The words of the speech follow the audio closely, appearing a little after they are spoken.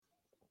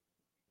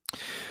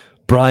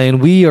Brian,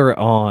 we are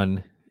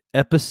on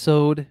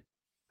episode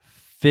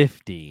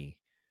 50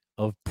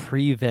 of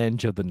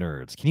Prevenge of the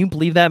Nerds. Can you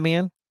believe that,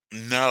 man?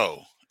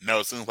 No.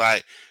 It seems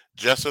like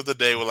just of the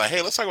day we're like,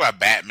 hey, let's talk about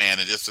Batman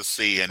and just to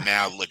see, and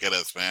now look at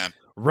us, man.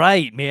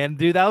 Right, man.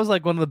 Dude, that was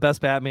like one of the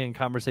best Batman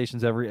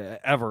conversations ever.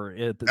 That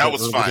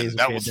was fun.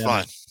 That was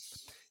fun.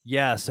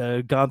 Yes,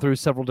 gone through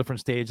several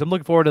different stages. I'm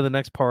looking forward to the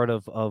next part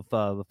of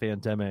the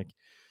pandemic.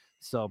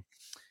 So,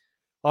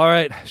 all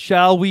right,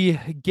 shall we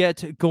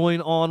get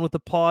going on with the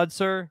pod,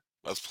 sir?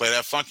 Let's play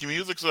that funky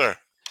music, sir.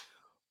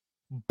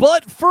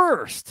 But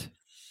first,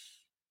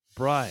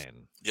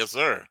 Brian. Yes,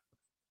 sir.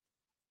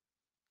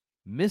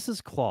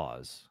 Mrs.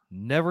 Claus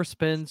never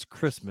spends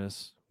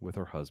Christmas with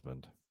her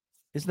husband.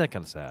 Isn't that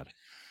kind of sad?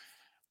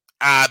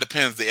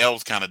 Depends. The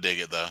elves kind of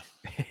dig it, though.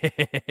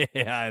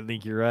 I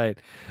think you're right.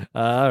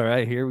 All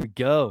right, here we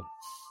go.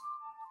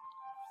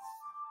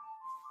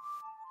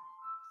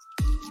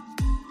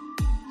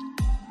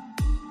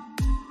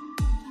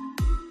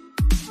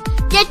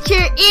 Get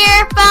your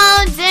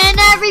earphones in,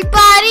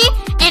 everybody,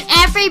 and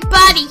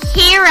everybody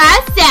hear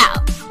us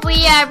out.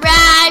 We are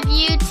Rob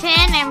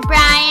Uton and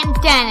Brian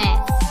Dennis,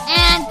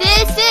 and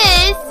this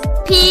is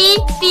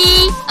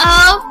PVOTN.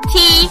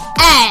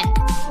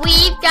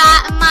 We've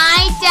got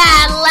my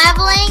dad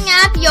leveling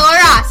up your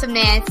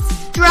awesomeness,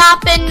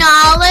 dropping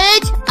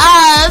knowledge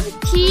of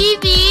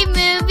TV,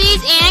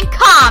 movies, and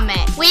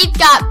comics. We've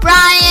got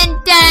Brian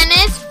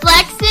Dennis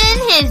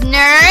flexing his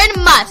nerd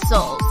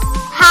muscles.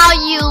 How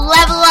you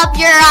level up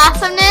your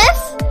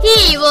awesomeness?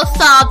 He will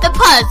solve the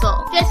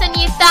puzzle. Just when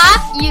you thought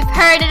you've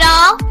heard it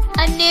all,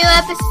 a new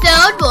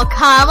episode will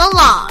come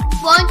along.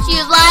 Won't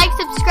you like,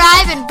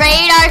 subscribe, and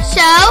rate our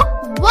show?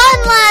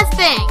 One last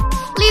thing.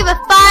 Leave a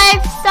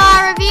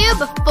 5-star review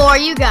before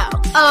you go.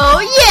 Oh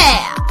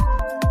yeah!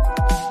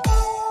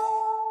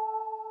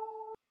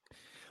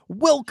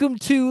 Welcome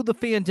to the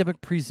Fandemic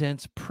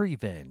Presents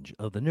Prevenge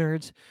of the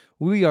Nerds.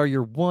 We are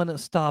your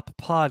one-stop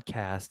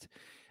podcast.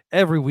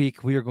 Every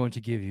week, we are going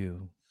to give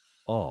you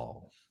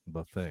all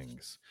the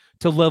things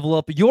to level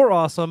up your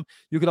awesome.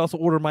 You can also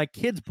order my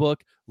kids'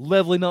 book,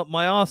 Leveling Up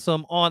My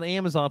Awesome, on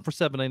Amazon for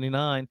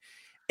 $7.99.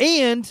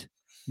 And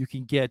you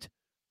can get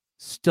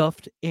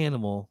Stuffed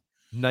Animal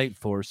Night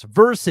Force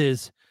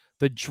versus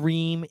the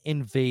Dream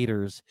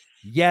Invaders.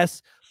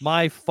 Yes,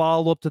 my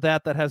follow-up to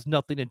that has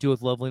nothing to do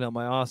with Leveling Up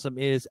My Awesome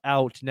is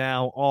out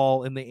now,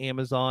 all in the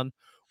Amazon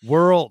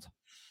world.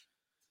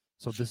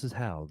 So this is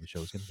how the show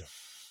is going to go.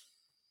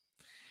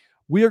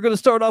 We are going to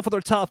start off with our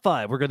top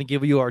 5. We're going to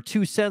give you our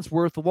 2 cents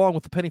worth along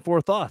with the penny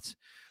for thoughts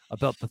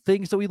about the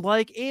things that we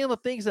like and the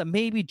things that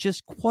maybe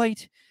just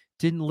quite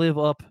didn't live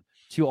up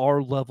to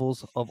our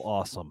levels of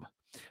awesome.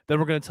 Then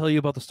we're going to tell you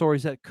about the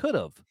stories that could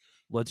have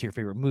led to your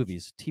favorite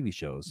movies, TV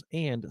shows,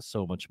 and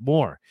so much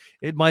more.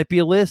 It might be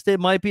a list. It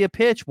might be a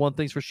pitch. One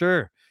thing's for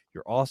sure.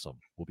 Your awesome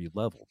will be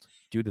leveled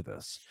due to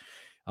this.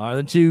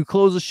 Then to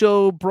close the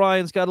show,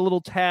 Brian's got a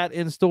little tat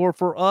in store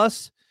for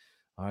us.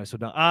 All right, so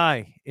now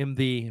I am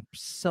the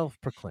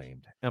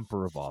self-proclaimed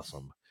Emperor of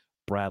Awesome,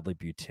 Bradley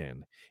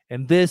Butin.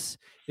 And this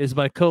is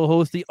my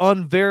co-host, the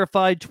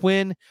unverified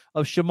twin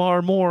of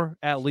Shamar Moore,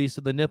 at least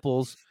of the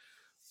nipples,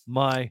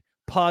 my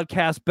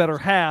podcast better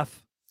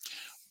half,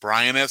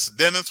 Brian S.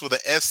 Dennis, with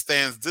the S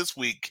stands this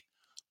week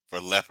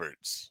for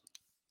leopards.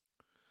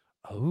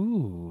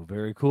 Oh,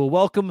 very cool.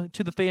 Welcome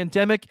to the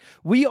Fandemic.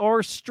 We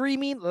are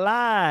streaming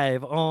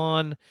live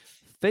on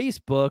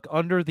Facebook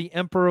under the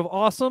Emperor of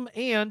Awesome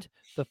and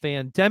the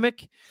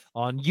Fandemic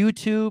on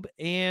YouTube,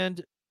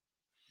 and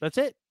that's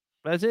it.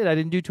 I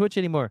didn't do Twitch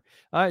anymore.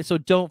 All right, so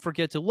don't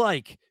forget to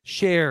like,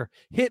 share,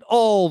 hit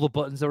all the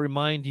buttons that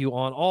remind you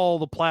on all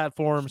the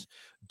platforms.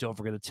 Don't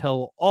forget to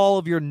tell all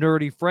of your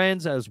nerdy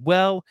friends as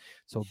well,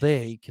 so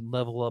they can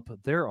level up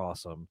their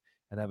awesome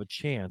and have a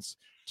chance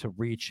to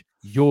reach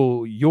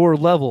your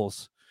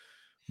levels,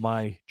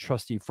 my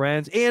trusty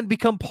friends, and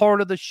become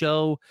part of the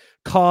show.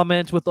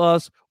 Comment with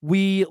us.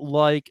 We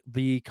like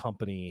the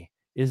company.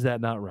 Is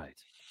that not right?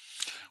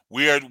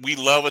 We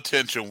love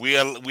attention. We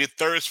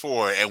thirst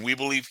for it, and we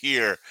believe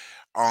here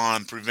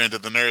on Prevent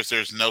of the Nerds,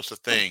 there's no such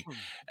thing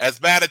as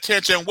bad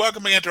attention.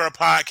 Welcome into our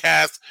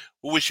podcast.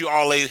 We wish you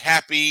all a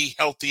happy,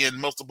 healthy, and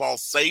most of all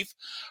safe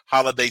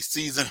holiday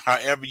season,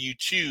 however you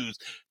choose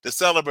to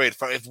celebrate.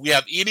 If we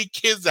have any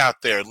kids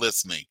out there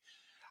listening,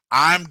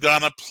 I'm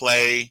gonna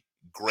play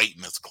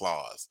Greatness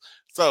Clause.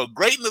 So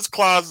Greatness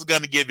Clause is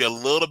going to give you a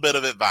little bit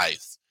of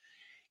advice.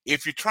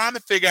 If you're trying to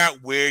figure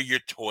out where your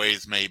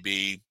toys may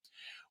be,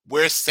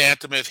 where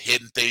Santa may have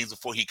hidden things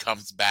before he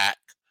comes back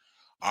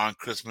on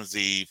Christmas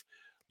Eve,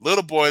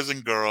 little boys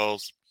and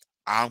girls,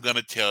 I'm going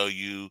to tell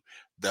you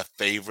the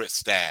favorite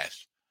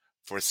stash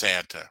for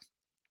Santa.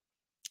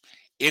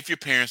 If your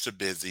parents are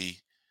busy,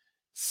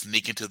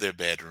 sneak into their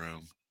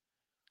bedroom,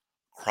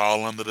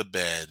 crawl under the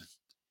bed,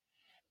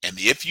 and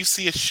if you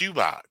see a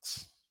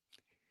shoebox,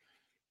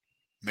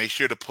 make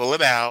sure to pull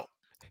it out,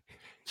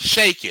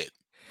 shake it,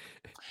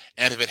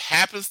 and if it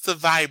happens to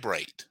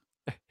vibrate,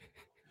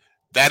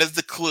 that is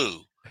the clue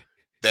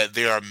that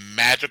there are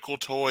magical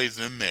toys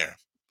in there.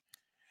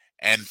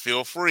 And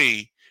feel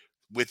free,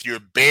 with your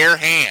bare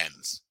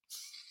hands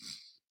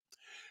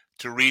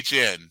to reach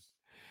in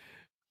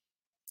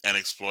and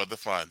explore the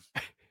fun.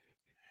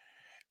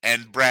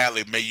 And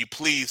Bradley, may you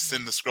please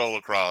send the scroll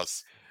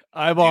across.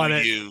 I'm on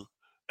it. You.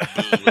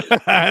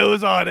 I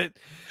was on it.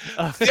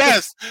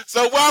 Yes.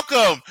 So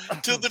welcome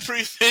to the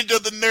Revenge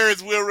of the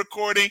Nerds. We're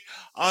recording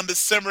on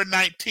December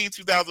 19th,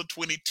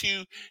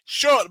 2022,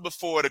 short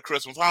before the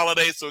Christmas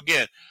holiday. So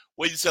again,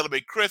 whether you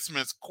celebrate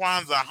Christmas,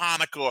 Kwanzaa,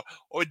 Hanukkah,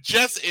 or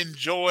just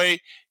enjoy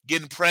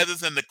getting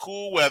presents in the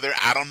cool weather,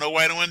 I don't know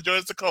why anyone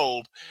enjoys the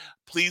cold.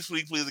 Please,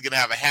 again,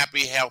 have a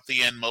happy,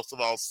 healthy, and most of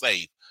all,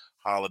 safe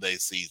holiday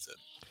season.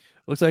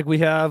 Looks like we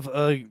have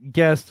a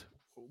guest.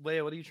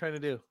 Leia, what are you trying to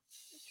do?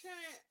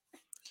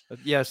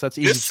 Yes, that's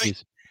easy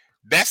cheese.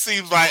 That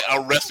seems like a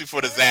recipe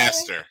for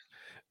disaster.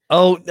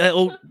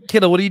 Oh,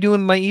 kiddo, what are you doing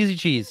with my easy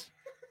cheese?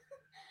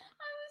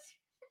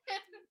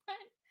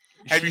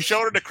 Have you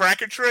showed her the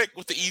cracker trick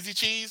with the easy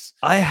cheese?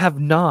 I have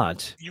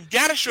not. You've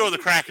got to show her the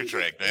cracker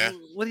trick, man.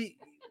 What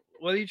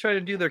are you trying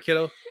to do there,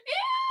 kiddo?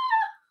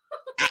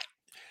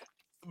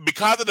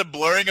 Because of the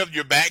blurring of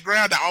your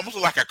background, I almost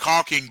look like a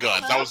caulking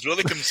gun. So I was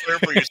really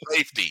concerned for your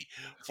safety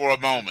for a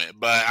moment,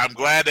 but I'm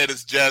glad that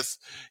it's just,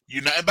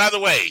 you know. And by the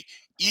way,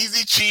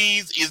 easy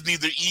cheese is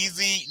neither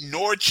easy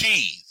nor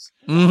cheese.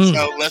 Mm-hmm.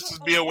 So let's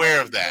just be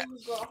aware of that.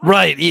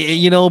 Right.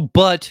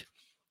 But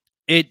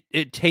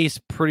it tastes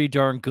pretty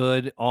darn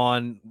good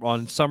on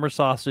summer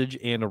sausage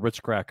and a Ritz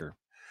cracker.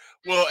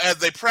 Well,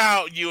 as a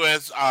proud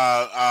U.S.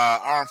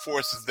 Armed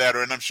Forces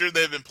veteran, I'm sure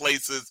there have been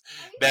places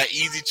that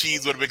easy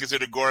cheese would have been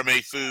considered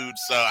gourmet food,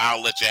 so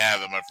I'll let you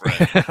have it, my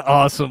friend.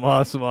 Awesome.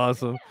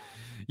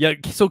 Yeah,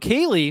 so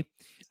Kaylee,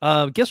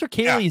 guess where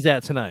Kaylee's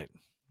at tonight?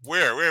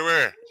 Where? She's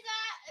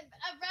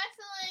at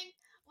wrestling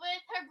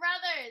with her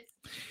brothers.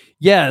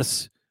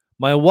 Yes,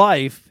 my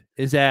wife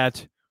is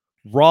at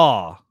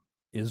Raw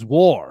is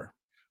War.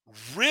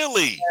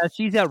 Really? Yeah,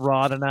 she's at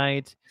Raw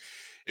tonight.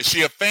 Is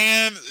she a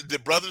fan?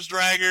 Did brothers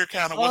drag her?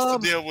 Kind of what's the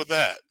deal with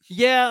that?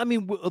 Yeah, I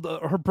mean,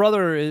 her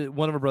brother,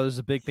 one of her brothers is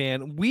a big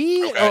fan.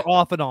 We are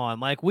off and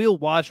on. Like, we'll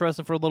watch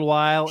wrestling for a little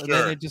while, and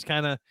then it just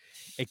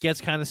it gets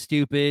kind of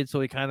stupid. So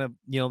we kind of,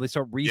 they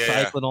start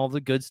recycling all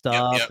the good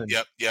stuff.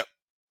 Yep.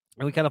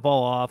 And we kind of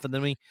fall off, and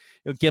then we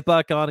get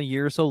back on a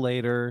year or so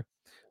later.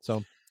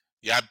 So.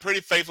 Yeah, I'm pretty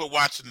faithful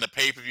watching the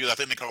pay-per-views. I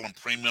think they call them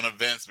premium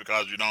events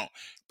because you don't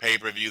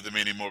pay-per-view them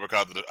anymore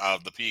because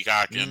of the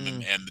Peacock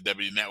and the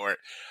W Network.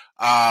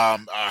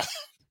 I've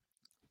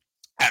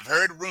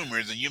heard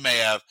rumors, and you may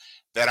have,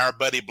 that our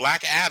buddy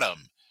Black Adam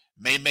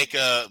may make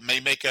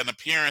an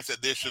appearance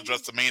at this year's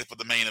WrestleMania for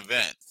the main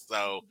event.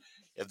 So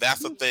if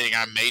that's the thing,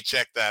 I may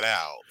check that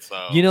out.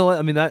 So you know what?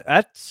 I mean,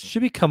 that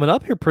should be coming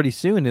up here pretty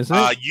soon, isn't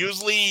it?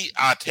 Usually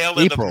tail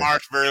end of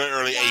March, very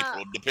early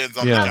April. Depends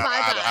on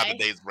how the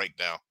days break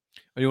down.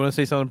 Oh, you want to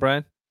say something,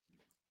 Brian?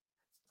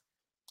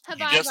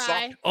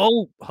 Bye-bye.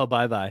 Oh,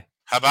 bye-bye.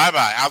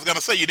 Bye-bye. I was going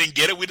to say, you didn't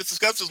get it. We just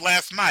discussed this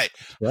last night.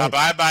 Right.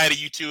 Bye-bye to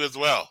you two as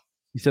well.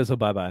 He says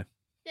bye-bye.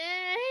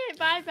 Hey,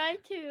 bye-bye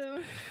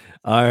too.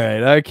 All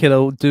right,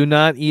 kiddo. Do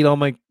not eat all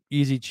my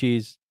easy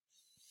cheese.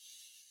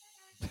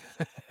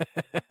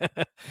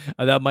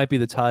 That might be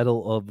the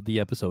title of the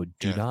episode.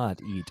 Do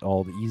not eat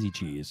all the easy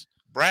cheese.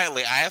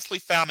 Bradley, I actually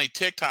found a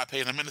TikTok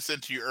page. I meant to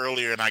send to you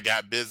earlier, and I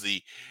got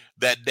busy.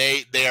 That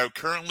they are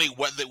currently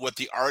what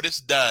the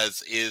artist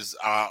does is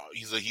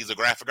he's a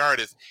graphic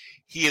artist.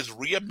 He is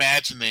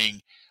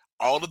reimagining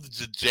all of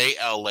the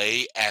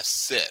JLA as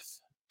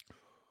Sith.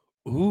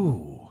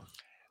 Ooh,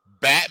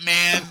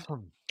 Batman.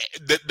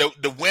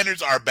 The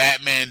winners are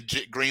Batman,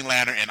 Green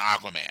Lantern, and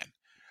Aquaman.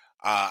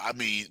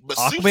 But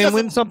Aquaman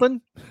wins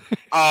something.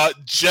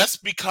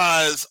 Just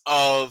because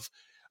of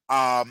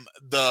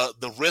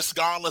the wrist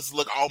gauntlets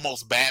look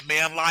almost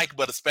Batman-like,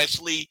 but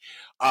especially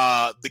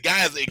the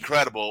guy is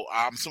incredible.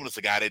 I'm assuming it's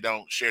a guy. They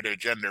don't share their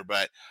gender,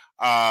 but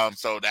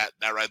so that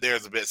right there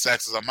is a bit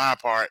sexist on my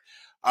part.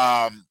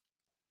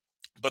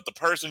 But the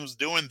person who's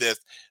doing this,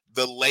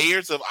 the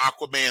layers of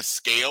Aquaman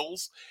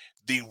scales,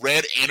 the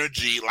red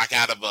energy like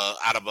out of a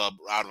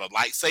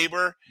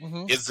lightsaber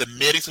is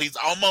emitting. So he's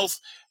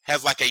almost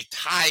has like a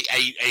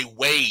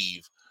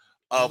wave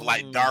of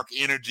like dark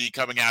energy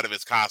coming out of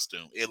his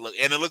costume. It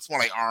looks more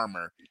like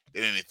armor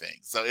than anything.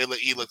 So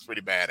he looks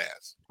pretty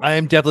badass. I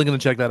am definitely going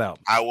to check that out.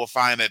 I will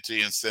find that to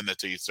you and send it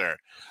to you, sir.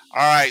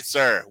 All right,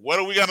 sir. What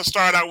are we going to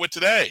start out with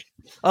today?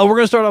 We're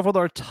going to start off with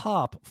our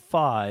top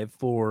 5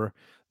 for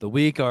the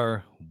week.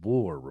 Our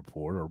war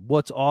report, or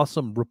what's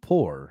awesome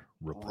report.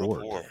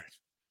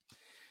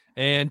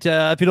 And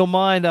if you don't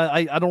mind,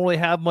 I don't really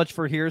have much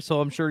for here, so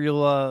I'm sure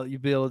you'll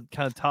be able to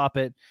kind of top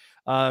it.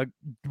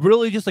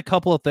 Really, just a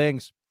couple of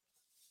things.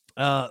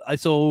 I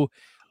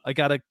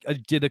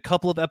did a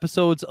couple of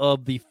episodes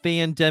of the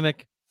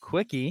Fandemic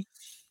Quickie.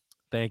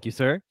 Thank you,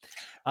 sir.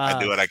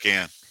 I do what I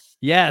can.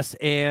 Yes,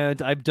 and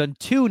I've done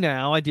 2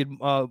 now. I did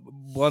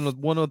one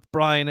with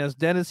Brian as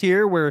Dennis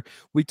here, where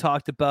we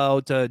talked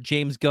about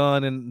James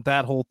Gunn and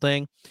that whole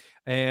thing,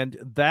 and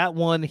that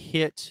one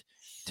hit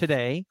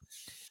today.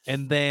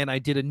 And then I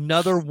did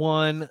another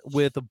one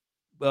with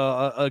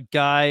a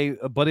guy,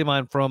 a buddy of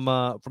mine from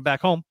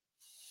back home,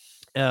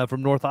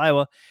 from North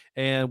Iowa,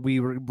 and we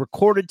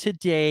recorded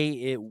today.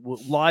 It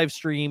live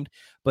streamed,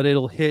 but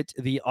it'll hit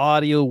the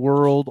audio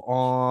world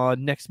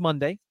on next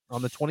Monday,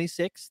 on the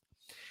 26th.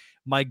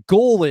 My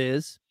goal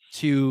is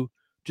to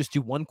just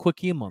do one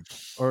quickie a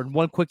month or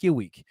one quickie a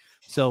week.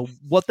 So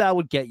what that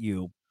would get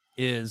you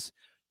is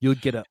you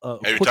would get a Have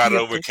you taught it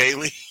over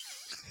Kaylee?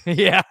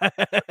 Yeah.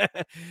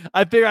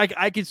 I figure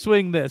I can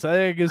swing this. I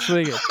think I can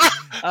swing it.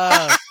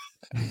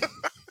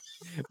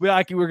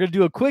 We're going to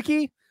do a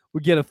quickie.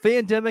 We get a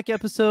Fandemic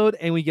episode,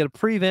 and we get a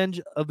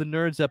Prevenge of the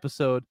Nerds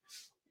episode.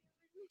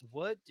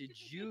 What did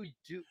you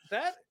do?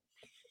 That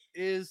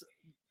is,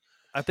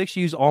 I think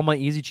she used all my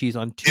easy cheese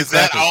on 2 Is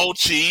crackers. that all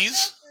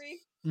cheese?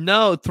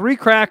 No, 3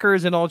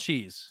 crackers and all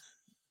cheese.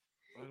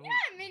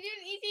 Yeah, made you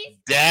an easy.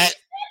 That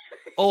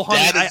Oh,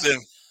 honey, that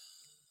is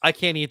I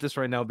can't eat this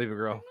right now, baby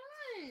girl,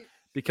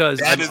 because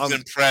that is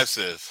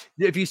impressive.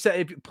 if you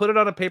put it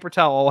on a paper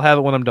towel, I'll have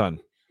it when I'm done.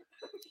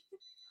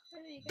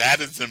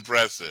 That is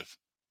impressive.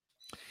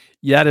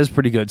 Yeah, that is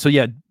pretty good. So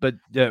yeah, but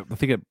I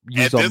think it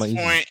used At all my this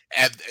easy. point,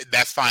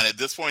 that's fine. At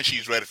this point,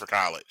 she's ready for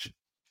college.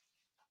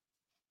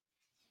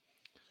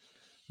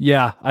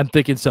 Yeah, I'm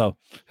thinking so.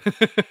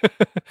 Forget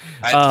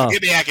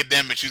the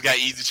academic. She's got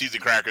easy cheese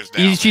and crackers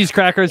down. Easy cheese,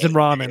 crackers, and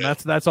ramen. Yeah.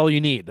 That's all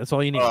you need. That's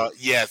all you need.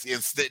 Yes,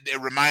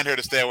 remind her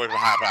to stay away from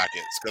Hot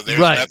Pockets because there's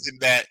Right. nothing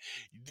that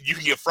you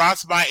can get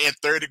frostbite and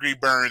 3rd-degree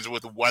burns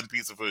with one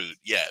piece of food.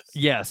 Yes.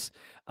 Yes.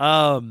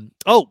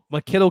 Oh,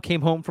 my kiddo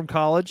came home from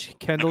college.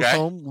 Kendall's Okay.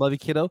 home. Love you,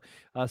 kiddo.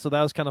 So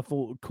that was kind of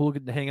cool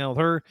getting to hang out with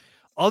her.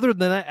 Other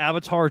than that,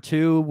 Avatar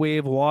 2,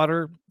 Wave of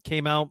Water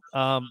came out.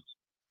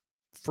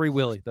 Free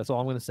Willy. That's all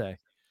I'm going to say.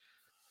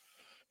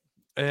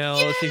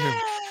 Let's see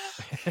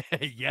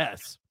here.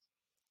 Yes.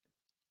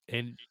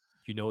 And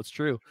you know it's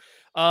true.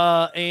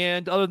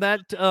 And other than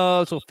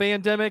that, so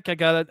Fandemic, I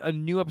got a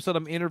new episode.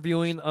 I'm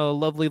interviewing a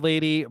lovely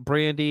lady,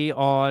 Brandy,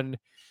 on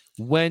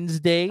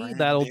Wednesday.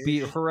 That'll be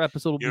her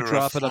episode. Will be You're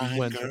dropping a on fine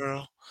Wednesday.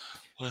 girl.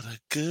 What a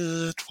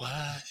good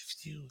wife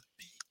you would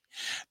be.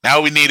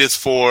 Now we need is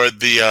for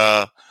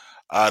the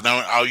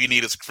no, all you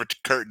need is for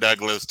Kirk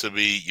Douglas to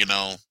be,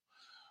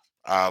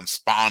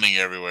 spawning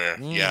everywhere.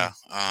 Yeah.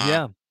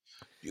 Yeah.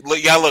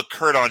 Look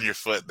Kurt on your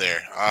foot there.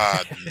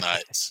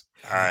 Nuts.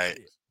 All right.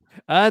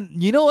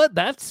 You know what?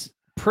 That's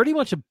pretty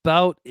much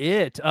about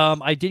it.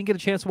 I didn't get a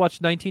chance to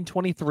watch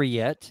 1923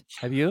 yet.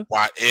 Have you?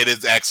 Wow, it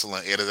is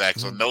excellent. It is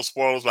excellent. No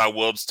spoilers, but I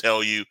will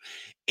tell you,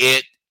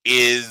 it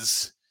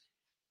is.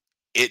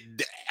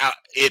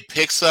 It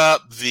picks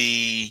up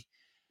the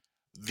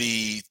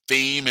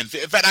theme, and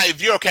in fact,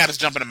 if you're okay,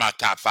 just jump into my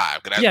top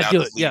 5. Yeah,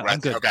 good. Yeah, I'm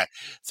good. Okay,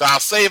 so I'll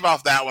save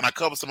off that one. I'll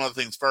cover some other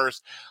things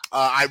first.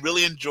 I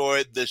really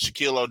enjoyed the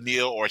Shaquille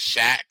O'Neal or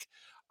Shaq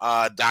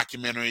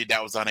documentary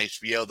that was on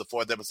HBO. The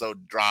 4th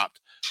episode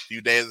dropped a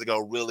few days ago.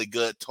 Really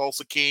good.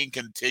 Tulsa King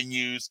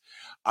continues.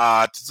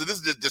 So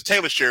this is just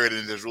Taylor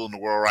Sheridan is ruling the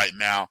world right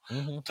now.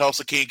 Mm-hmm.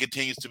 Tulsa King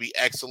continues to be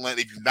excellent.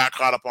 If you've not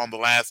caught up on the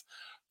last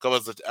couple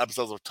of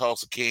episodes of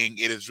Tulsa King,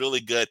 it is really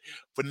good.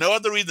 For no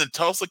other reason,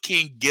 Tulsa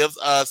King gives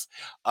us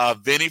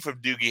Vinny from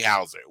Doogie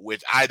Howser,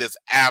 which I just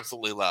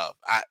absolutely love.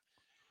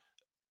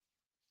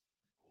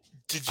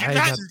 Did you not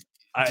catch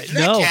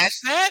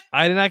that?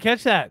 I did not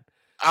catch that.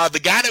 The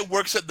guy that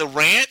works at the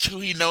ranch, who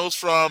he knows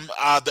from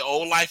The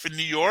Old Life in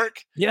New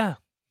York, Yeah.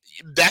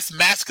 that's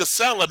Max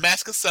Casella.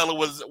 Max Casella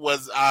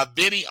was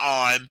Vinny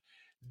on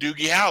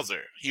Doogie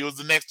Howser. He was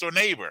the next door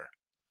neighbor.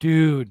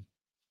 Dude,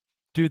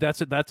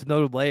 that's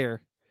another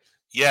layer.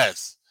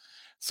 Yes.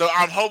 So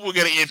I'm hoping we'll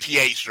get an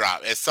NPH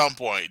drop at some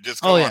point.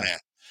 Just come on in.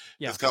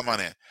 Yeah. Just come on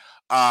in.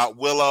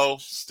 Willow,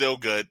 still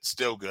good.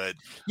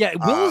 Yeah,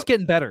 Willow's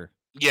getting better.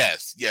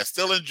 Yes,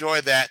 still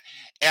enjoy that.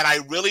 And I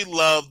really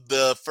love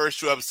the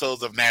first 2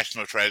 episodes of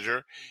National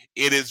Treasure.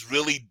 It is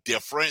really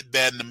different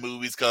than the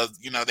movies because,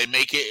 they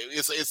make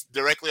it's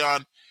directly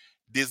on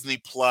Disney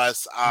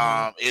Plus.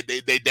 They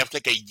definitely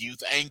take a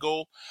youth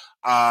angle.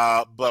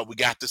 But we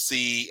got to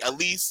see at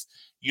least,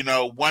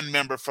 one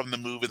member from the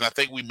movies. I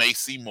think we may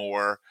see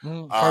more.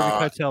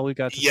 Harvey Keitel, we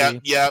got to see.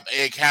 Yep.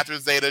 And Catherine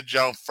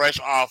Zeta-Jones, fresh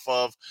off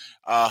of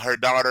her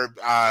daughter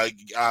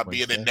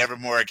being in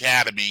Nevermore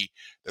Academy,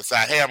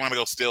 decide, hey, I'm going to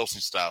go steal some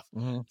stuff.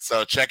 Mm-hmm.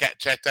 So check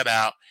that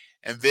out.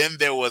 And then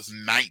there was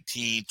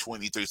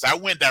 1923. So I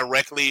went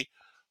directly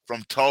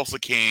from Tulsa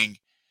King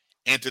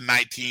into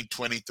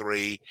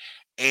 1923.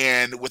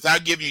 And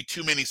without giving you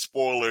too many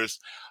spoilers,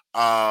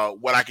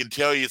 what I can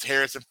tell you is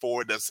Harrison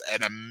Ford does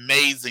an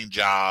amazing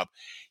job.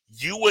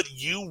 You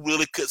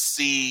really could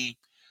see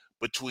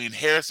between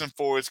Harrison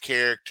Ford's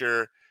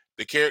character,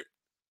 the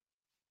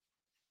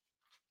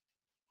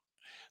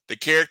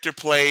character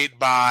played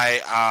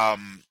by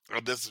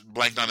this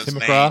blanked on his Tim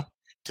name, McGraw.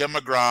 Tim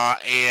McGraw,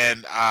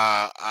 and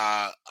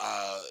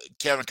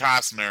Kevin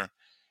Costner.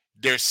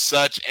 There's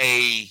such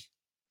a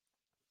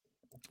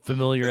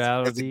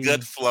familiarity. It's a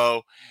good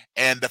flow,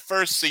 and the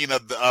first scene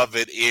of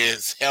it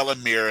is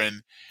Helen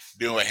Mirren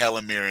doing what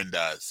Helen Mirren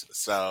does.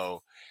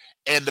 So,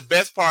 and the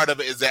best part of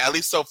it is that at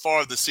least so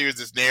far the series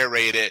is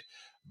narrated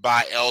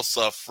by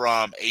Elsa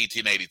from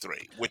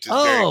 1883, which is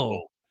very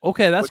cool.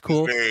 Okay, that's Which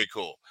cool. is very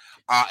cool.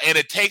 And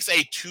it takes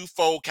a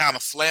twofold kind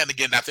of slant.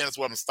 Again, I think that's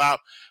where I'm going to stop,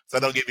 so I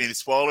don't give you any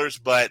spoilers.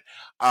 But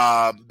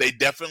they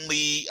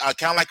definitely,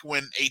 kind of like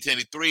when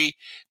 1883,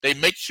 they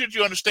make sure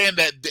you understand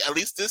that at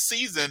least this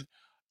season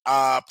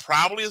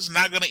probably is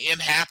not going to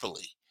end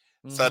happily.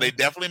 So they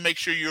definitely make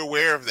sure you're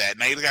aware of that.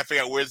 Now you got to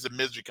figure out where's the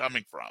misery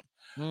coming from.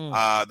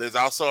 There's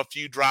also a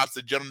few drops.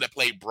 The gentleman that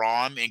played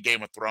Bronn in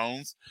Game of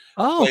Thrones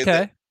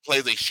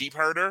plays a sheep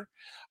herder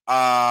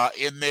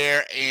in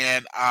there.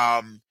 And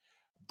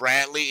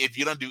Bradley, if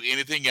you don't do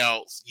anything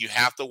else, you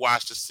have to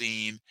watch the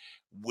scene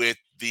with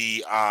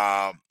the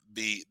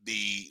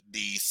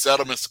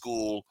settlement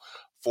school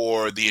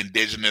for the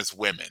indigenous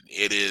women.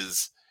 It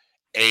is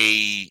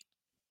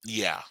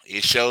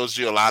it shows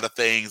you a lot of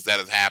things that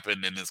has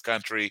happened in this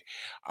country.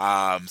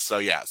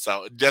 So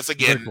just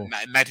again, Very cool.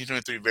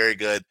 1923, very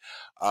good.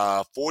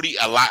 40,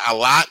 a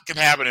lot can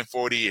happen in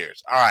 40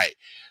 years. All right.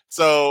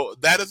 So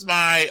that is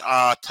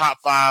my top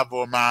 5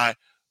 or my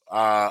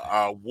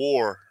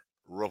war.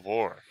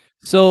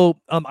 So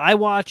I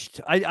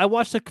watched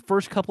the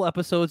first couple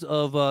episodes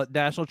of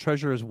National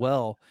Treasure as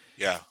well.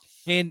 Yeah.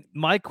 And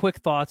my quick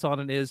thoughts on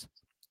it is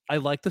I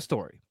like the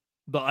story.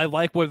 I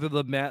like whether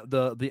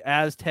the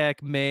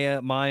Aztec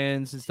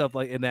Mayans and stuff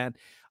like in that.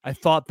 I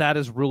thought that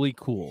is really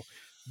cool.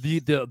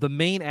 The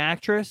main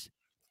actress,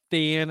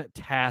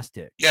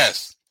 fantastic.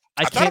 Yes.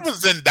 I thought it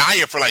was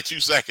Zendaya for like 2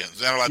 seconds.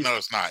 Then I'm like, no,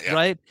 it's not. Yeah.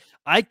 Right?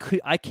 I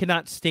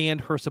cannot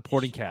stand her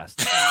supporting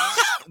cast.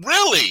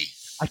 Really?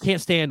 I can't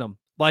stand them.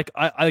 Like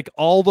I like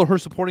all her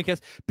supporting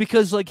cast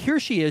because like here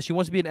she is. She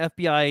wants to be an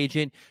FBI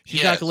agent.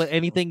 She's not gonna let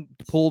anything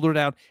pull her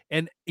down,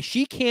 and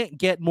she can't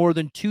get more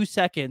than 2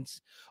 seconds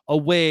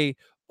away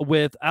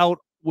without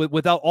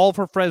all of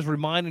her friends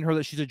reminding her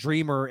that she's a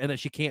dreamer and that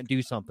she can't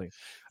do something.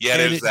 Yeah,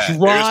 and there's that.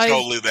 There's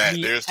totally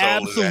that. There's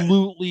totally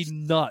absolutely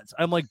nuts.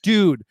 I'm like,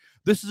 dude,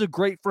 this is a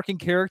great freaking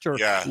character.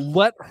 Yeah.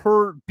 Let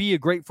her be a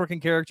great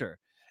freaking character.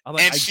 I'm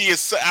like, and she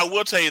is. I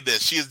will tell you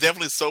this. She is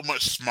definitely so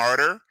much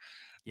smarter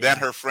than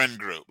her friend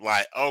group.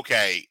 Like,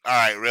 okay, all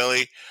right,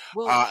 really?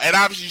 Well, and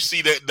obviously you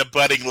see the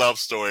budding love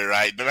story,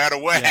 right? No matter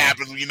what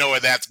happens, you know where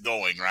that's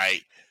going,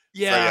 right?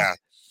 Yeah. So, yeah.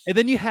 And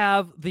then you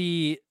have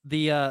the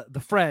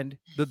friend,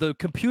 the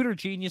computer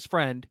genius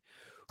friend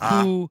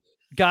who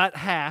got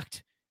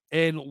hacked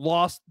and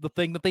lost the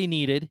thing that they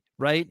needed,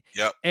 right?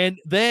 Yep. And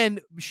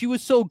then she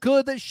was so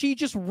good that she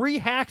just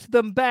rehacked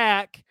them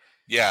back.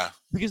 Yeah.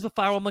 Because the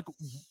firewall, I'm like,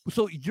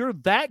 so you're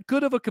that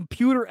good of a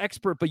computer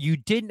expert, but you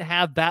didn't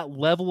have that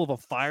level of a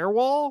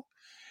firewall?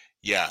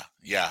 Yeah.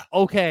 Yeah.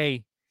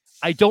 Okay.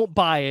 I don't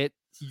buy it.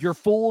 You're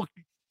full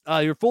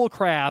of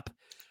crap.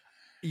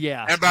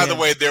 Yeah. And by the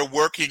way, they're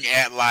working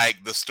at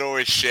like the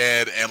storage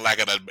shed and like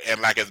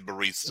as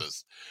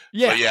baristas.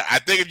 Yeah. So, yeah. I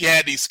think if you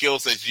had these skill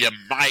sets, you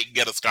might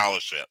get a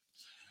scholarship.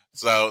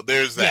 So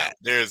there's that.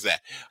 Yeah. There's that.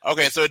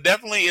 Okay. So it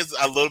definitely is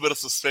a little bit of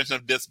suspension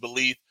of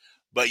disbelief.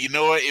 But you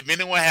know what? If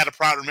anyone had a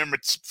problem, remember,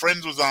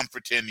 Friends was on for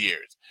 10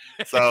 years.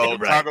 So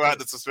talk about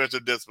the suspension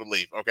of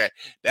disbelief. Okay.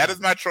 That is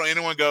my troll.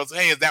 Anyone goes,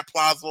 hey, is that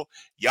plausible?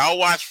 Y'all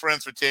watched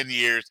Friends for 10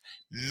 years.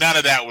 None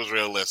of that was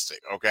realistic.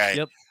 Okay.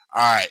 Yep.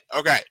 All right.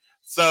 Okay.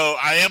 So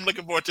I am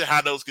looking forward to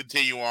how those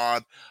continue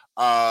on.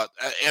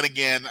 And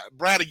again,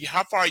 Brad,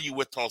 how far are you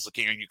with Tulsa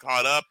King? Are you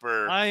caught up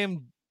or? I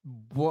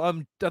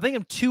think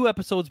I'm 2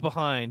 episodes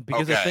behind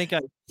because I think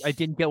I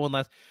didn't get one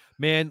last.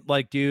 Man,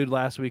 like, dude,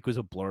 last week was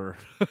a blur.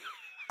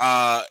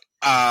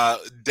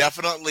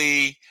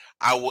 Definitely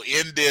I will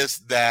end this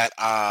that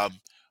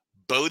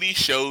Bodhi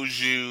shows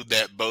you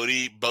that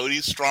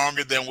Bodhi's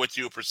stronger than what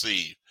you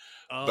perceive.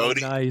 Oh,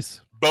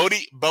 nice.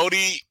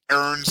 Bodhi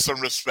earns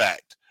some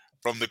respect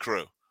from the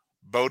crew.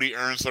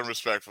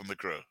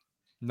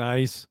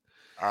 Nice.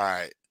 All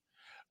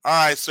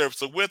right, sir.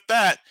 So with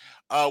that,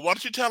 why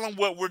don't you tell them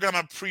what we're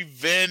gonna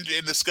prevenge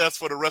and discuss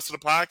for the rest of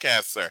the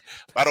podcast, sir?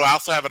 By the way, I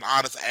also have an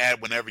honest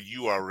ad whenever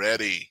you are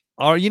ready.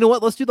 All right, you know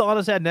what? Let's do the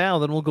honest ad now.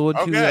 Then we'll go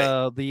into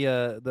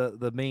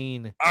the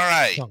main. All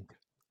right, chunk.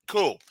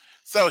 Cool.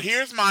 So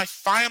here's my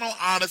final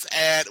honest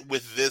ad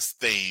with this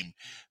theme.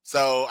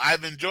 So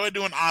I've enjoyed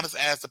doing honest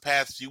ads the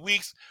past few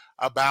weeks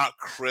about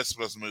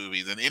Christmas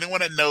movies, and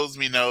anyone that knows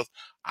me knows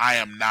I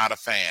am not a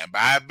fan.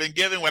 But I've been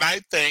giving what I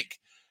think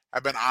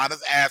have been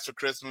honest ads for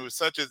Christmas movies,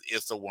 such as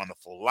It's a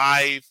Wonderful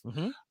Life,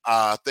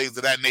 things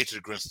of that nature.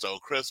 Grinch Stole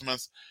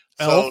Christmas,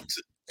 Elf.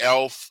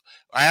 Elf.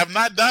 I have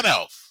not done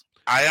Elf.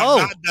 I have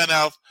not done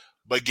Elf,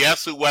 but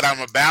guess what I'm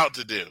about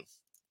to do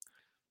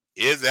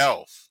is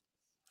Elf.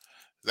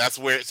 That's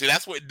where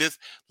this,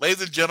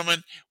 ladies and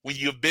gentlemen, when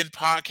you've been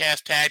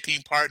podcast tag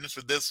team partners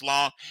for this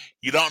long,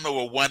 you don't know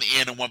where one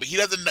end and one, but he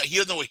doesn't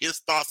know where his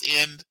thoughts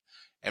end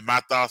and my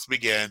thoughts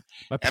begin.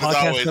 My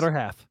podcast better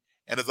half.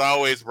 And as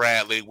always,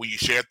 Bradley, when you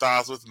share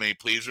thoughts with me,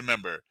 please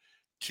remember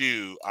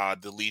to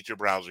delete your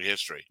browser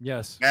history.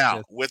 Yes.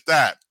 Now, with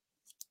that,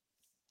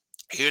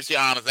 here's the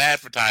honest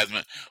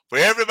advertisement for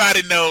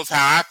everybody knows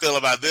how I feel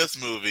about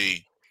this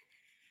movie,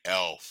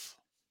 Elf.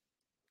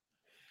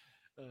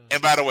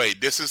 And by the way,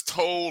 this is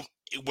told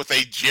with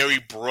a Jerry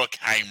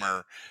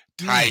Bruckheimer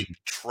type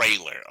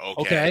trailer.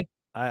 Okay.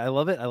 I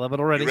love it. I love it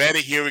already. You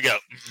ready? Here we go.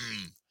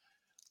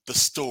 The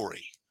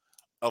story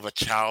of a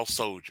child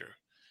soldier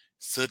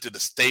sent to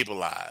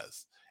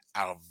destabilize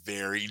our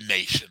very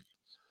nation.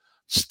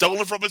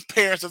 Stolen from his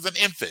parents as an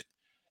infant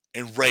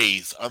and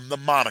raised under the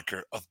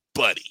moniker of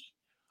Buddy.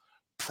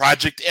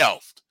 Project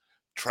Elf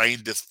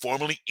trained this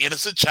formerly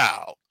innocent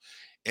child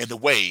in the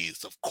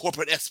ways of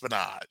corporate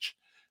espionage,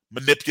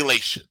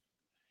 manipulation,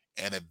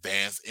 and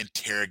advanced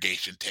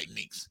interrogation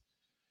techniques,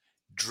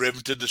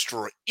 driven to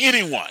destroy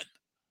anyone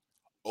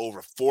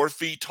over 4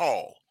 feet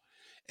tall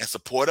and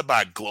supported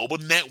by a global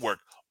network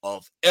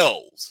of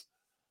elves,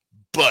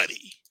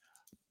 Buddy,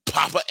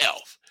 Papa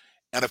Elf,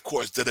 and of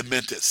course the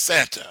demented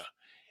Santa,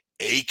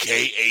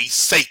 aka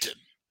Satan,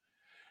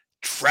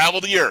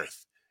 travel the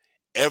earth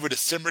every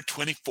December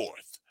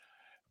 24th,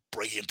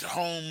 breaking into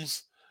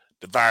homes,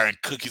 devouring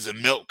cookies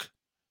and milk,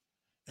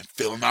 and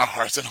filling our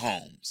hearts and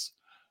homes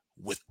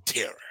with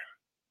terror.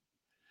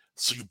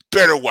 So you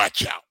better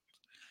watch out.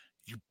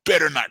 You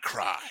better not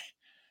cry.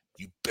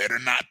 You better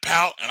not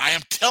pout, and I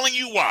am telling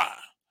you why.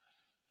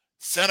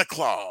 Santa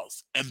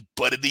Claus and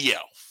Buddy the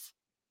Elf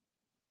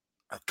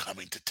are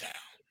coming to town.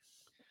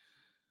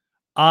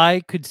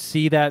 I could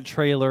see that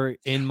trailer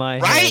in my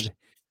head.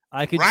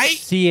 I could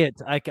see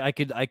it. I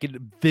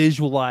could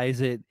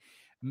visualize it.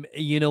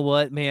 You know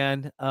what,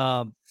 man?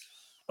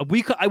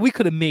 We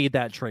could have made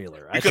that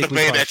trailer. We could have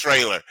made that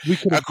trailer.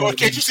 Of course,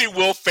 can't you see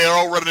Will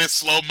Ferrell running in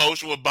slow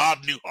motion with Bob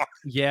Newhart?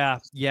 Yeah,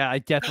 I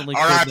definitely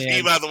could.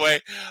 R.I.P. by the way.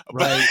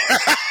 Right.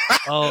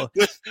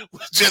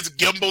 with just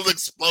gimbals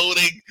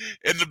exploding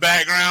in the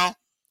background.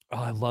 Oh,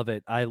 I love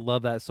it. I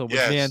love that so much,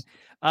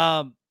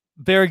 man.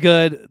 Very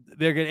good.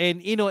 Very good.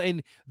 And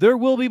and there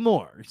will be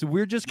more. So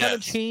we're just kind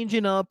of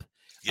changing up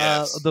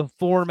the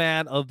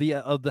format of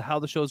the how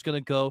the show is going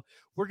to go.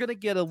 We're going to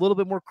get a little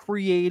bit more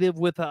creative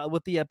with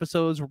the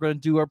episodes. We're going to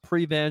do our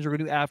pre-venge. We're going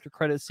to do after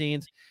credit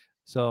scenes.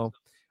 So,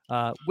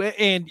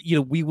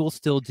 we will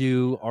still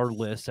do our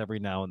lists every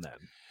now and then.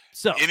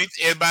 So,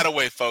 and by the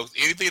way, folks,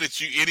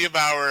 any of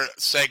our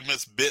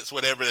segments, bits,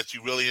 whatever that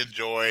you really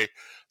enjoy,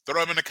 throw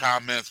them in the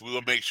comments. We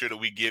will make sure that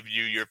we give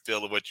you your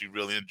fill of what you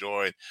really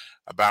enjoyed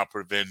about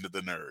Revenge of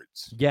the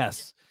Nerds.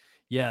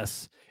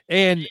 Yes.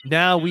 And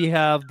now we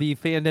have the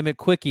Fandemic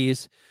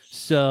Quickies.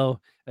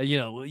 So,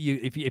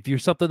 if you're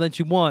something that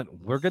you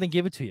want, we're going to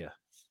give it to you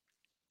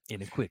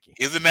in a quickie.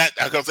 Isn't that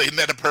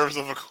the purpose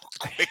of a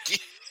quickie?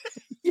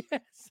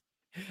 Yes,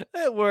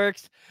 it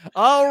works.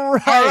 All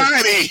right.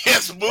 Alrighty.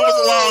 Yes, move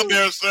us along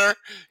there, sir.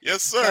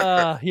 Yes,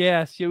 sir.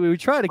 Yes. We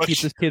try to keep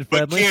this kid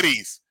friendly. But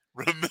kiddies,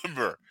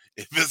 remember,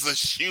 if it's a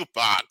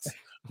shoebox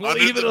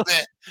under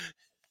the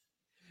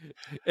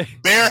bed,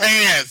 bare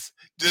hands,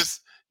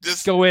 just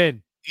go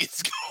in.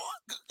 It's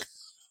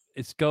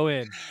go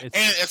in.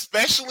 And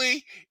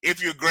especially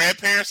if your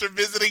grandparents are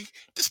visiting,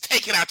 just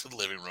take it out to the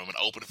living room and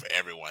open it for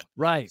everyone.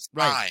 Right. It's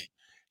fine.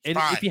 And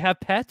if you have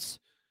pets,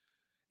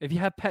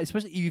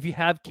 especially if you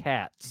have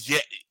cats. Yeah.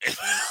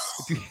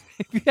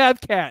 if you have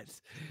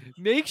cats,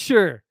 make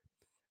sure.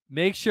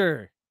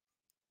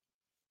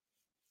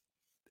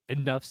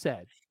 Enough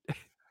said.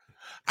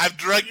 I've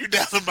drug you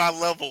down to my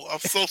level. I'm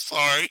so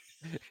sorry.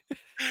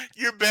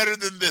 You're better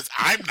than this.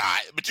 I'm not,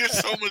 but you're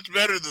so much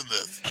better than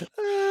this.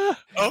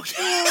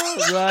 Okay.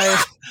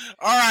 Right.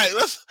 All right.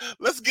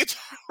 Let's get to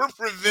our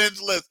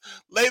revenge list.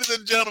 Ladies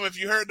and gentlemen, if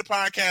you heard the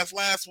podcast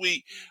last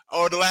week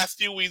or the last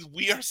few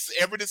weeks,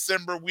 every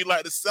December we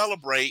like to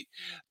celebrate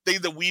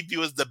things that we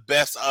view as the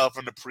best of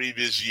from the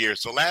previous year.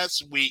 So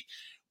last week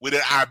we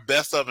did our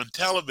best of in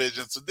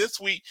television. So this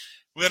week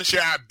we're going to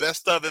share our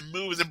best of in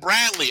movies. And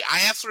Bradley, I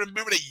have to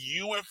remember that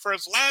you went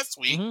first last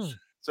week. Mm-hmm.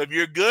 So if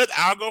you're good,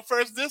 I'll go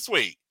first this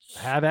week.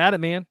 Have at it,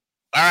 man.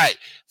 All right.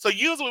 So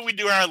usually when we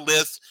do our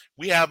list,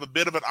 we have a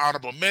bit of an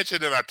honorable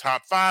mention in our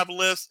top 5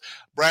 list.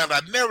 Brad, I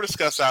never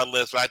discuss our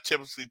list, but I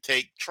typically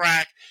take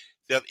track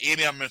of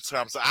any of them in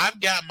time. So I've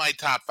got my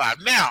top 5.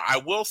 Now, I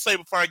will say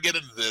before I get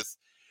into this,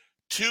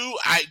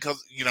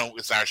 because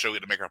it's our show, we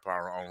have to make up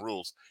our own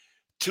rules.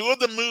 2 of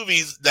the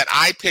movies that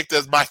I picked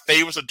as my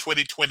favorites of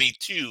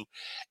 2022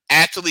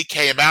 actually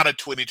came out in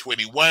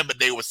 2021, but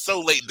they were so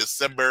late in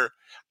December.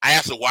 I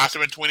have to watch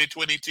them in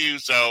 2022,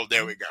 so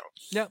there we go.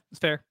 Yeah, it's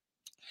fair.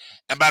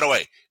 And by the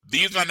way,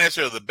 these are not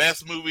necessarily the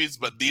best movies,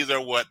 but these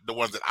are the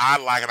ones that I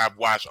like and I've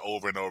watched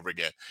over and over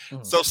again.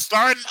 Mm-hmm. So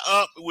starting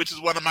up, which is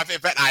one of my favorite,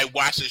 in fact, I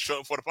watched it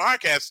short before the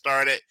podcast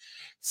started,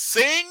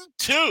 Sing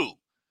 2.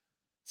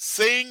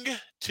 Sing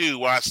 2.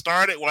 Well, it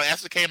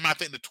actually came out,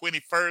 I think, the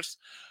 21st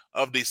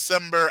of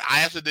December.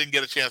 I actually didn't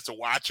get a chance to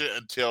watch it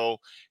until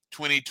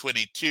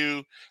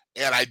 2022.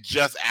 And I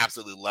just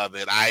absolutely love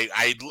it. I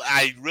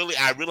really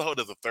hope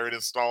there's a third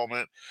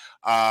installment.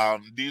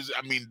 The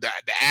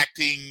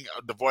acting,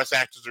 the voice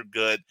actors are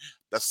good.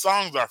 The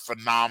songs are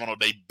phenomenal.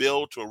 They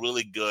build to a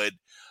really good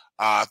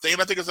thing.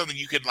 I think it's something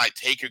you can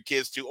take your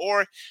kids to,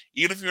 or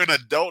even if you're an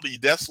adult, you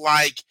just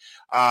like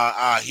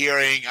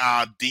hearing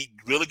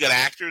really good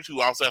actors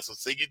who also have some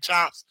singing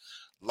chops,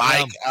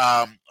 like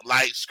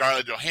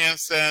Scarlett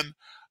Johansson.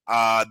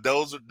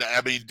 Those are,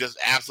 I mean, just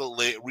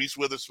absolutely. Reese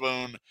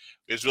Witherspoon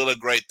is really a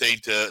great thing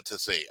to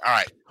see. All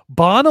right.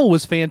 Bono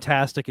was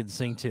fantastic in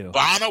Sing 2.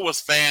 Bono was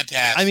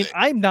fantastic. I mean,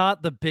 I'm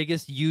not the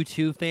biggest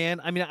U2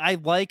 fan. I mean, I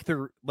like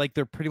their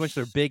pretty much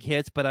their big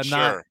hits, but I'm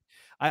not.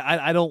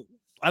 I don't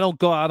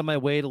go out of my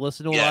way to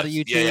listen to a lot of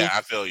U2. Yeah,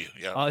 I feel you.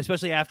 Yeah,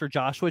 especially after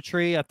Joshua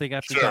Tree. I think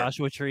after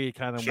Joshua Tree,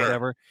 kind of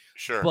whatever.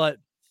 Sure. But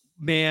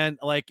man,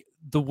 like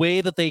the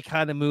way that they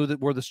kind of moved it,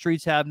 where the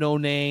streets have no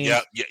name.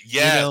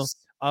 Yes.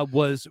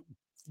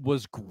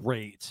 Was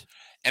great.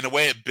 And the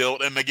way it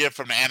built, and again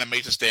from the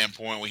animation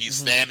standpoint, when he's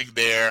standing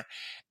there,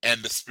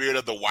 and the spirit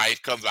of the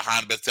wife comes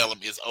behind him and tell him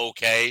it's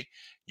okay.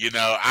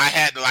 I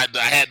had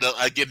to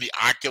again the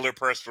ocular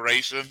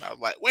perspiration. I was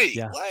like, wait,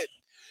 what?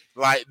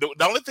 Like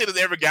the only thing that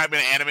ever got me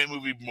in an anime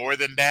movie more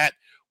than that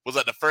was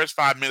like the first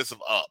 5 minutes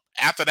of Up.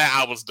 After that,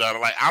 I was done.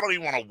 I'm like, I don't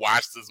even want to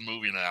watch this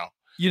movie now.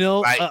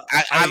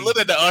 I looked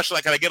at the usher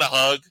like, can I get a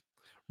hug?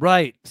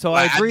 Right. So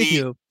I agree with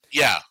you.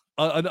 Yeah.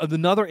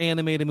 Another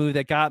animated movie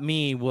that got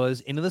me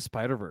was Into the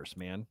Spider-Verse,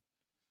 man.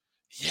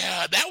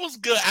 Yeah, that was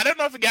good. I don't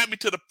know if it got me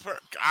to the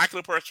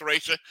ocular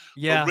perspiration.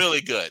 Yeah, but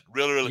really good,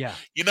 really. Yeah.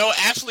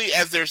 Actually,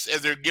 as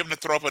they're giving the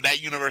throw up of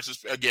that universe,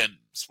 is, again,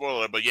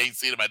 spoiler, but you ain't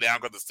seen it by now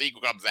because the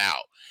sequel comes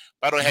out.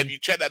 By the way, have you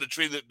checked out the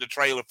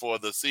trailer for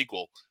the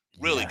sequel?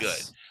 Really good.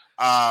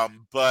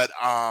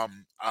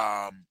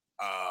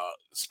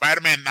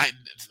 Spider-Man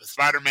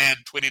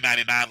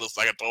 2099 looks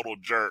like a total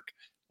jerk,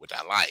 which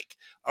I like.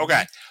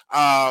 Okay.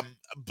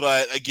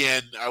 But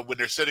again, when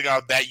they're setting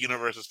out that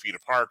universe is Peter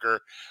Parker.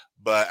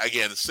 But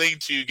again, Sing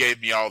 2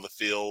 gave me all the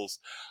feels.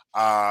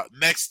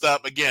 Next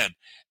up, again,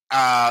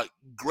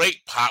 great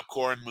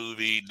popcorn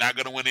movie. Not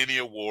going to win any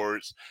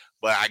awards,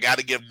 but I got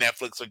to give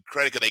Netflix some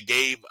credit because they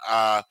gave,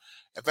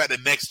 in fact, the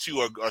next two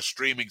are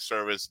streaming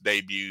service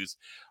debuts.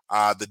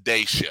 The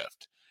Day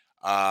Shift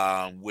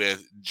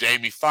with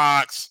Jamie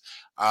Foxx,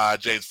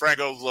 James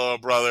Franco's little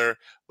brother,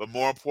 but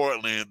more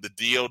importantly, the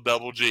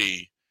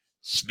D.O.G.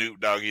 Snoop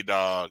Doggy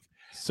Dogg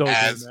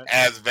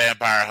as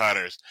vampire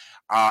hunters.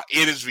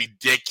 It is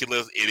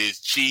ridiculous. It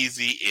is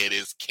cheesy. It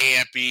is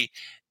campy.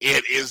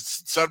 It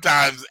is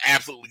sometimes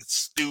absolutely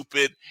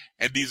stupid.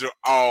 And these are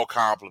all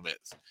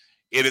compliments.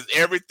 It is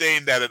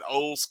everything that an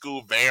old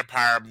school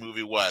vampire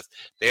movie was.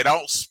 They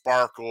don't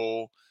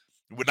sparkle.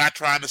 We're not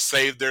trying to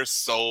save their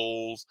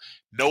souls.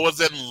 No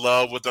one's in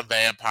love with a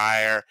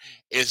vampire.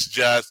 It's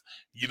just,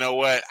 you know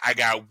what? I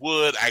got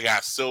wood. I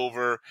got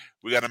silver.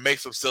 We got to make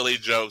some silly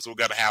jokes. We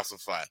got to have some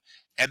fun.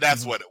 And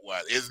that's what it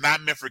was. It's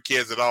not meant for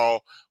kids at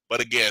all.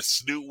 But again,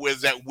 Snoop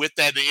was at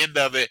the end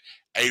of it,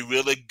 a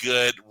really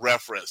good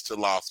reference to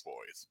Lost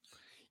Boys.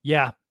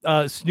 Yeah,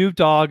 Snoop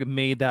Dogg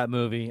made that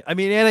movie. I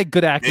mean, it had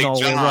good acting all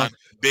the way around.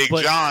 Big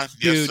John,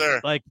 yes,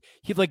 sir. Like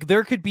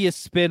there could be a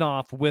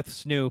spin-off with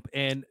Snoop,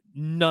 and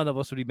none of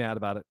us would be mad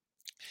about it.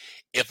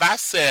 If I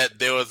said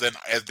there was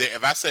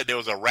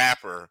a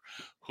rapper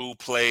who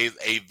plays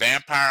a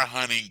vampire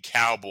hunting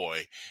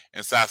cowboy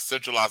in South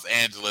Central Los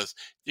Angeles,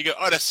 you go,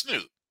 oh, that's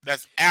Snoop.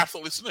 That's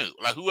absolutely Snoop.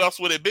 Like, who else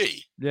would it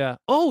be? Yeah.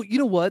 Oh, you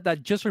know what?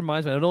 That just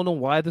reminds me. I don't know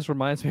why this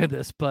reminds me of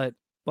this, but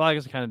well, I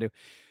guess I kind of do.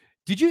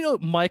 Did you know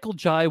Michael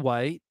Jai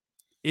White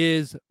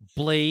is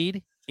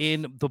Blade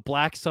in the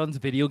Black Suns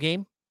video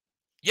game?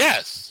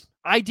 Yes.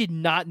 I did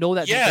not know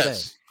that today.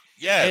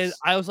 Yes. And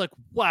I was like,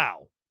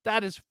 wow,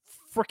 that is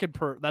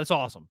freaking that's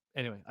awesome.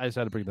 Anyway, I just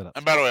had to bring that up.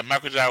 And by the way,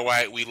 Michael Jai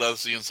White, we love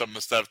seeing some of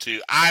the stuff too.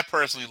 I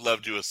personally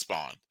loved you as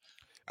Spawn.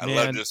 I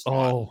loved you as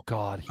Spawn. Oh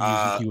God, he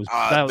was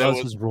that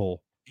was his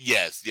role.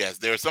 Yes.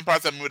 There were some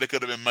parts of the movie that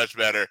could have been much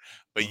better,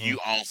 but you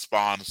own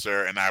Spawn,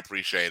 sir, and I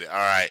appreciate it. All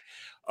right.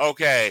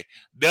 Okay.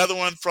 The other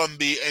one in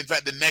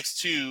fact, the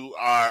next two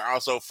are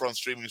also from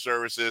streaming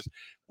services,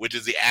 which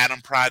is the Adam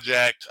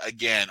Project.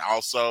 Again,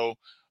 also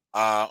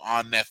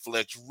on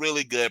Netflix.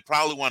 Really good.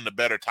 Probably one of the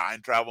better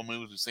time travel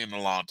movies we've seen in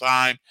a long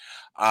time.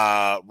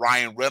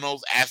 Ryan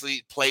Reynolds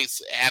actually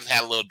had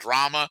a little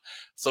drama.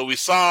 So we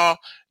saw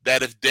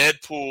that if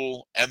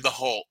Deadpool and the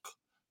Hulk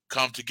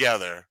come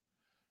together,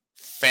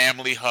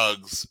 family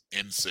hugs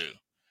ensue.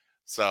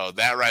 So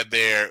that right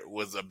there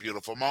was a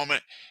beautiful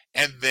moment.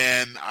 And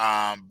then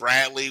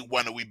Bradley,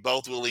 one that we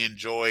both really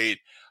enjoyed.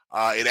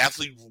 It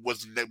actually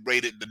was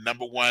rated the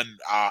 #1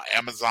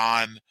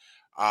 Amazon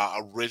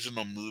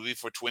original movie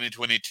for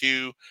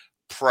 2022.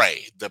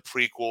 Prey, the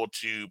prequel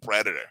to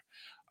Predator,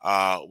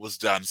 was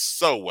done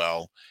so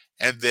well.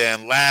 And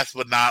then last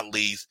but not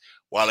least,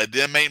 while it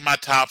didn't make my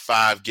top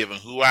 5, given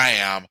who I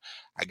am,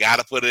 I got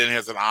to put it in here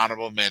as an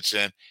honorable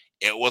mention.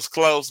 It was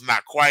close,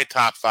 not quite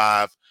top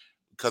 5,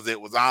 because it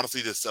was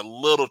honestly just a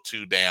little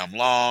too damn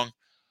long.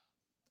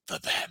 The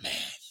Batman.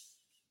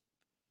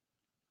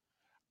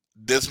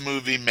 This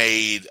movie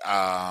made,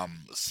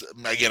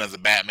 again, as a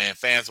Batman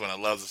fan, so when I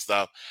love the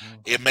stuff,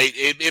 it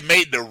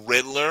made the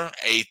Riddler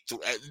I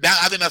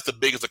think that's the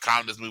biggest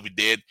accomplishment this movie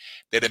did,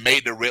 that it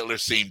made the Riddler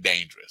seem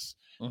dangerous.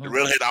 The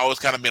Riddler had always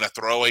kind of been a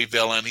throwaway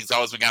villain. He's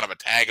always been kind of a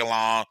tag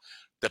along,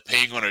 the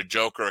Penguin or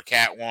Joker or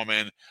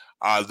Catwoman.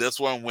 This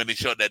one, when they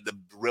showed that the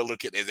Riddler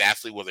kid is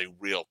actually was a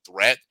real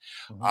threat,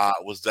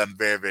 was done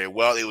very, very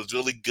well. It was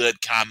really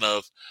good, kind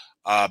of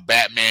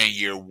Batman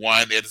Year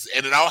One.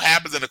 And it all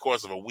happens in the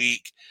course of a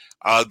week.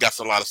 Got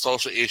a lot of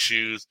social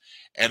issues,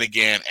 and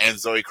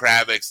Zoe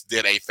Kravitz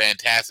did a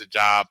fantastic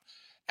job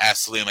as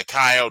Selena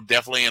Kyle.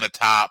 Definitely in the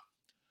top.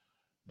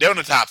 They're in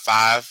the top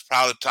 5,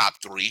 probably top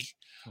 3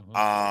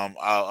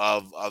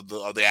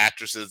 of the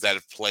actresses that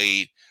have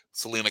played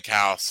Selena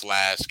Kyle /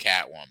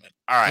 Catwoman.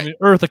 All right, I mean,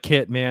 Eartha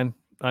Kitt, man.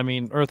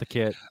 Eartha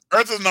Kitt.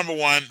 Eartha's number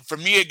 1 for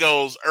me. It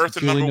goes Eartha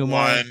Julie number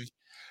Newmar. 1.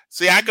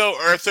 See, I go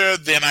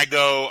Eartha, then I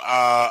go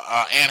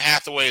Anne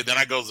Hathaway, then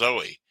I go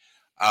Zoe.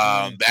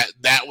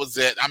 That was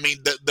it. I mean,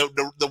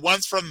 the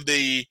ones from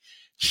the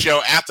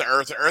show after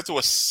Eartha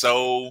was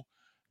so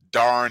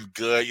darn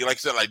good. You like I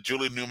said, like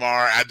Julie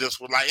Newmar, I just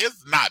was like,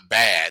 it's not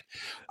bad.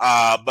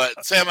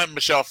 But same like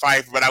Michelle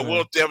Pfeiffer, but I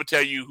will never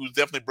tell you who's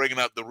definitely bringing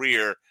up the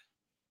rear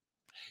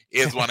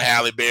is one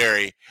Halle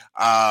Berry.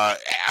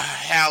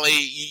 Halle,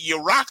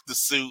 you rock the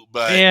suit,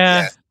 but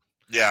yeah.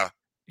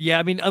 Yeah,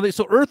 I mean,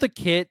 so Eartha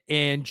Kitt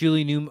and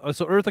Julie Newmar.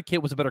 So Eartha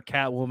Kitt was a better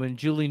Catwoman.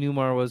 Julie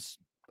Newmar was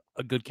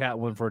a good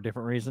Catwoman for a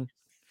different reason.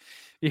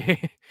 Yeah,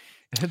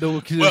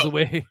 the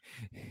way.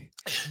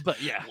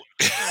 But yeah,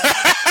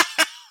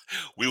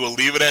 we will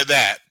leave it at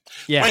that.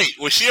 Yeah. Wait,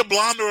 was she a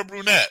blonde or a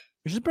brunette?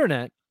 She's a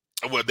brunette.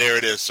 Well, there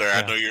it is, sir.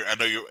 Yeah.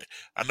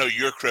 I know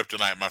you're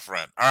kryptonite, my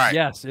friend. All right.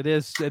 Yes, it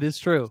is. It is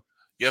true.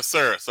 Yes,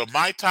 sir. So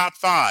my top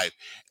 5,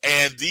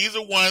 and these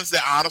are ones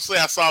that honestly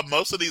I saw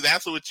most of these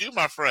actually with you,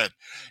 my friend.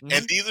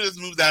 And these are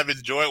the movies that I've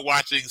enjoyed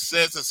watching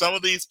since. And some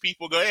of these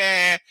people go,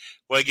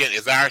 well, again,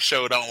 it's our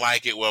show. Don't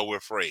like it. Well,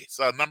 we're free.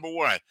 So number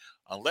 1,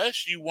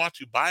 unless you want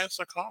to buy us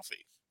a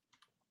coffee.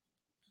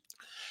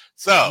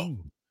 So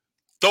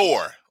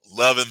Thor,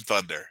 Love and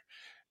Thunder.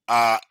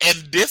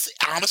 And this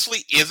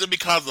honestly isn't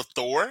because of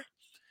Thor.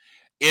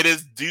 It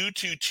is due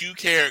to 2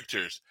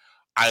 characters.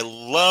 I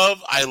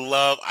love.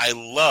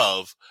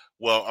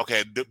 Well,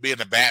 okay,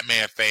 being a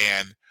Batman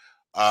fan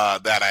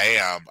that I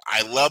am,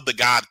 I love the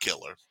God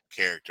Killer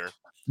character.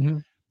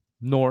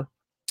 Nor,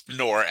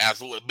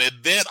 absolutely. But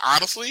then,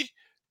 honestly,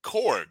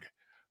 Korg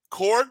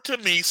to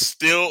me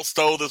still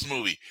stole this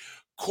movie.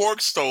 Korg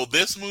stole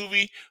this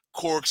movie.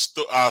 Korg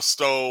stole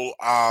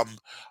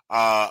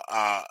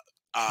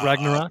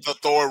Ragnarok. The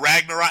Thor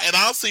Ragnarok, and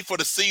honestly, for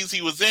the scenes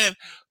he was in,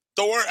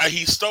 Thor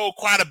he stole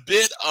quite a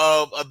bit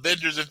of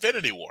Avengers: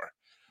 Infinity War.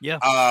 Yeah.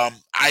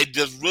 I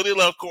just really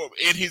love Korg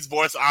in his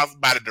voice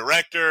by the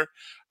director.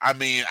 I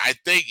mean, I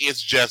think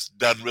it's just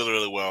done really,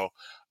 really well.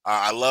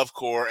 I love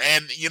Korg,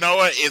 and you know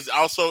what? It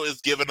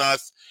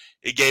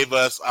gave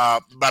us.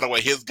 By the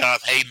way, his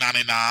guns, Hey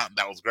 99,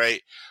 that was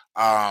great.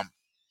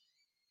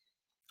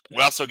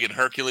 We also get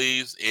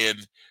Hercules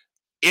in.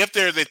 If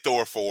there's a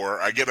Thor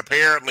 4, again,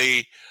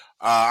 apparently,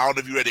 I don't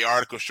know if you read the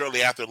article,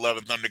 shortly after Love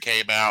and Thunder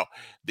came out,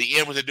 the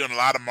end, what they're doing a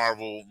lot of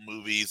Marvel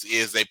movies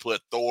is they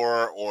put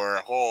Thor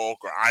or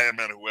Hulk or Iron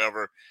Man or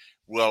whoever,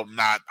 well,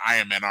 not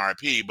Iron Man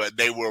RIP, but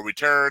they will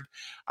return.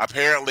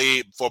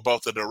 Apparently, for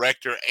both the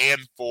director and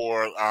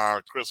for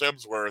Chris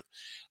Hemsworth,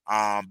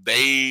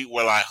 they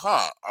were like,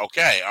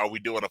 okay, are we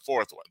doing a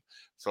 4th one?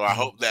 So I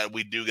hope that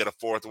we do get a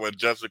 4th one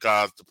just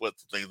because to put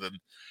some things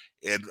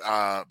in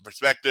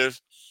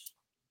perspective.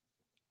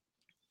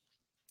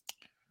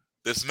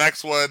 This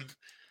next one,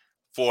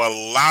 for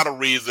a lot of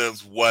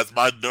reasons, was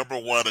my number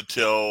 1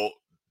 until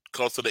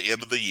close to the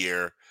end of the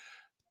year.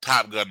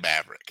 Top Gun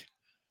Maverick.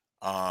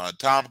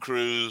 Tom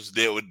Cruise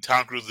did what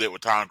Tom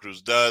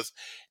Cruise does,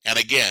 and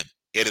again,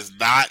 it is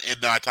not in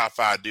my top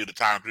 5 due to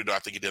Tom Cruise. I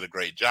think he did a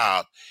great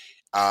job.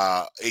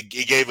 It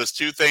gave us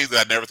 2 things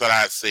that I never thought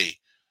I'd see.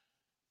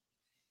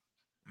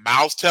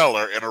 Miles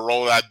Teller in a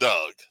role that I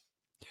dug.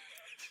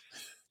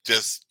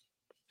 Just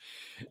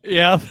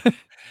yeah.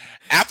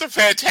 After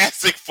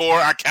Fantastic Four,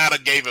 I kind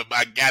of gave up.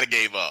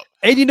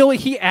 And you know what?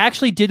 He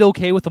actually did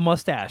okay with the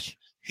mustache.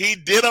 He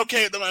did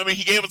okay. I mean,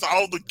 he gave us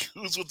all the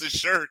goose with the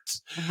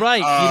shirts.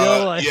 Right.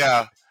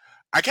 Yeah.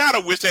 I kind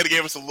of wish they'd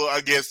gave us a little,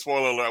 again,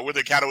 spoiler alert, I wish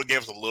they kind of gave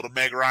us a little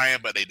Meg Ryan,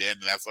 but they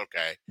didn't. That's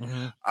okay.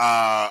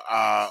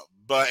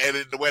 But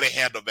and the way they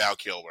handled Val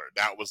Kilmer,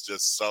 that was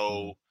just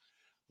so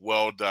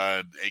well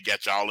done. It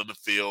got y'all in the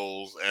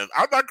feels. And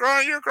I'm not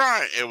crying, you're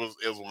crying. It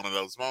was one of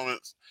those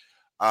moments.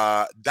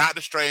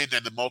 Doctor Strange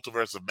and the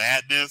Multiverse of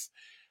Madness,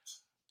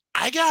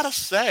 I gotta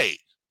say,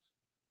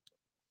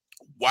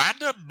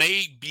 Wanda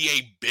may be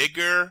a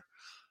bigger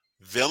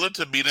villain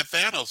to me than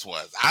Thanos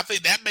was. I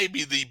think that may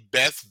be the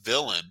best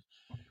villain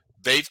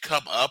they've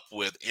come up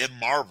with in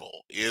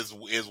Marvel is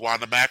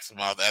Wanda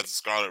Maximoff as a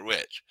Scarlet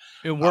Witch.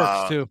 It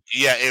works too.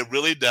 Yeah, it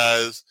really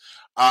does.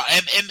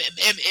 And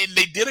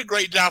they did a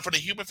great job for the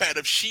human factor.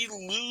 If she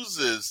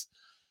loses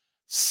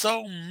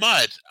so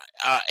much,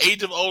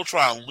 Age of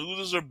Ultron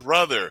loses her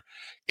brother,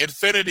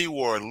 Infinity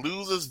War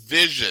loses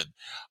Vision,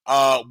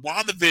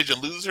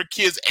 WandaVision loses her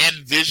kids and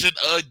Vision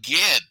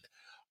again.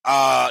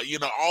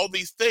 All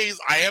these things.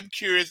 I am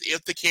curious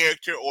if the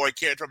character or a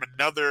character from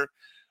another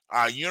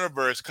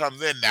universe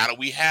comes in now that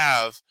we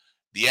have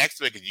the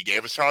X-Men, because you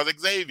gave us Charles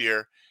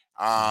Xavier,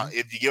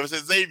 If you give us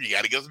Xavier, you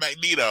got to give us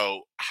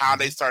Magneto. How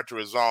they start to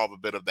resolve a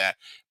bit of that.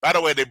 By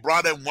the way, they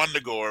brought in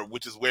Wundagore,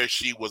 which is where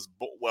she was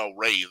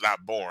raised,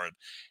 not born,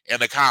 in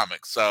the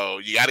comics. So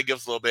you got to give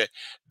us a little bit.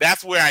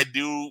 That's where I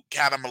do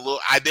kind of a little.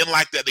 I didn't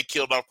like that they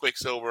killed off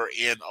Quicksilver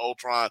in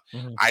Ultron.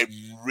 I'm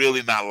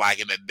really not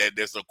liking that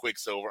there's no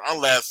Quicksilver,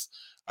 unless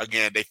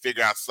again they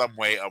figure out some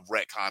way of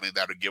retconning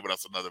that or giving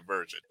us another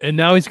version. And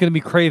now he's going to be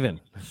Kraven.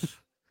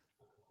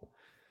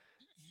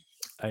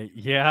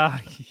 Yeah.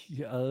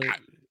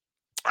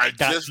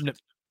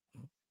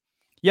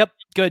 Yep.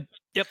 Good.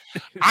 Yep.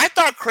 I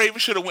thought Kraven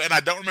should have went, and I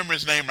don't remember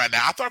his name right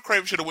now. I thought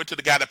Kraven should have went to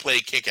the guy that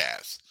played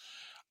Kick-Ass.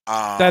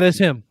 That is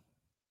him.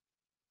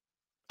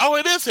 Oh,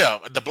 it is him.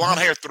 The blonde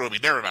hair threw me.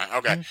 Never mind.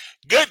 Okay.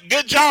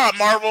 Good job,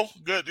 Marvel.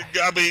 Good.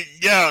 I mean,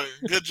 yeah,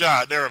 good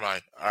job. Never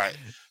mind. All right.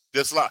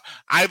 Just like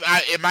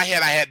I in my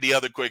head, I had the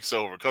other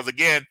Quicksilver because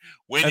again,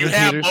 when Evan you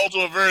have Peters.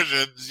 multiple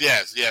versions,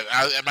 yes.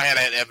 In my head,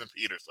 I had Evan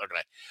Peters.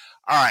 Okay.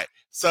 All right.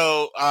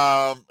 So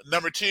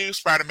number 2,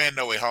 Spider-Man: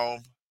 No Way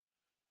Home,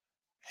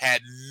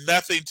 had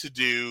nothing to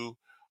do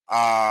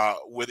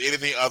with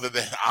anything other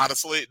than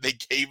honestly, they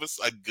gave us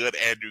a good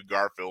Andrew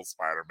Garfield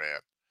Spider-Man.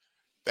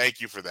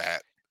 Thank you for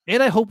that.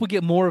 And I hope we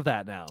get more of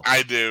that now.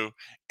 I do.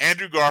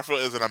 Andrew Garfield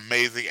is an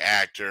amazing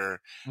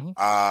actor.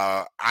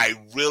 I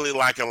really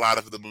like a lot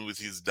of the movies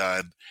he's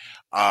done.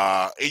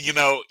 And, you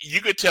know, you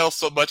could tell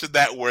so much of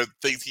that were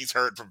things he's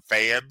heard from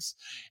fans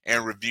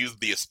and reviews of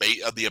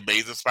the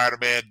Amazing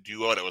Spider-Man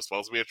duo that was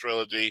supposed to be a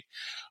trilogy.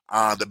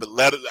 And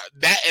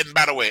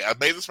by the way,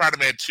 Amazing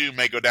Spider-Man 2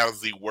 may go down as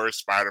the worst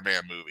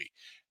Spider-Man movie.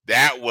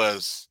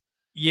 it's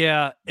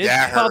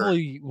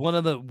probably one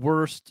of the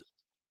worst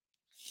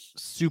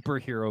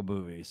superhero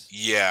movies.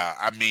 Yeah,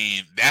 I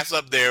mean, that's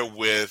up there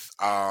with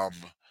how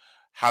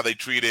they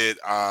treated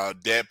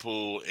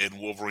Deadpool in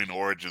Wolverine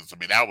Origins. I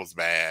mean, that was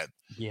bad.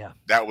 Yeah.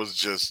 That was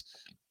just,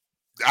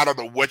 I don't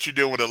know what you're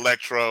doing with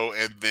Electro,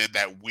 and then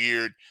that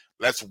weird,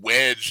 let's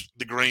wedge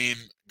the Green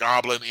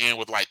Goblin in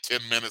with like 10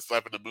 minutes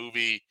left in the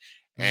movie.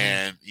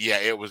 And yeah,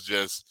 it was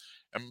just,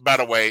 and by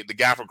the way, the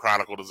guy from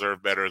Chronicle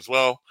deserved better as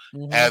well,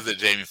 as did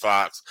Jamie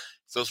Foxx.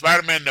 So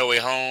Spider-Man: No Way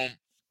Home,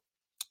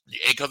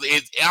 because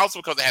it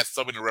has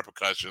so many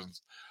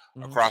repercussions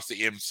across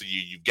the MCU.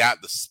 You've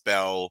got the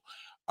spell.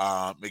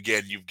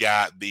 Again, you've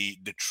got the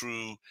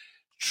true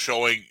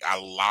showing a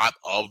lot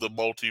of the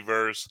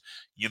multiverse,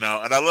 you know,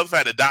 and I love the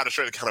fact that Doctor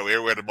Strange kind of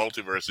everywhere the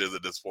multiverse is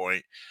at this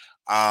point.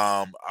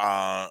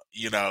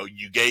 You know,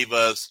 you gave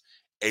us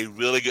a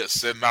really good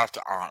send off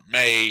to Aunt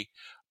May.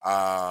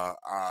 I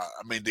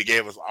mean, they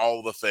gave us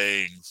all the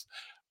things.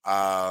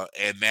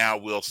 And now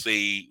we'll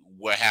see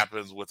what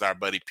happens with our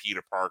buddy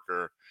Peter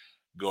Parker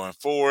going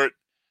forward.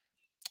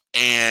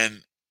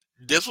 And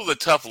this was a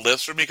tough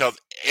list for me because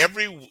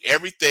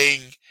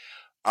everything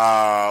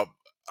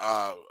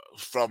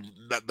from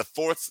the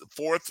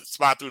fourth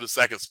spot through the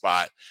second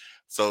spot.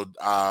 So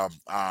Top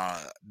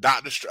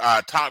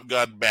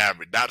Gun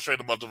Maverick, Doctor Strange: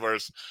 The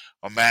Multiverse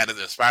of Madness,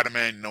 and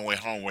Spider-Man: No Way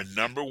Home were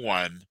number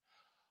 1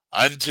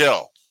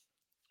 until,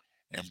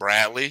 and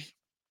Bradley,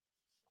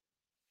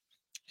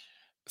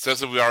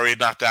 since we already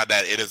knocked out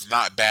that it is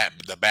not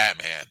the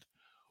Batman,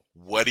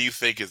 what do you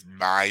think is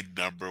my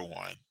number 1?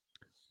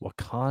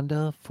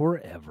 Wakanda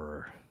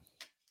Forever.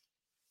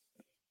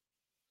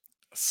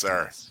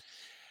 Sir. Yes.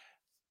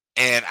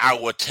 And I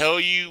will tell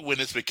you when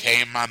this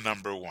became my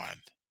number 1,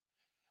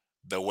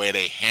 the way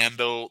they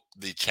handled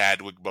the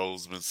Chadwick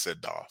Boseman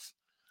send-off.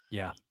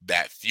 Yeah.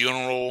 That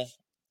funeral,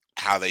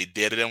 how they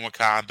did it in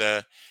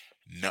Wakanda.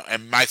 No,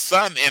 and my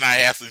son and I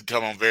actually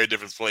come on very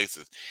different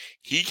places.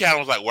 He kind of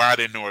was like, why are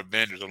there no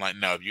Avengers? I'm like,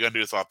 no, if you're going to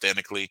do this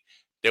authentically,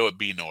 there would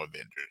be no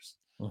Avengers.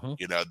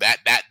 You know,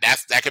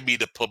 that could be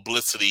the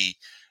publicity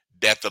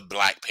death of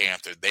Black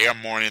Panther. They are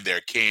mourning their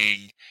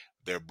king,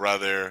 their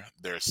brother,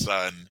 their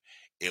son.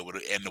 It would,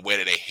 and the way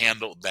that they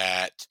handled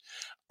that,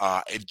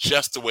 and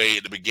just the way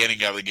at the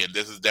beginning of it, again,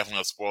 this is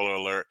definitely a spoiler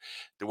alert.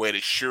 The way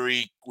that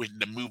Shuri, when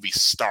the movie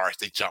starts,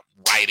 they jump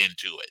right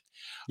into it.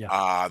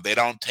 Yeah. They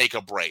don't take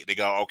a break. They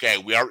go,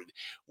 okay,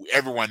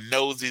 everyone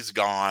knows he's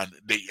gone.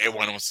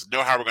 Everyone wants to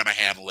know how we're going to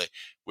handle it.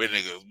 We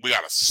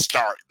got to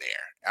start there.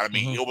 I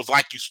mean, it was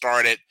like you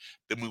started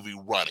the movie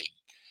running.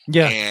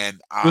 Yeah. And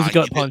it was a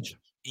gut punch.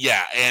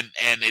 Yeah, and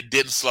it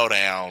didn't slow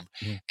down.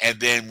 And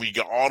then we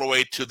go all the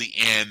way to the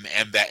end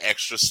and that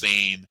extra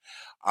scene.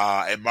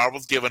 And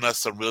Marvel's given us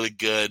some really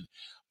good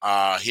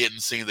hidden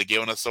scenes. They're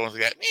giving us so much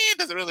that, man,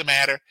 does it really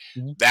matter?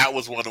 That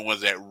was one of the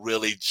ones that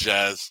really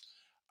just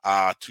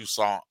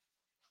Toussaint.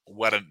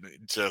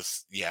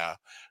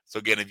 So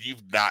again, if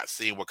you've not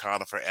seen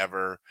Wakanda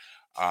Forever,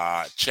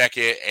 check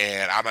it.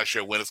 And I'm not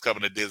sure when it's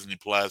coming to Disney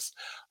Plus,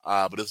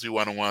 but this will be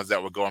one of the ones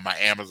that will go on my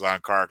Amazon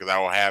card because I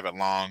will have it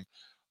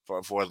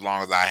for as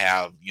long as I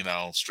have, you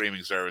know,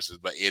 streaming services.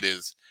 But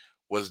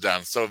was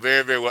done so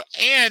very, very well.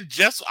 And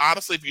just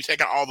honestly, if you take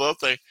out all the other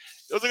things,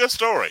 it was a good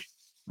story.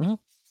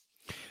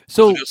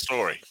 So it was a good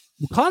story.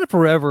 Wakanda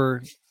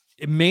Forever,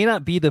 it may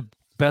not be the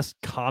best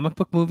comic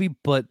book movie,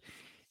 but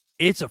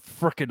it's a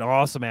freaking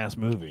awesome ass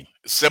movie.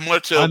 Similar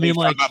to I what we mean,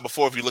 talked like, about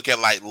before, if you look at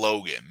like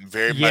Logan,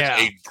 very much Yeah.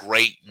 a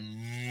great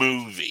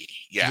movie.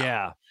 Yeah.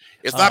 Yeah.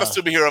 It's not a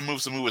superhero movie,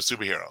 it's a movie with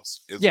superheroes,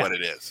 is Yeah. what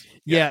it is.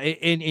 Yeah.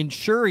 And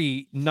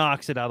Shuri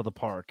knocks it out of the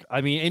park.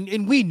 I mean,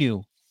 and we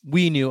knew.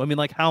 I mean,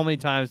 like, how many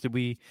times did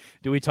we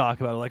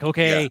talk about it? Like,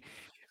 okay,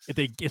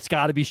 it's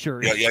got to be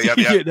Shuri. Yeah.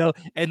 You know,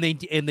 and they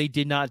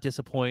did not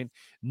disappoint.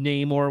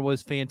 Namor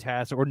was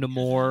fantastic, or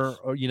Namor,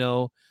 or you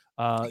know,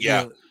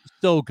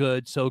 so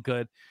good.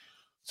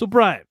 So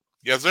Brian,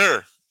 Yes,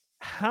 sir.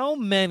 how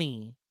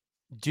many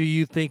do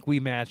you think we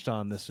matched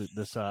on this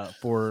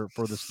for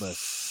this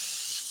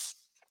list?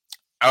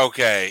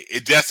 Okay,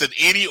 just in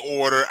any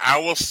order, I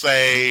will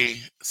say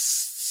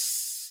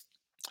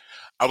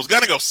I was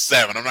gonna go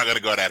 7. I'm not gonna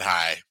go that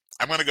high.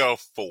 I'm gonna go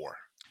 4.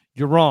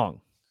 You're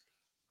wrong.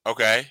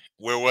 Okay,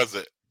 where was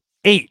it?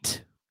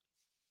 8.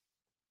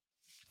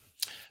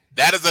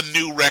 That is a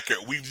new record.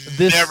 We've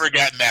never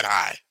gotten that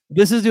high.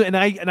 This is new, and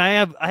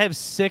I have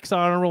 6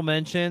 honorable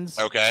mentions.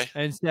 Okay,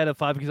 instead of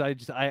 5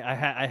 because I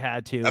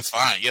had to. That's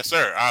fine. Yes,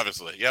 sir.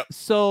 Obviously, yep.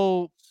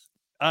 So,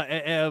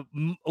 a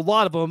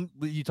lot of them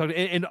you talked,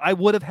 and I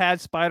would have had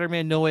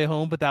Spider-Man: No Way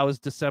Home, but that was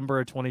December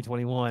of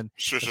 2021.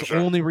 Sure. The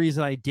only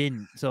reason I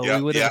didn't. So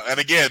we would have. And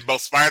again, both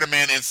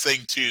Spider-Man and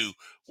Sing 2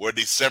 were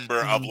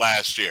December of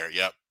last year.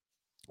 Yep.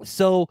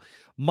 So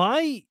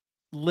my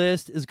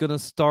list is going to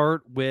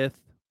start with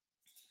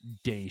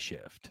Day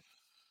Shift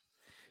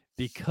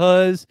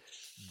because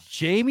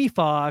Jamie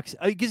Foxx,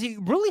 because he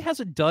really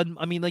hasn't done.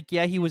 I mean, like,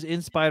 yeah, he was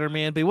in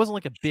Spider-Man, but he wasn't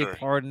like a big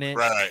part in it.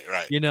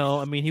 Right. You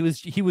know, I mean, he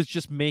was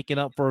just making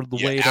up for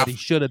the way that he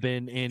should have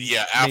been in.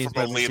 Yeah, Alfred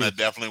Molina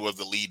definitely was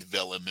the lead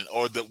villain,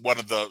 or one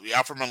of the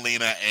Alfred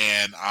Molina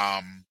and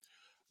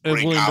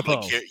Green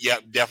Goblin.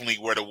 Definitely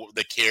were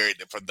the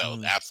carried for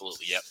those.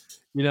 Absolutely, yep.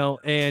 You know,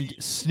 and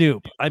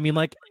Snoop. I mean,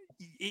 like,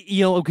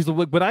 you know, because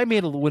when I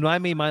made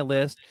my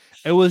list,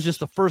 it was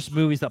just the first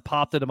movies that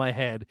popped into my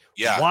head.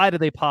 Yeah. Why did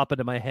they pop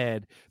into my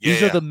head?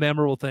 These are the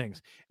memorable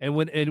things. And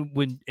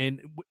when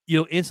you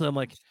know, instantly I'm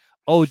like,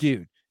 oh,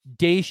 dude,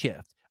 Day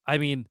Shift. I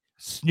mean,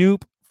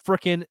 Snoop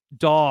freaking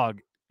Dogg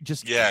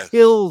just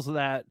kills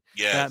that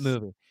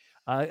movie.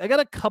 I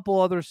got a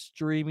couple other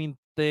streaming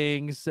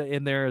things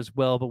in there as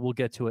well, but we'll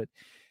get to it.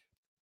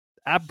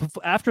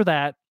 After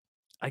that,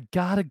 I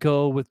gotta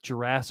go with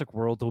Jurassic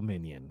World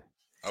Dominion.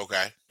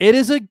 Okay. It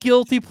is a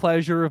guilty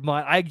pleasure of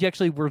mine. I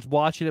actually was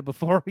watching it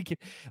before we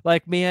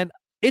like, man,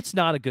 it's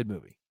not a good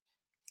movie.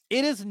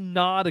 It is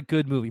not a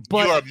good movie.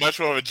 But you are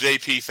much more of a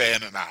JP fan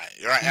than I.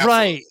 Right. Absolutely.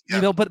 Right. Yep.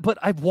 You know, but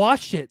I've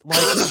watched it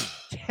like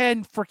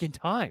 10 freaking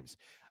times.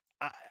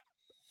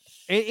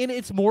 And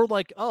it's more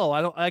like,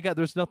 oh,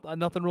 there's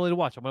nothing really to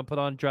watch. I'm gonna put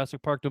on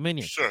Jurassic Park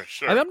Dominion. Sure.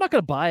 I mean, I'm not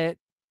gonna buy it,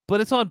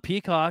 but it's on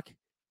Peacock.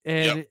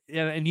 And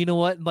you know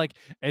what? Like,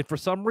 and for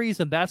some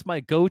reason, that's my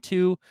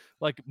go-to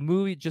like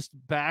movie, just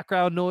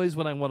background noise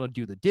when I want to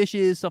do the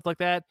dishes, stuff like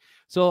that.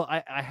 So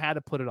I had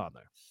to put it on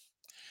there.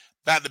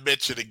 Not to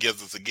mention, it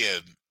gives us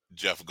again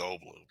Jeff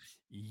Goldblum.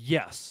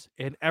 Yes,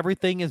 and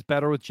everything is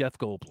better with Jeff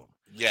Goldblum.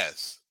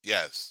 Yes.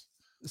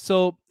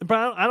 So,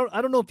 but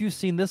I don't know if you've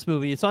seen this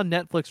movie. It's on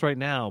Netflix right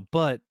now,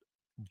 but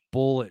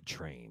Bullet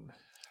Train.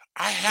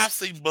 I have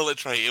seen Bullet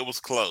Train. It was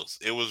close.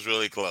 It was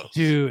really close.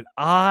 Dude,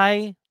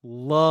 I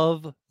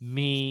love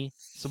me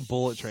some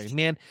Bullet Train.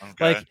 Man,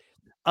 okay.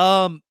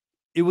 Like,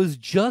 it was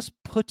just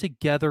put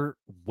together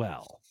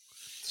well.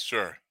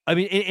 Sure. I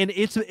mean, and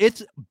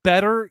it's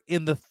better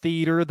in the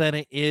theater than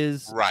it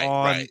is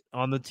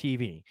on the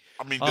TV.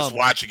 I mean, just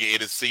watching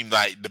it seemed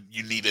like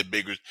you needed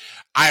bigger.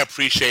 I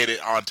appreciate it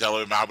on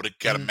television. I would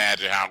can't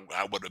imagine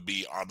how would it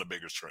be on the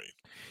bigger screen.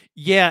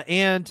 Yeah,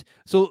 and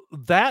so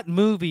that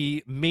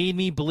movie made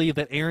me believe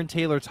that Aaron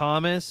Taylor,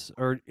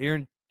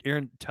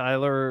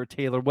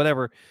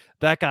 whatever,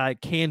 that guy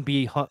can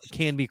be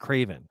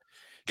Kraven.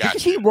 Gotcha.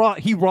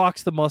 Because he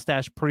rocks the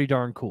mustache pretty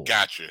darn cool.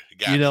 Gotcha.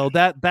 You know,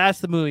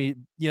 that's the movie,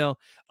 you know.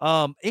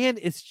 And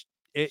it's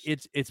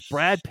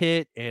Brad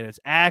Pitt and it's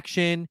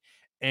action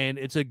and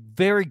it's a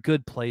very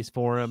good place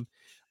for him.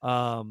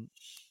 Well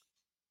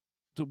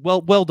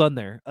done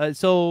there.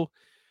 So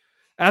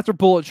after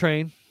Bullet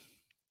Train,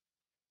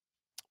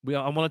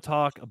 I want to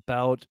talk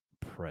about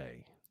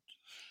Prey.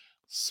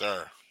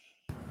 Sir.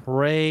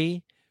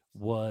 Prey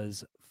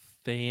was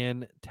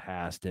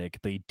fantastic.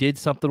 They did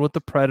something with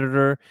the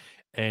Predator,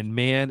 and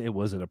man, it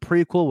wasn't a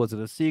prequel, was it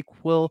a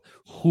sequel?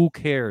 Who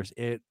cares?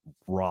 It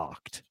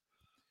rocked.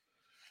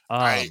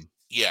 I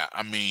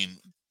mean,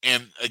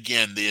 and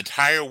again, the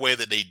entire way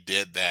that they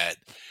did that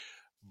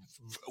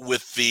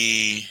with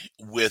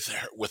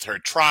her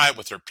tribe,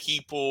 with her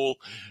people,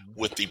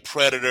 with the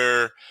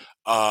Predator,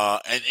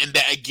 and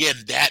that, again,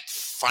 that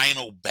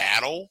final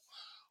battle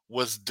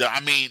was done. I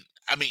mean,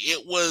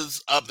 it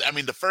was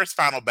the first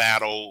final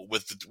battle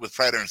with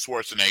Predator and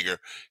Schwarzenegger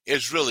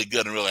is really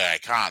good and really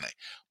iconic.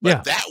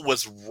 But that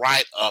was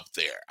right up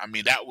there. I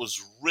mean, that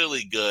was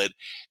really good,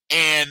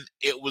 and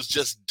it was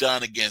just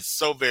done again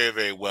so very,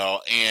 very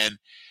well. And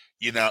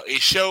you know,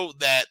 it showed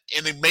that,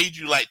 and it made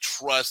you like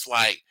trust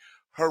like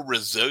her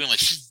resilience.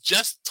 She's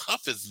just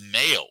tough as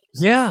nails.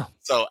 Yeah.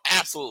 So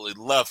absolutely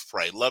love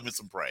Prey. Love me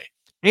some Prey.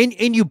 And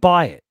you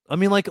buy it. I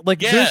mean, like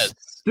Yes.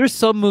 there's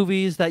some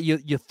movies that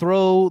you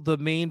throw the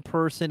main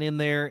person in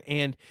there,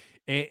 and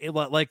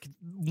like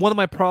one of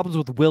my problems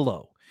with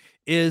Willow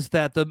is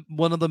that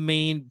one of the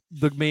main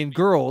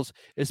girls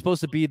is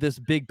supposed to be this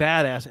big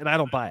badass, and I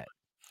don't buy it.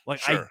 Like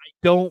Sure. I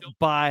don't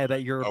buy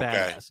that you're a Okay.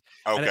 badass.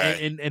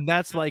 Okay. And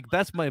that's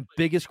my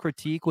biggest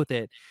critique with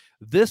it.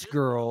 This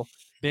girl,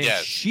 man,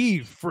 Yes.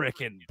 she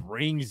freaking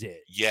brings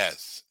it.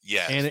 Yes.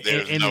 Yes. And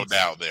There's no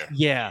doubt there.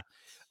 Yeah.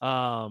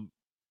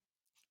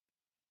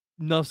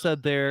 Enough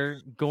said there.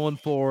 Going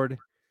forward,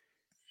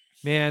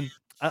 man,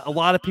 a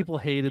lot of people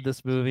hated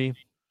this movie.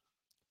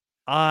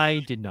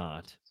 I did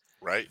not.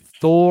 Right?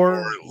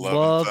 Thor, Love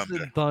Love and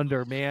Thunder. and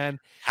Thunder, man.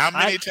 How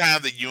many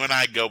times did you and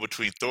I go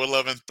between Thor,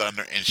 Love and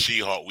Thunder and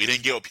She-Hulk? We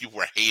didn't get what people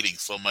were hating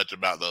so much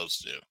about those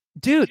two.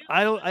 Dude,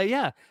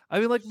 yeah. I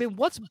mean, like, man,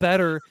 what's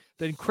better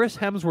than Chris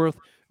Hemsworth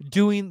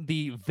doing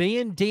the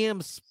Van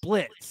Damme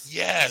splits?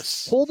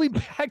 Yes. Holding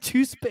back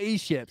two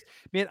spaceships.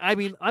 Man, I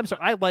mean, I'm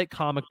sorry. I like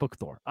comic book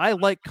Thor. I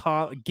like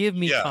give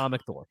me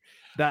comic Thor.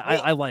 That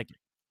Well, I like it.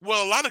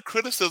 Well, a lot of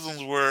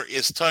criticisms were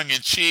it's tongue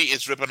in cheek,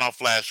 it's ripping off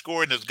Flash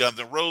Gordon, it's Guns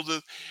N'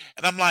 Roses,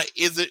 and I'm like,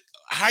 is it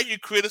how you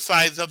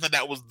criticize something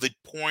that was the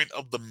point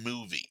of the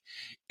movie?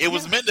 It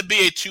was meant to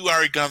be a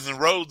 2-hour Guns N'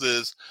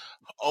 Roses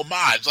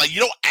homage. Like, you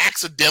don't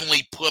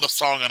accidentally put a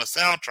song on a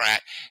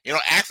soundtrack. You know,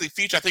 actually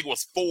feature, I think it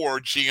was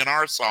 4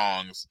 GNR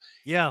songs.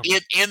 Yeah.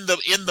 In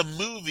the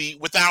movie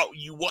without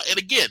you. And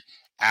again,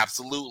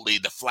 absolutely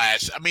the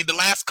Flash. I mean, the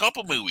last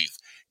couple movies.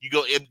 You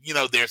go, you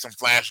know, there's some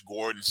Flash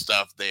Gordon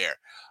stuff there.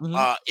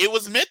 Mhm. It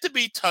was meant to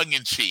be tongue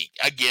in cheek.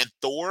 Again,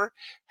 Thor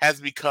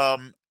has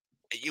become,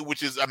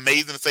 which is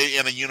amazing to say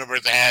in a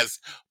universe that has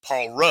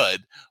Paul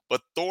Rudd, but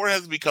Thor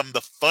has become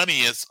the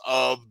funniest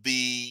of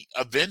the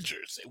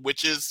Avengers,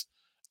 which is,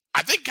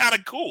 I think, kind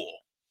of cool.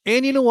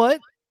 And you know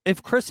what?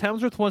 If Chris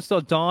Hemsworth wants to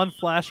don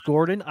Flash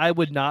Gordon, I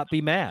would not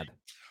be mad.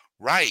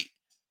 Right.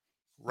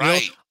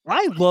 Right. You know,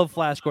 I love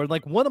Flash Gordon.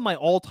 Like, one of my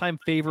all-time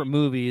favorite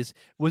movies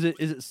is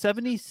it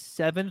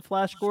 77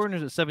 Flash Gordon, or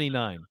is it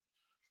 79?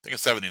 I think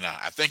it's 79.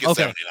 I think it's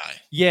 79.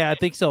 Yeah, I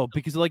think so.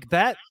 Because like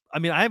that, I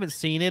mean, I haven't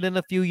seen it in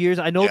a few years.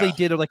 I know they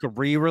did like a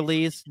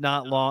re-release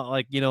not long,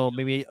 like, you know,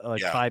 maybe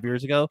like 5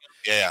 years ago.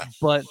 Yeah.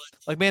 But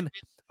like, man,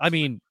 I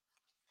mean,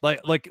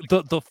 like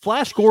the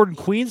Flash Gordon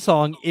Queen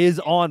song is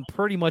on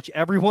pretty much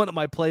every one of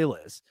my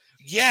playlists.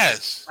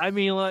 Yes. I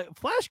mean, like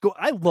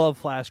I love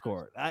Flash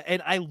Gordon,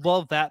 and I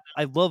love that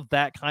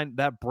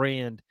that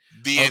brand.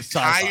 The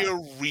entire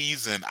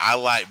reason I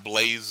like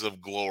Blaze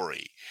of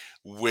Glory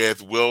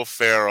with Will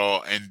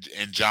Ferrell and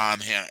John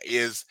Hamm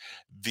is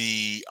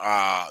the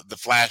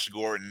Flash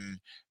Gordon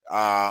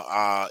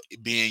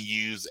being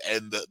used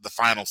in the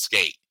final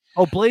skate.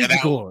 Oh, Blaze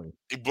of Glory.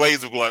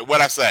 Blaze of Glory.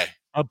 What'd I say?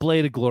 A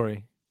Blade of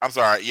Glory. I'm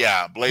sorry.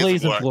 Yeah,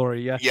 Blaze of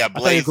Glory. Yeah, yeah.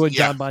 Blaze. I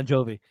John Bon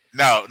Jovi.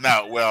 No.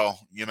 Well,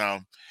 you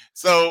know.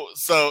 So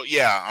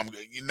yeah. I'm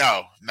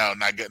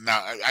not good. No,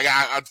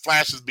 I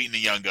Flash is beating the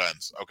Young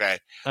Guns. Okay.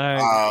 All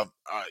right.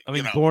 I mean,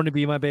 you know, Born to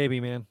Be My Baby,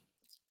 man.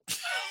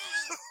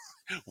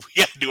 We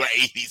have to do an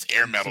 80s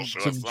hair metal show.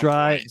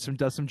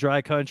 Some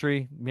dry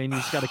country. Man, you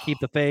just got to keep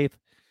the faith.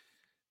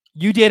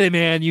 You did it,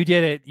 man. You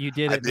did it.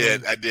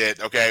 I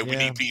did. Okay, we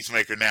need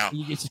Peacemaker now.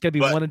 It's just gonna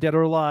be one dead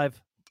or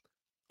alive.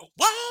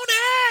 Won't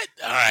it?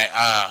 All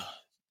right.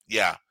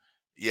 Yeah.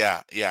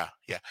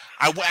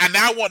 I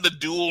now want the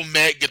dual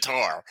neck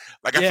guitar.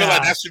 Like, I feel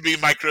like that should be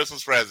my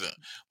Christmas present.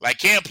 Like,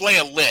 can't play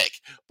a lick,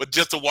 but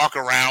just to walk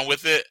around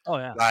with it. Oh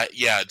yeah. Like,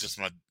 just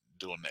my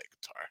dual neck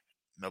guitar.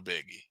 No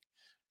biggie.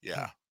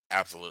 Yeah.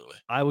 Absolutely.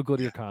 I would go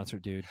to your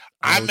concert, dude.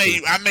 I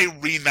may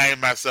rename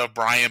myself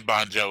Brian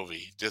Bon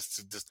Jovi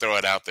just to throw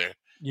it out there.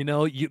 You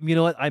know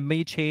what? I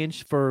may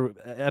change for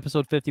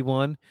episode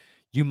 51.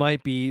 You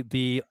might be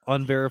the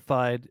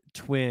unverified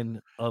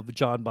twin of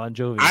John Bon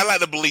Jovi. I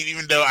like to believe,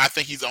 even though I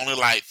think he's only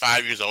like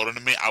 5 years older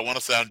than me, I want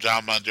to say I'm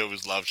John Bon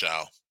Jovi's love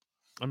child.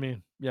 I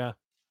mean, yeah.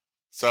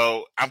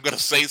 So I'm gonna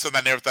say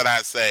something I never thought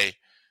I'd say.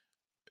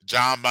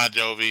 John Bon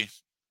Jovi,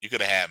 you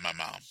could have had my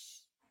mom,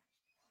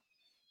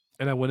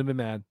 and I wouldn't have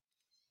been mad.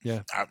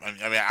 Yeah, I mean,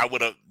 I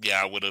would have.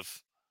 Yeah, I would have.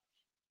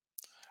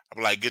 I'd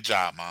be like, "Good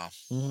job, mom."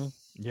 Mm-hmm.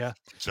 Yeah,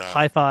 good job.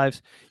 High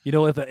fives. You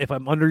know, if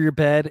I'm under your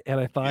bed and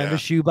I find a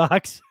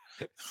shoebox,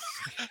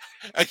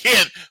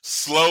 again,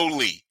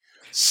 slowly,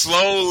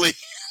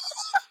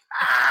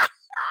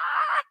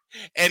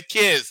 and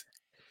kids,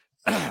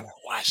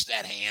 wash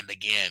that hand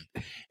again.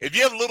 If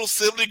you have a little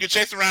sibling you're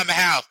chasing around the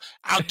house,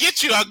 I'll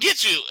get you.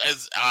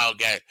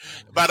 Okay.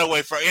 By the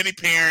way, for any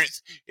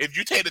parents, if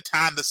you take the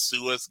time to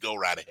sue us, go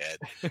right ahead.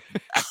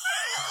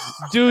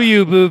 Do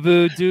you, boo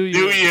boo? Do you?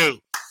 Do you?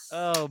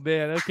 Oh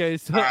man. Okay.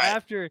 So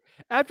after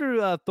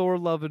Thor: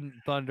 Love and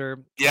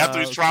Thunder, after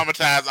he's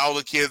traumatized all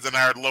the kids in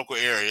our local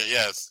area.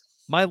 Yes.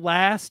 My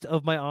last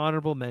of my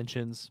honorable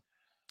mentions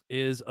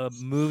is a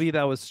movie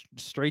that was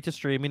straight to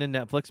streaming, a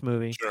Netflix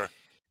movie. Sure.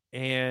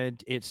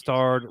 And it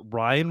starred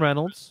Ryan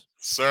Reynolds.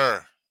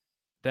 Sir.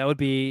 That would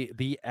be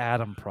the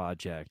Adam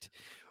Project.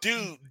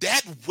 Dude,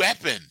 that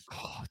weapon.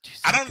 Oh, geez,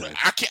 I so don't know.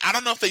 good. I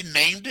don't know if they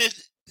named it.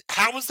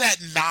 How has that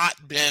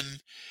not been?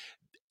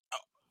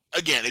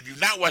 Again, if you've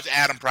not watched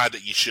Adam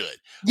Project, you should.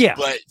 Yeah.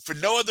 But for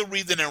no other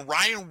reason than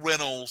Ryan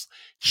Reynolds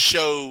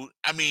showed.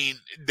 I mean,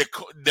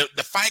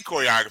 the fight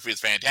choreography is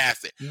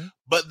fantastic. Mhm.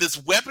 But this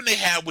weapon they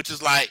have, which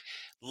is like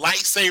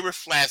lightsaber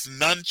 /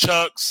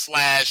 nunchuck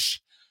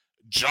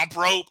 / jump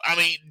rope. I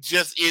mean,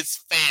 just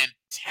it's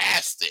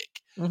fantastic.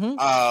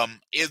 Mhm.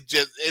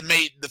 It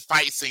made the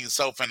fight scene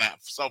so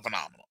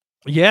phenomenal.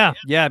 Yeah,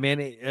 man.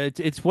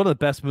 It's one of the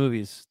best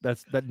movies that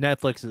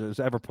Netflix has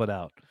ever put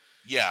out.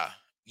 Yeah.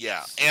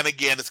 And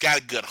again, it's got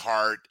a good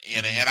heart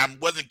in it. And I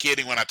wasn't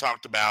kidding when I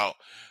talked about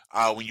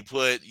when you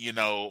put,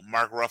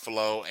 Mark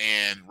Ruffalo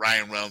and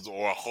Ryan Reynolds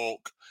or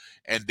Hulk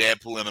and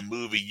Deadpool in a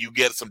movie, you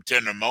get some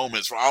tender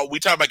moments. We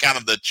talk about kind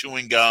of the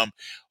chewing gum,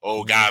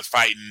 guys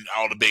fighting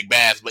all the big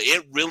bads, but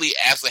it really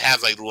actually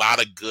has a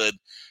lot of good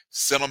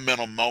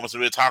sentimental moments. We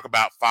really talk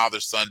about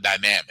father-son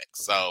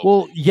dynamics. So,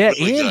 well, yeah,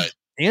 really good.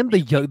 And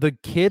the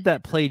kid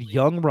that played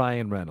young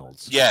Ryan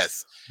Reynolds,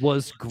 yes,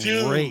 was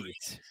great.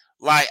 Dude.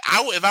 Like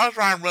if I was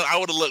Ryan Reynolds, I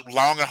would have looked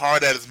long and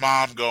hard at his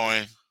mom,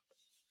 going,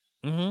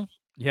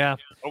 Yeah.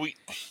 Are we?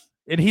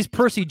 And he's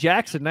Percy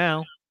Jackson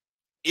now.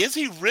 Is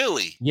he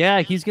really?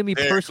 Yeah, he's gonna be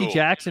Very Percy cool.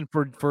 Jackson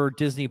for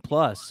Disney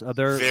Plus.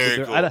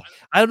 Very cool. I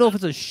don't know if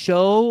it's a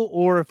show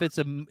or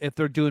if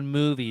they're doing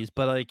movies,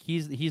 but like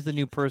he's the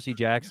new Percy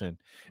Jackson.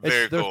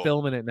 Very They're cool.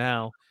 filming it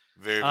now.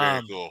 Very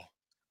cool.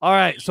 All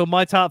right, so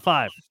my top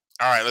 5.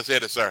 All right, let's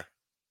hit it, sir.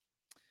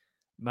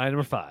 My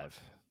number 5,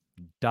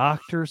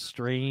 Doctor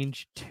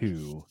Strange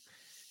 2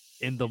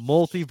 in the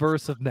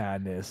Multiverse of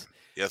Madness.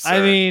 Yes, sir.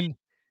 I mean,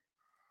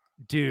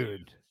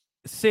 dude,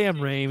 Sam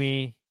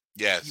Raimi.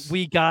 Yes.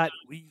 We got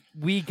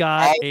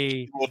all a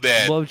Evil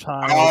Dead. love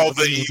child. All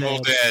the Evil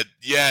Dead.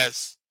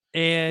 Yes.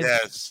 And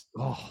yes.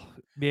 Oh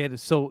man,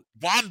 so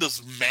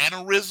Wanda's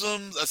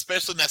mannerisms,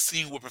 especially in that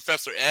scene with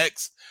Professor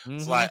X,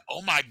 it's like,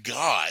 oh my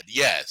God,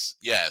 yes.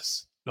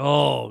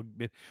 Oh,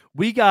 man.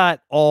 We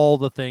got all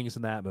the things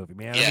in that movie,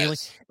 man.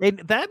 Yes. I mean,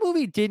 and that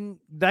movie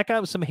that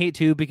got some hate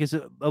too because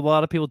a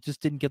lot of people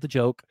just didn't get the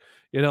joke.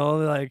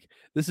 Like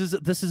this is a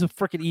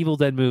freaking Evil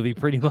Dead movie,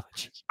 pretty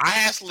much.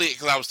 I actually,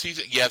 because I was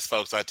teaching, yes,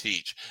 folks, I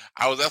teach.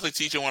 I was actually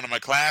teaching one of my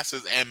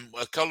classes, and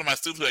a couple of my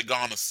students who had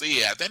gone to see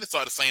it, I think they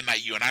saw it the same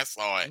night you and I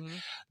saw it.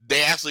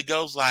 They actually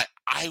goes like,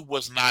 I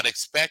was not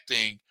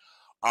expecting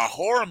a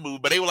horror movie,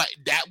 but they were like,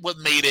 that what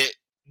made it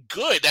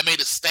good. That made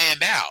it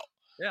stand out.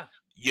 Yeah.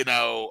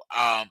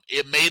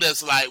 It made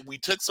us like, we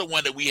took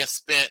someone that we have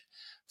spent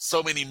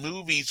so many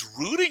movies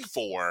rooting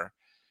for,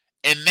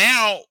 and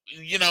now,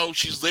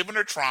 she's living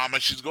her trauma.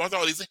 She's going through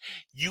all these things.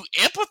 You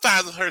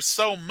empathize with her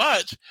so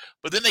much,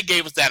 but then they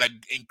gave us that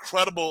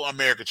incredible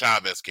America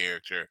Chavez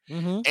character.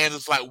 And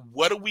it's like,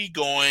 what are we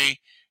going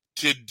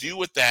to do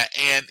with that?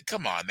 And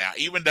come on now,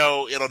 even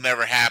though it'll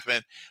never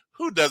happen,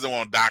 who doesn't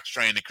want Doctor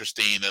Strange and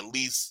Christine at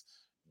least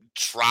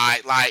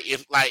try?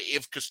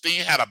 If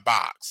Christine had a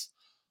box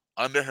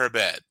under her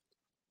bed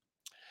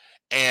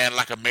and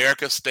like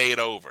America stayed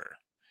over,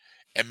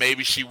 and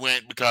maybe she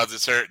went because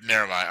it's her.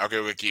 Never mind.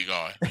 Okay, we'll keep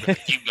going.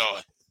 Keep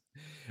going.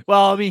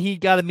 Well, I mean, he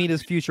got to meet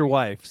his future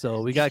wife, so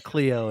we got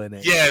Cleo in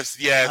it. Yes.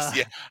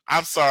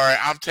 I'm sorry.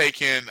 I'm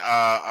taking.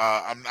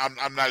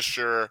 I'm not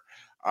sure.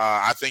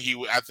 I'm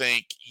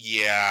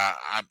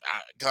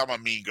a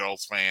Mean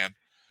Girls fan,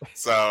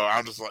 so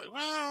I'm just like,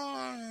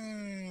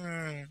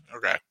 well,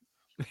 okay.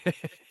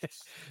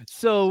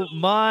 So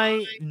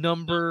my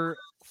number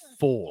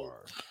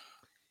 4.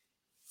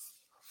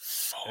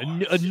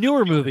 A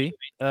newer movie,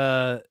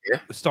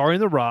 starring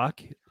The Rock,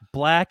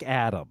 Black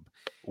Adam.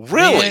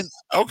 Really? Man,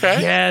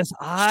 okay. Yes,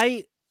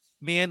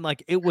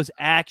 it was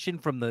action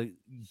from the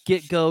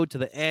get-go to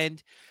the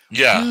end.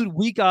 Yeah. Dude,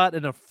 we got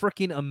a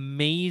freaking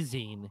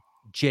amazing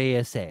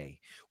JSA.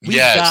 We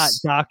Yes.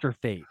 got Dr.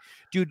 Fate.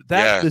 Dude,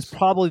 that is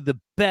probably the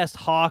best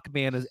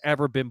Hawkman has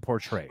ever been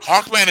portrayed.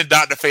 Hawkman and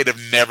Dr. Fate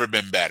have never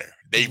been better.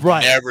 They've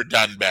never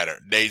done better.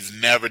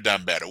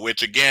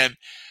 Which again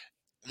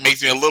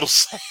makes me a little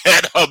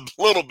sad a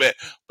little bit,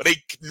 but they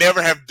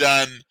never have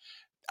done.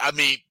 I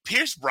mean,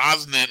 Pierce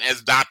Brosnan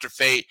as Dr.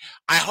 Fate.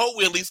 I hope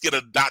we at least get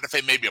a Dr.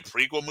 Fate, maybe a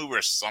prequel movie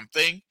or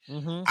something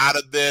out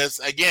of this.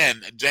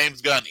 Again,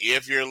 James Gunn,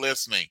 if you're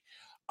listening,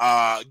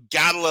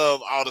 gotta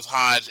love Aldous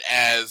Hodge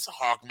as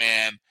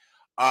Hawkman.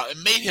 It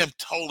made him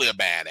totally a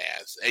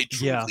badass, a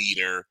true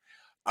leader.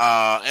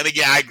 And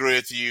again, I agree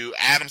with you.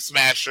 Atom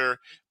Smasher,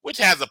 which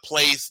has a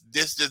place.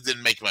 This just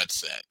didn't make much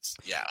sense.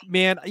 Yeah,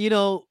 man. You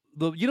know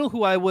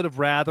who I would have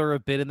rather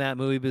have been in that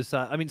movie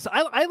besides. I mean,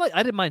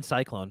 I didn't mind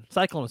Cyclone.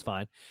 Cyclone was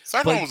fine.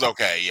 Cyclone was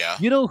okay. Yeah.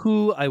 You know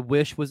who I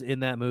wish was in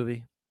that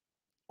movie?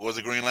 Was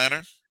it Green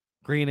Lantern?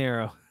 Green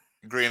Arrow.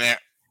 Green Arrow.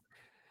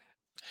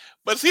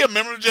 But is he a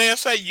member of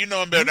JSA? You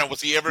know him better than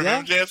was he ever a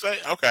member of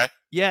JSA? Okay.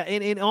 Yeah,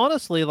 and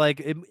honestly, like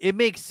it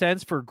makes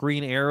sense for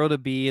Green Arrow to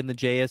be in the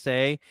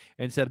JSA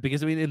instead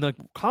because I mean in the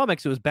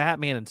comics it was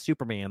Batman and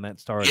Superman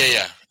that started.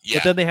 Yeah,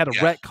 But then they had to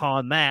yeah.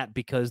 retcon that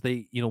because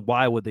they,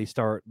 why would they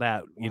start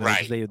that? Because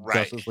Right, they had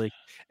right. Justice League.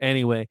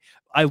 Anyway,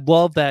 I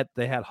love that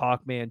they had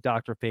Hawkman,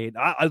 Dr. Fate.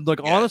 I like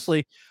Yes.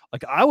 honestly,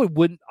 like I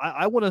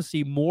want to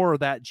see more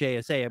of that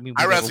JSA. I mean,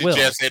 we I'd never rather see will.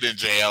 JSA than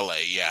JLA.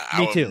 Yeah, I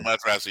Me would too. much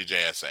rather see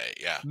JSA.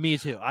 Yeah, Me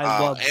too. I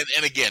love.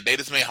 and again, they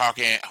just made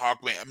Hawkman.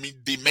 I mean,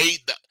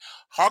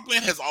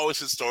 Hawkman has always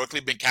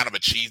historically been kind of a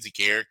cheesy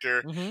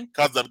character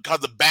because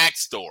the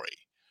backstory.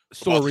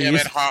 Both him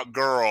and Stories. Hawk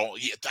Girl.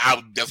 Yeah,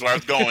 that's where I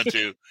was going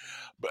to.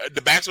 But the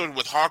backstory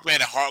with Hawkman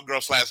and Hawk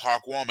Girl /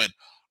 Hawk Woman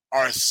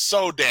are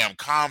so damn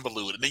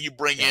convoluted. And then you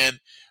bring in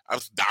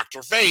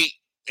Dr. Fate,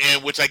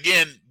 and which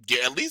again,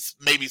 at least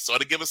maybe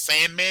sort of give us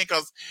Sandman,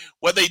 because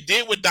what they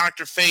did with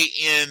Dr. Fate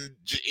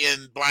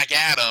in Black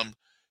Adam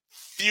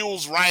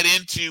fuels right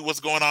into what's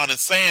going on in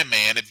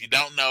Sandman. If you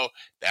don't know,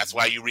 that's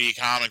why you read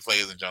comics,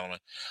 ladies and gentlemen.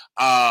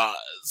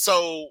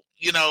 So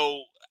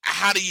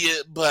how do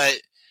you? But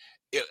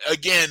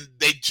again,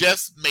 they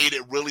just made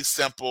it really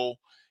simple.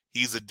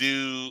 He's a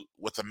dude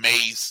with a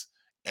mace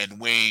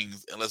and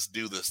wings, and let's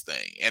do this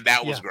thing. And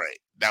that was great.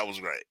 That was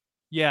great.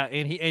 Yeah,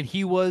 and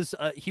he was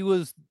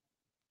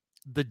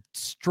the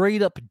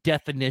straight up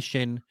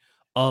definition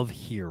of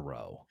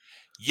hero.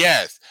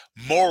 Yes,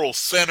 moral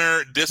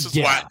center. This is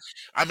why.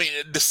 I mean,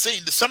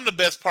 some of the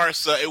best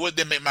parts. It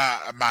didn't make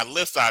my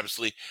list,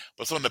 obviously,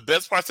 but some of the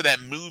best parts of that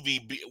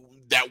movie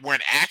that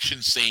weren't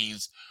action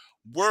scenes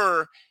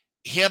were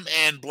him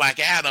and Black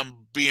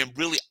Adam being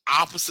really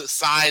opposite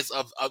sides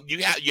of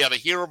you have a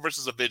hero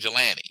versus a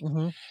vigilante,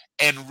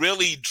 and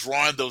really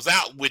drawing those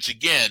out. Which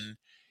again,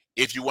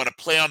 if you want to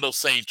play on those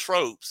same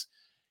tropes,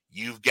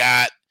 you've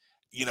got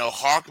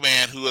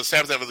Hawkman, who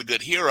established that as a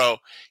good hero.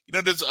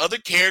 There's other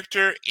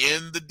character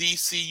in the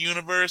DC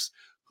universe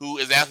who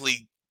is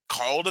actually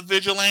called a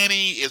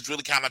vigilante, is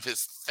really kind of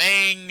his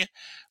thing.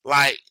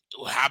 Like,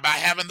 how about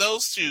having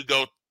those two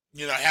go,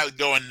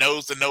 going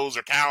nose to nose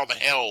or cowl the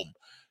helm,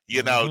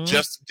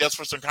 just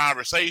for some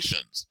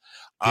conversations.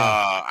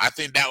 I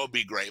think that would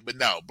be great. But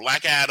no,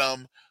 Black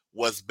Adam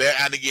was better.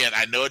 And again,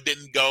 I know it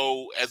didn't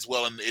go as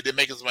well, and it didn't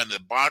make as much in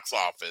the box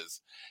office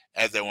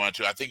as they wanted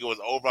to. I think it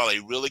was overall a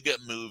really good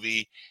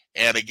movie.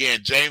 And again,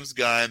 James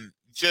Gunn,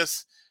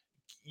 just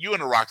you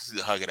and the Rock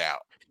to hug it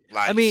out.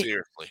 Like, I mean,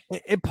 seriously.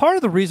 And part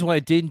of the reason why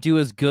it didn't do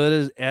as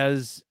good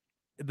as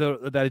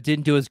it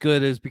didn't do as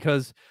good is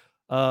because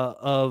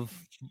of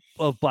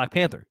Black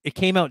Panther. It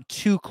came out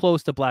too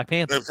close to Black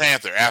Panther. Black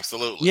Panther,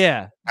 absolutely.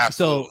 Yeah,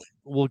 absolutely. So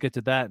we'll get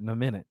to that in a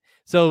minute.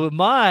 So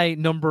my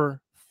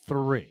number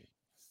 3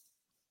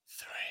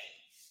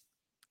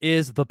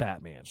 is the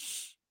Batman.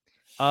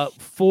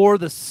 For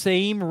the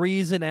same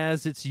reason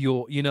as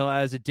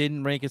as it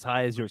didn't rank as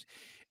high as yours.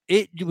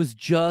 It was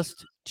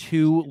just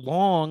too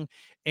long,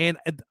 and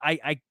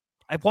I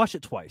watched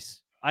it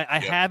twice. I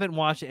haven't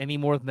watched it any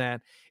more than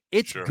that.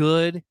 It's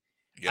good.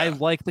 Yeah. I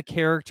like the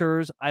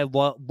characters. I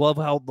love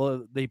how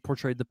they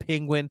portrayed the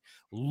Penguin.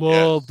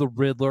 Love the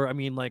Riddler. I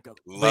mean, like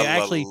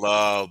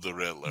love the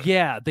Riddler.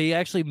 Yeah, they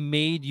actually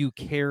made you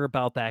care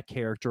about that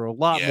character a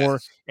lot more.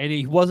 And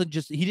he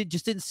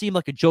didn't seem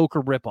like a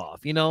Joker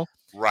ripoff.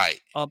 Right.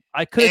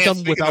 I could have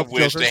done without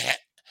Joker.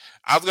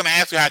 I was going to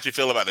ask you how you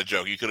feel about the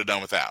Joker. You could have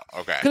done without.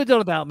 Okay. Could have done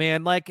without,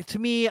 man. Like, to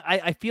me,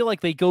 I feel like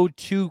they go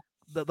too.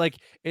 Like,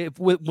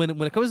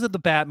 when it comes to the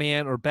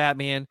Batman or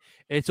Batman,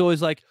 it's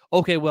always like,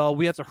 okay, well,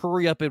 we have to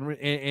hurry up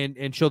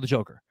and show the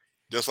Joker.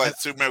 Just like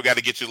Superman, we got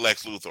to get you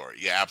Lex Luthor.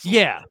 Yeah,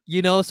 absolutely.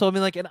 Yeah, so I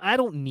mean, like, and I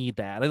don't need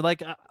that.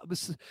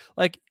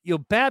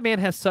 Batman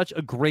has such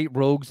a great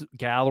rogues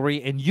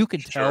gallery, and you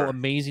can tell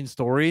amazing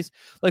stories.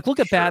 Like, look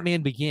at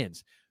Batman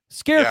Begins,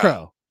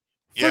 Scarecrow,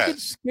 freaking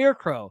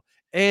Scarecrow,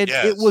 and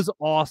it was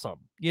awesome.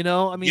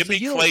 I mean, give me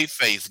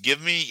Clayface.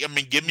 Give me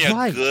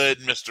a good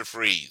Mr.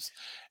 Freeze.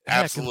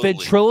 Absolutely.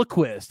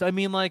 Ventriloquist. I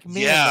mean, like,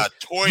 man.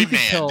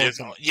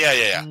 Toyman.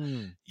 Yeah.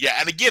 And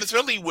again, it's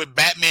really with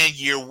Batman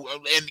year,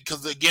 and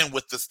because again,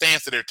 with the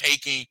stance that they're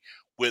taking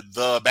with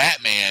the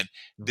Batman,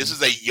 this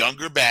is a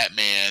younger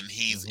Batman.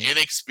 He's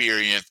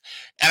inexperienced,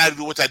 and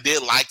which I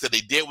did like that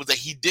they did was that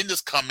he didn't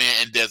just come in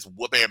and just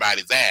whoop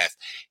everybody's ass.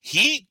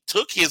 He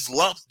took his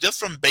lumps just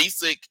from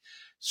basic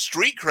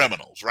street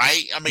criminals,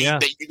 right? I mean,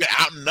 you can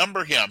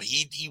outnumber him.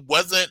 He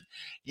wasn't,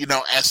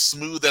 as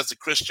smooth as the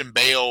Christian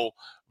Bale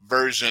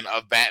version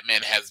of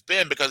Batman has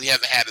been, because he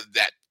hasn't had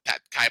that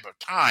type of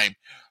time.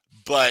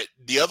 But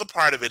the other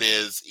part of it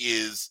is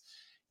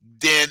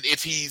then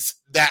if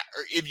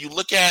you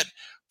look at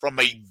from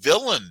a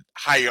villain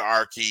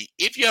hierarchy,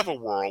 if you have a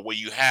world where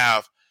you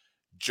have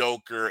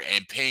Joker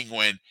and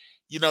Penguin,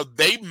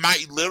 they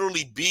might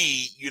literally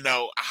be,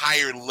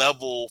 higher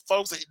level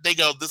folks. They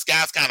go, this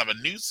guy's kind of a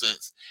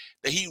nuisance,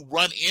 that he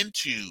run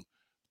into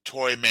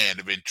Toyman,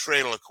 the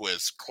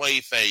Ventriloquist,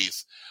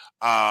 Clayface,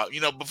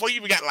 before you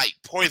even got like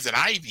Poison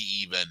Ivy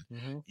even,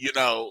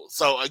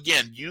 so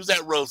again, use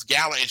that Rose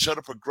Gallery and show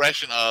the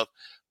progression of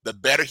the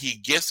better he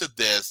gets at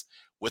this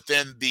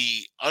within the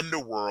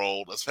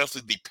underworld,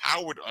 especially the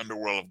powered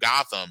underworld of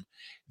Gotham.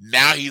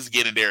 Now he's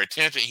getting their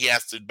attention. He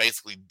has to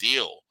basically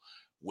deal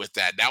with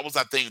that. That was,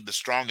 I think, the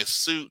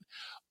strongest suit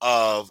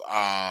of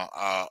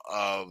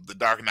The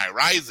Dark Knight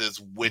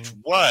Rises, which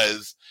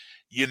was,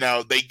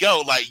 they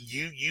go like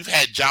you've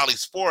had Jolly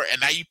Sport and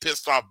now you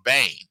pissed off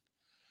Bane.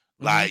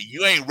 Like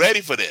you ain't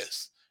ready for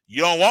this.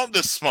 You don't want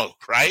this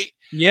smoke, right?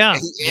 Yeah.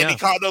 And he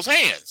caught those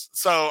hands.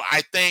 So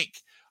I think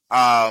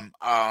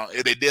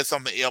they did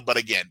something ill, but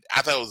again,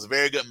 I thought it was a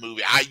very good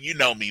movie. You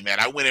know me, man.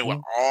 I went in with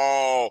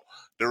all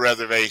the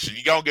reservation.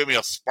 You're gonna give me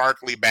a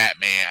sparkly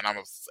Batman, and I'm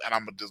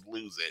gonna just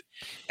lose it.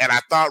 And I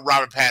thought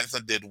Robert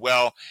Pattinson did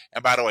well.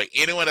 And by the way,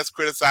 anyone that's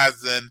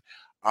criticizing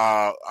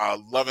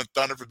Love and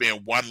Thunder for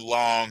being one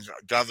long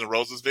Guns N'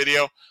 Roses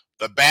video,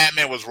 the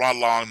Batman was one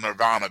long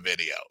Nirvana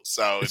video.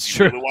 So if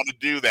you really want to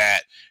do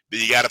that, then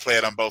you got to play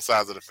it on both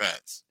sides of the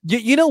fence.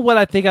 You know what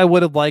I think I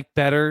would have liked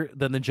better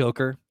than the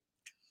Joker?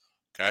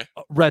 Okay,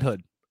 Red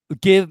Hood.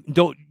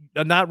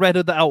 Not Red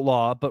Hood the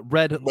Outlaw, but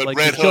Red Hood, but like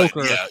Red the Hood.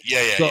 Joker.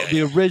 Yeah.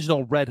 The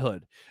original Red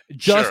Hood.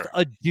 Just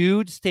a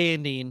dude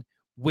standing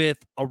with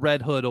a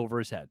red hood over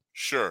his head.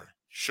 Sure.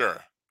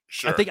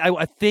 I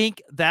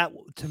think that,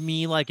 to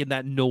me, like in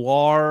that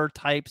noir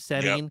type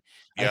setting,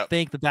 I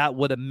think that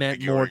would have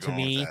meant more to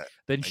me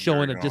than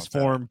showing a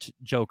disformed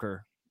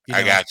Joker.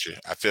 I got you.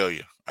 I feel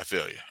you.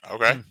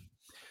 Okay.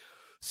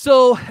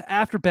 So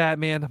after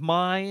Batman,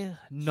 my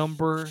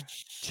number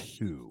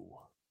 2,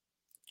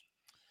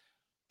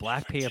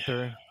 Black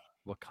Panther,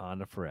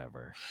 Wakanda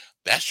Forever.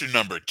 That's your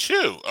number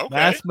 2. Okay.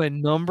 That's my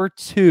number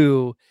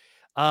 2.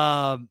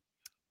 I've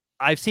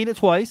seen it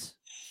twice,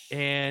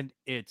 and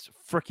it's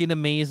freaking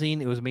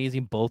amazing. It was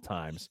amazing both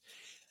times.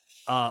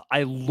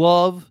 I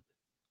love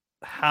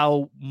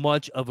how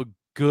much of a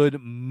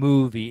good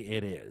movie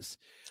it is.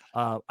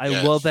 I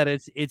love that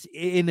it's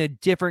in a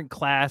different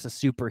class of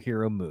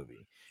superhero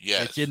movie.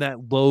 Yes. It's in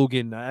that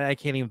Logan. I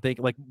can't even think,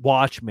 like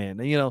Watchmen.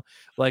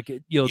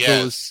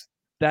 Those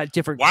that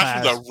different.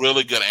 Watchmen's a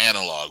really good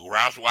analog.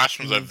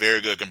 Watchmen's a very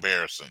good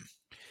comparison.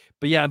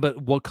 But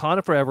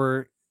Wakanda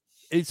Forever.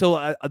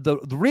 So the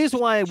reason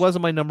why it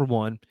wasn't my number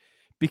 1,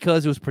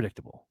 because it was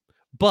predictable,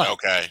 but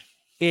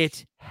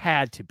it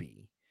had to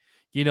be.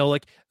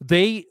 Like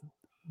they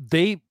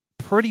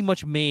pretty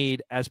much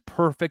made as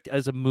perfect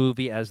as a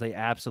movie as they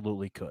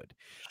absolutely could.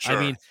 Sure. I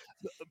mean,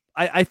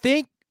 I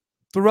think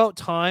throughout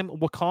time,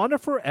 Wakanda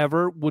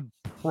Forever would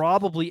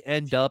probably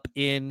end up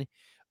in,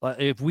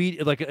 if we,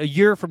 like a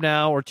year from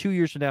now or 2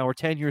 years from now or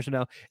 10 years from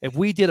now, if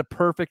we did a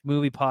perfect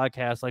movie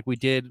podcast like we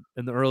did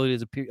in the early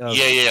days of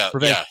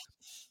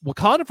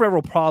Wakanda Forever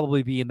will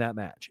probably be in that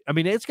match. I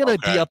mean, it's gonna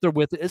be up there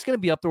with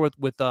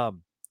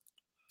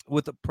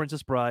the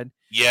Princess Bride.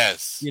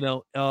 Yes.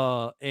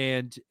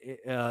 And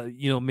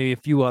maybe a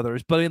few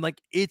others, but I mean,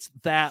 like, it's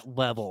that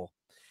level.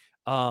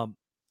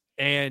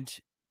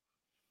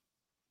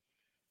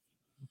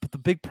 But the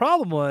big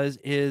problem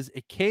is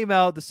it came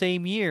out the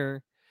same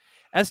year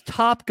as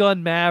Top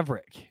Gun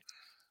Maverick.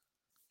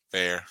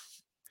 Fair.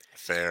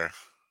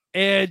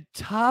 And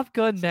Top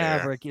Gun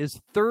Maverick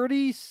is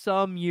 30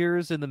 some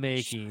years in the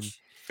making.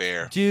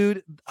 Fair.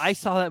 Dude, I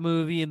saw that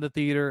movie in the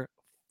theater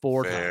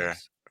 4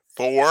 times.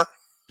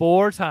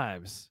 4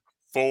 times.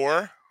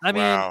 4? I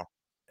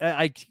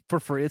mean, for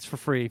free. It's for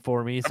free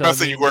for me. So I must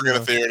say you work in a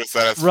theater, so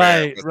that's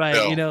right, fair, right.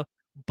 Still.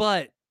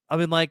 But I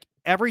mean, like,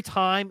 every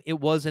time it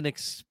was an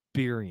experience.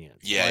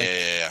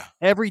 Yeah.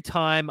 Every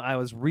time I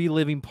was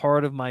reliving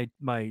part of my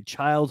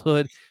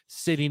childhood,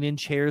 sitting in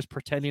chairs,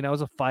 pretending I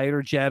was a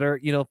fighter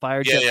jetter,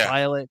 jet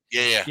pilot.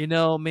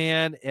 Yeah.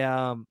 Man,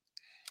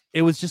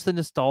 it was just the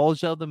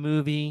nostalgia of the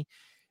movie.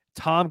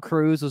 Tom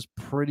Cruise was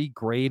pretty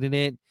great in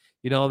it.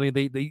 I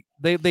mean,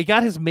 they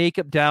got his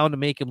makeup down to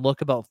make him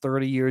look about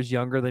 30 years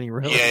younger than he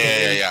really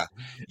is.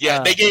 Yeah,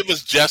 they gave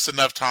us just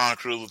enough Tom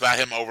Cruise without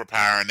him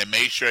overpowering. They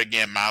made sure,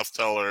 again, Miles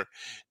Teller,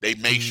 they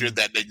made sure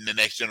that the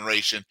next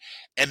generation.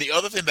 And the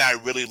other thing that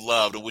I really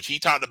loved, which he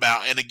talked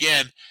about, and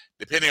again,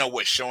 depending on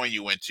what showing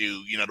you went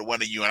to, the one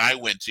that you and I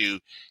went to,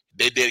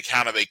 they did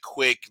kind of a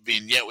quick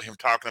vignette with him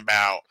talking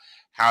about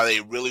how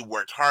they really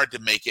worked hard to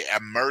make it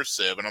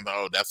immersive. And I'm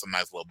like, that's a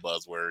nice little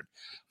buzzword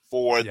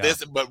for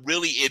this, but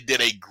really it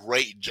did a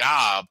great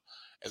job,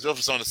 as well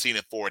as someone has seen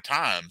it 4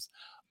 times,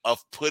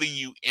 of putting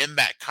you in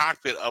that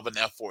cockpit of an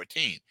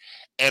F-14.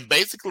 And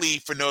basically,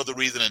 for no other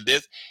reason than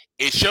this,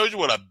 it shows you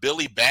what a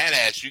Billy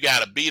badass you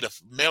got to be, the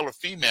male or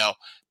female,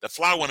 to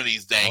fly one of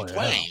these dang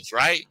planes,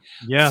 right?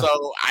 Yeah.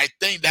 So I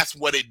think that's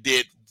what it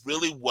did.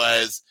 Really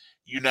was,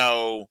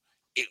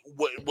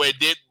 what it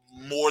did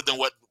more than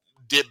what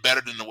did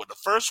better than what the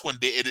first one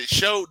did. It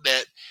showed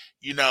that,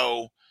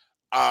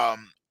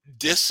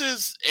 this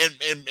is,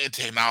 and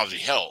technology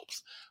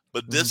helps,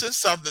 but this is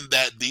something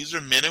that these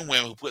are men and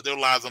women who put their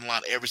lives on the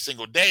line every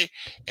single day.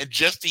 And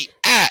just the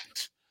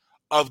act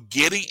of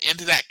getting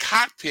into that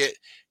cockpit,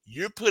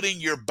 you're putting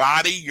your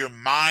body, your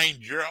mind,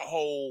 your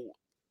whole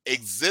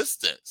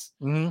existence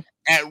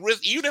at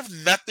risk, even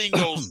if nothing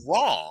goes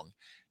wrong,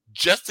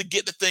 just to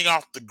get the thing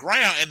off the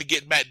ground and to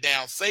get back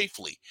down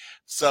safely.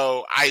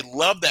 So I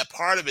love that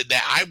part of it,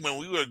 that when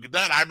we were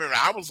done, I remember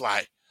I was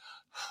like,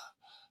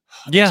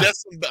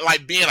 just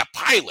like being a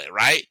pilot,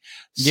 right?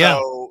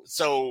 So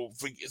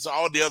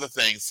all the other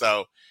things.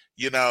 So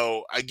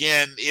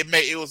again,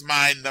 it was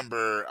my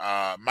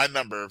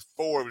number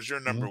 4 was your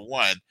number Mhm.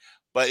 1,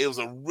 but it was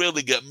a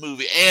really good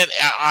movie. And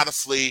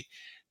honestly,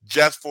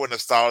 just for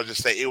nostalgia's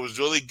sake, it was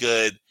really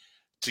good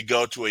to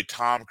go to a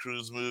Tom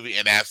Cruise movie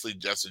and actually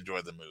just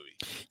enjoy the movie.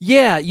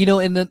 Yeah,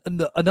 and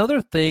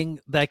another thing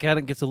that kind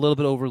of gets a little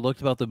bit overlooked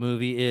about the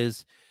movie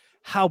is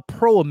how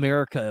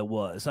pro-America it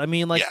was. I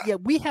mean, like, Yeah. yeah,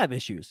 we have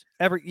issues.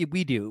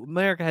 We do.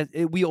 America has.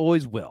 We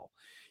always will.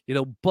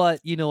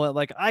 But you know what?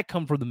 Like, I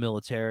come from the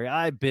military.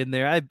 I've been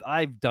there.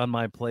 I've done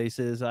my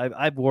places.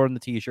 I've worn the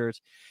t-shirts,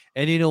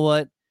 and you know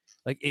what?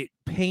 Like, it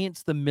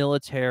paints the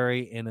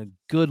military in a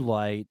good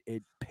light.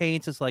 It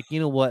paints us like, you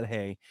know what?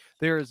 Hey,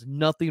 there is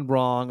nothing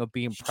wrong of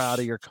being proud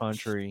of your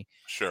country.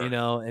 Sure.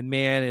 And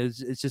man, it's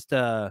just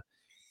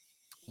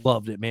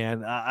loved it,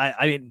 man. I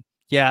mean,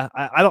 yeah,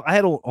 I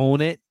don't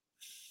own it.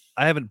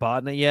 I haven't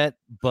bought it yet,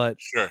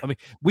 but Sure. I mean,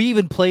 we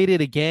even played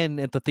it again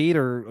at the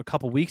theater a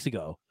couple weeks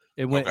ago.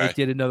 It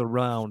did another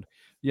round,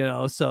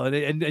 so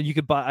and you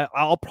could buy.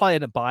 I'll probably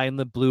end up buying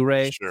the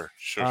Blu-ray. Sure.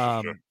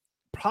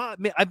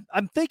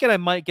 I'm thinking I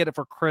might get it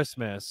for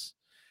Christmas.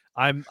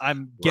 I'm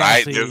Right,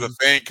 guessing. there's a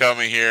thing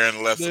coming here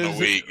in less than a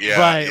week. Yeah,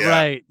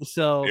 right.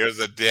 So there's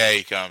a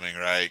day coming,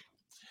 right?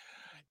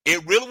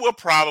 It really will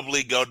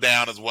probably go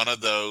down as one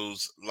of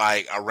those,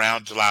 like,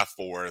 around July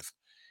 4th.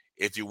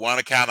 If you want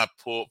to kind of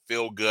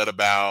feel good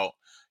about,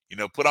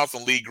 put on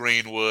some Lee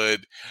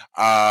Greenwood,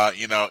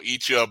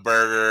 eat you a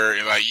burger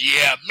and like,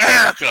 yeah,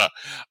 America.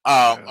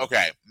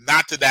 Okay,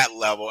 not to that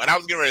level. And I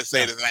was getting ready to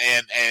say this,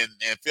 and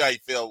feel how you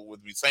feel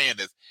with me saying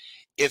this.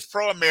 It's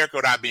pro-America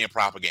without being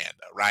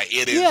propaganda, right?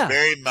 It is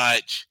very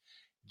much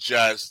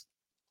just,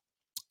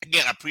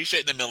 again, I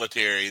appreciate the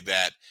military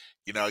that,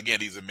 again,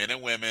 these are men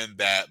and women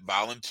that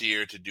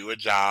volunteer to do a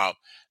job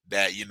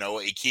that,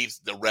 it keeps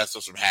the rest of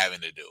us from having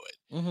to do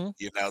it.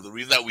 Mm-hmm. The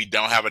reason that we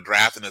don't have a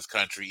draft in this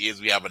country is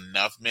we have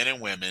enough men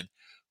and women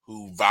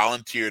who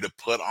volunteer to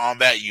put on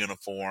that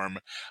uniform.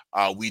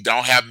 We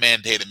don't have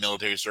mandated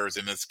military service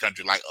in this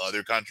country like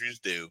other countries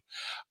do.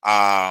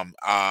 And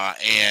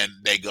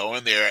they go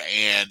in there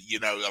and,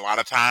 a lot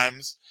of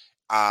times,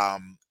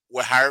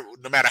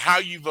 no matter how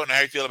you vote and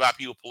how you feel about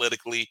people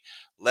politically,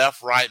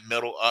 left, right,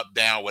 middle, up,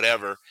 down,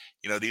 whatever,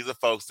 these are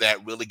folks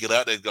that really get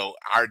up and go,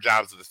 our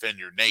job is to defend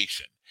your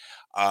nation.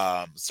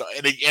 So,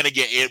 and again,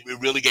 it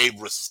really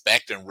gave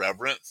respect and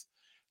reverence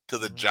to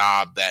the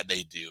job that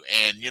they do.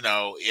 And,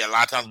 a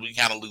lot of times we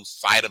kind of lose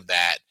sight of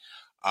that.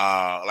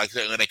 Like I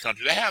said, in a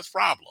country that has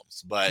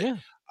problems, but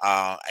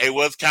it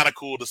was kind of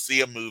cool to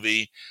see a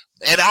movie.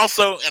 And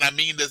also, and I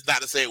mean this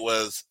not to say it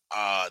was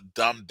a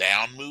dumbed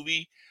down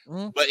movie,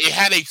 but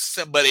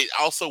it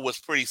also was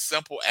pretty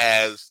simple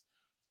as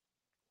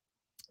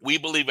we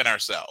believe in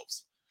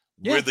ourselves.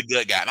 Yeah. We're the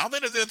good guy. And I don't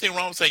think there's anything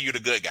wrong with saying you're the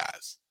good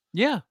guys.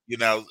 Yeah.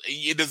 There's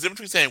a difference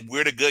between saying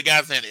we're the good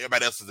guys and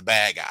everybody else is the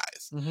bad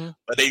guys. Mm-hmm.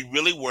 But they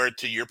really were,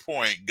 to your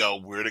point,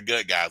 we're the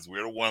good guys.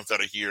 We're the ones that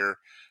are here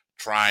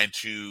trying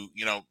to,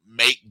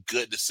 make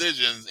good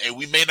decisions. And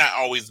we may not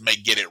always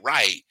get it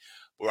right.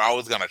 We're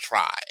always going to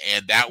try.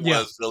 And that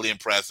was really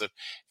impressive.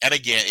 And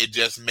again, it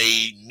just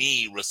made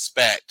me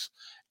respect.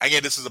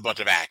 Again, this is a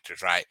bunch of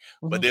actors, right?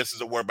 Mm-hmm. But this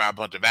is a work by a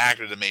bunch of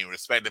actors that made me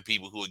respect the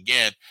people who,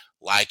 again,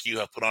 like you,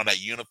 have put on that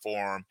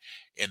uniform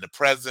in the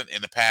present,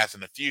 in the past,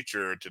 in the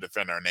future to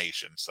defend our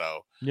nation.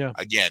 So,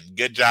 again,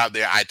 good job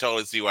there. I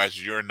totally see why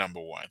it's your number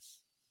 1.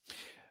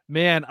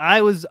 Man,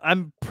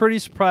 I'm pretty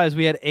surprised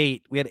we had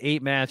 8. We had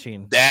 8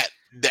 matching. That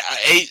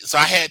 8. So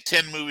I had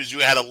 10 movies. You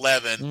had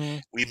 11. Mm-hmm.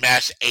 We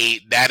matched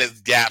 8. That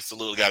is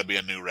absolutely got to be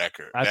a new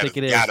record. I think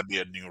it is. Got to be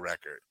a new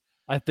record.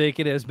 I think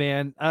it is,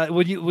 man.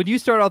 When you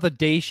start off the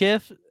day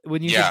shift,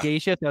 when you did day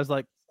shift, I was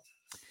like,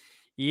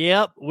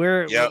 "Yep,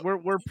 we're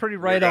pretty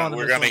right on."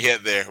 We're gonna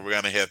hit there. We're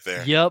gonna hit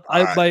there. Yep.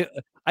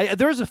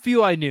 There's a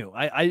few I knew.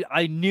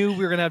 I knew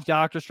we were gonna have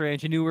Doctor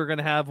Strange. I knew we were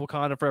gonna have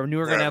Wakanda Forever. I knew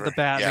we were gonna have the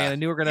Batman. I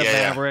knew we were gonna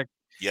have Maverick.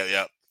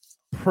 Yep.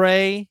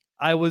 Prey.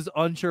 I was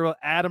unsure of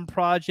Adam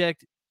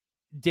Project.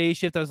 Day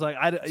shift. I was like,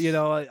 I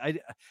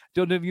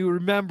don't know if you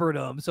remembered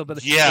them. So,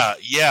 but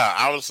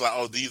I was like,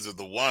 oh, these are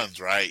the ones,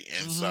 right?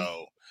 And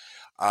so,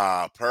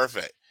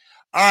 perfect.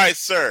 All right,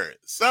 sir.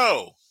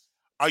 So,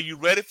 are you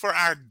ready for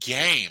our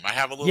game? I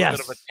have a little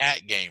bit of a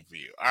chat game for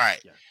you. All right.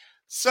 Yes.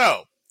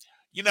 So,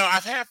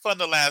 I've had fun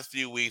the last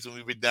few weeks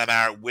when we've done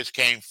our which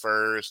came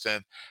first,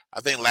 and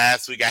I think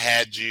last week I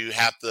had you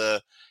have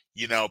to,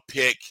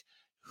 pick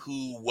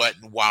who, what,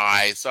 and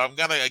why. So I'm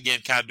gonna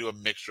again kind of do a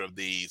mixture of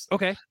these.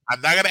 Okay. I'm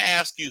not gonna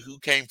ask you who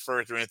came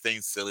first or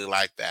anything silly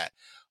like that.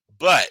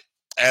 But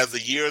as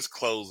the year is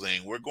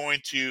closing, we're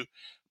going to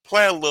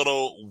play a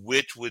little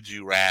which would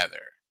you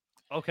rather.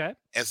 Okay.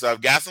 And so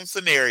I've got some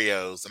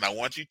scenarios, and I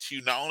want you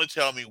to not only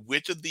tell me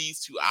which of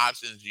these 2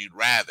 options you'd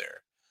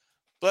rather,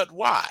 but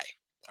why.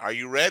 Are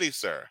you ready,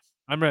 sir?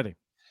 I'm ready.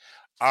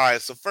 All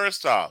right. So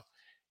first off,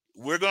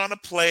 we're going to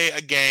play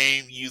a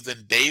game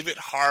using David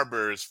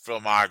Harbour's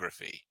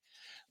filmography.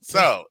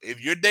 So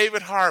if you're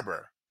David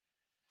Harbour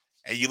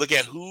and you look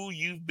at who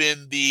you've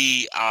been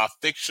the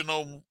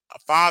fictional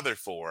father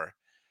for,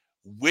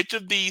 Which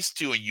of these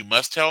two, and you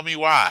must tell me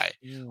why,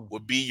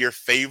 would be your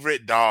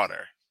favorite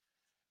daughter?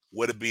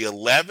 Would it be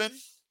 11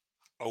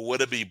 or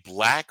would it be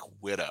Black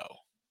Widow?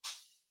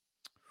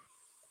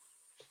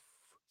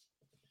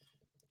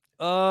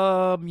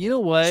 You know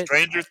what?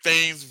 Stranger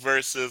Things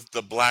versus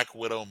the Black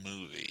Widow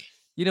movie.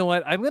 You know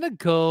what? I'm gonna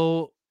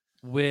go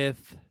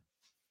with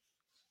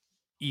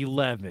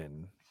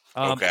 11.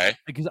 Okay.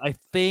 Because I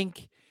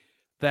think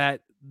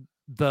that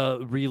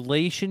the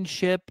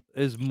relationship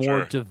is more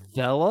Sure.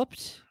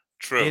 developed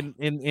True.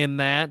 in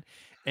that,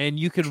 and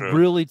you can True.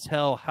 really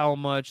tell how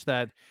much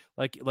that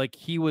like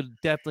he would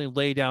definitely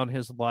lay down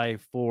his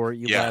life for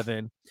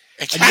 11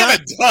 It kind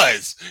of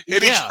does.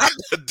 It Yeah. kind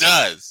of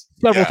does.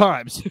 several Yeah.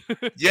 times.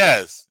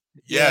 Yes.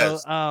 You know,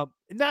 Yes.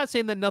 not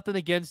saying that nothing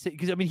against it,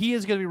 because I mean he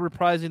is going to be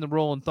reprising the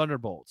role in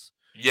Thunderbolts.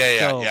 Yeah.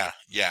 So, Yeah.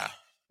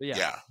 but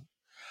yeah.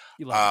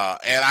 11.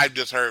 And I've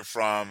just heard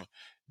from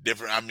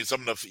different. I mean,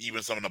 some of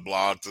the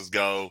blogs just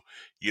go.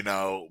 You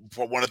know,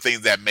 for one of the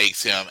things that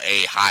makes him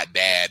a hot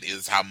dad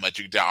is how much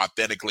you can tell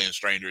authentically in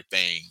Stranger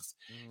Things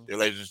the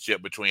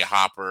relationship between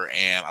Hopper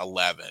and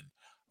 11.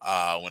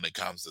 When it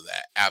comes to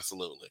that,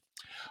 absolutely.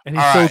 And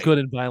he's All so right. good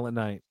in Violent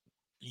Night.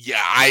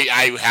 Yeah,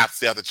 I have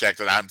to check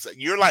that out.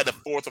 You're like the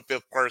fourth or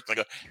fifth person to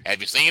go.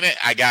 Have you seen it?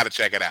 I got to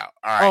check it out.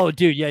 All right. Oh,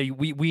 dude, yeah,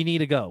 we need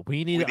to go.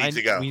 We need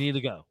to go. We need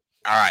to go.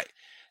 All right.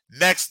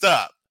 Next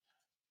up,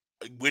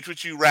 which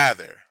would you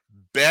rather?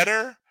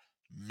 Better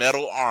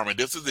metal armor.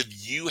 This is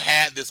if you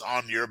had this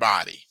on your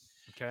body.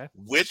 Okay.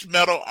 Which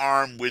metal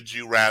arm would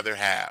you rather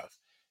have?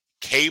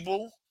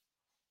 Cable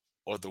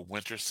or the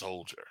Winter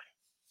Soldier?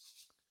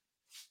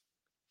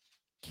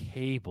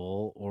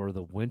 Cable or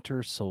the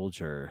Winter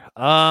Soldier?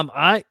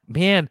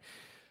 Winter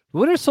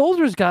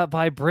Soldier's got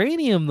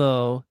vibranium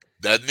though,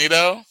 doesn't he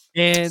though?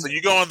 And so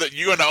you're going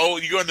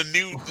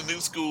the new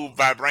school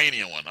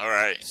vibranium one. All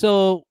right.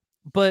 So,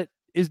 but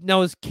is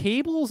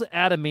Cable's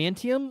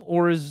adamantium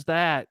or is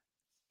that?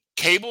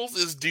 Cables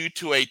is due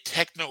to a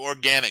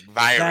techno-organic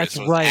virus. That's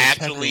so right.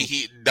 Actually,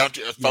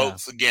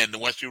 folks. Again,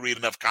 once you read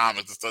enough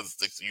comments, it starts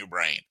to stick in your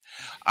brain.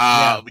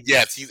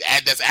 Yes,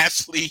 that's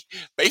actually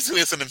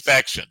basically it's an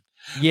infection.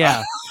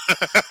 Yeah.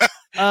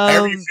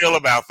 How do you feel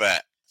about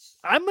that?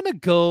 I'm gonna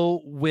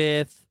go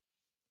with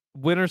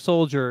Winter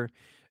Soldier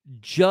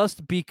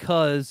just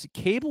because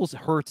Cables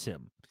hurts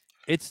him.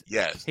 It's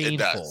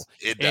painful.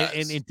 It does.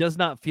 And it does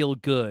not feel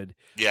good.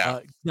 Yeah.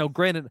 Now,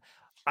 granted,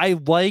 I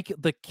like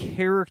the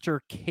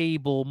character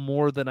Cable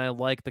more than I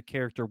like the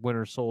character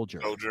Winter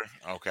Soldier.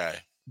 Okay.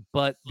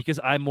 But because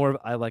I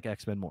like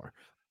X-Men more.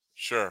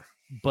 Sure.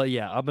 But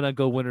yeah, I'm gonna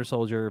go Winter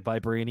Soldier,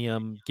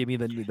 vibranium. Give me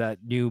that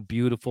new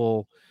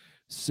beautiful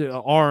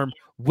arm.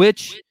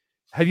 Which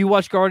have you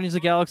watched Guardians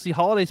of the Galaxy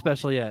Holiday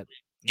Special yet?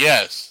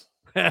 Yes.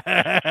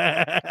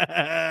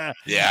 Yeah,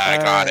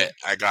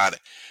 I got it.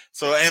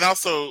 So, and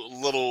also,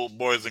 little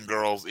boys and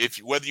girls,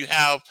 whether you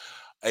have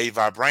a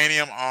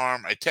vibranium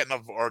arm, a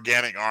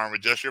techno-organic arm, or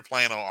just your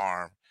plain old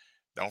arm,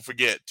 don't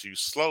forget to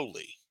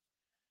slowly,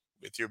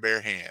 with your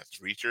bare hands,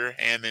 reach your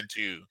hand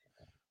into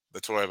the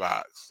toy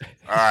box.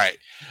 All right.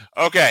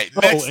 Okay.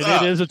 Next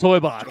up, it is a toy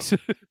box.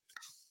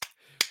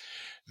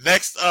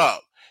 Next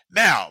up.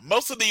 Now,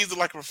 most of these are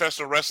like a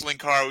professional wrestling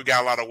card. We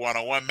got a lot of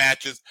one-on-one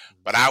matches,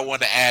 but I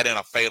want to add in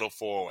a fatal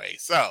four-way.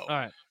 So, all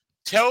right.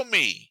 Tell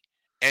me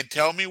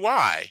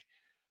why.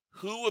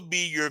 Who would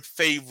be your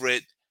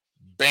favorite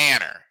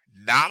Banner?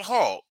 Not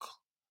Hulk.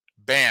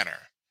 Banner.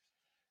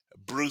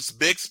 Bruce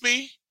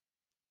Bixby,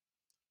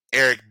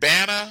 Eric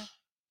Bana,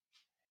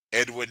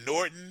 Edward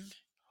Norton,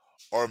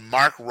 or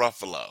Mark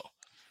Ruffalo?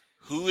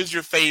 Who is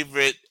your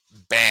favorite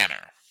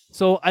Banner?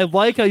 So I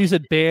like how you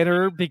said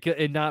Banner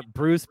and not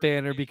Bruce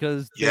Banner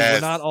because we're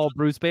not all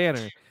Bruce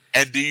Banner.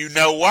 And do you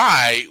know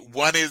why?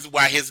 Why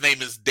his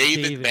name is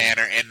David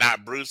Banner and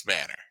not Bruce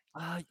Banner?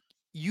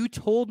 You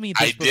told me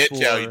this before. I did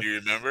tell you. Do you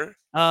remember?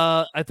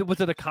 I think was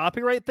it a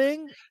copyright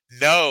thing?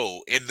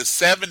 No. In the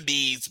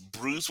 70s,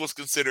 Bruce was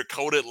considered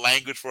coded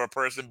language for a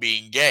person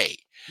being gay.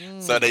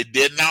 So they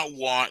did not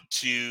want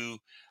to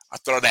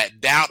throw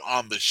that doubt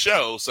on the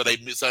show. So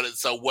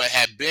what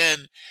had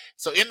been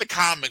in the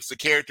comics, the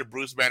character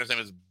Bruce Banner's name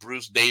is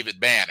Bruce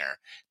David Banner.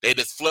 They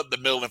just flipped the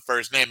middle and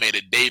first name, made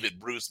it David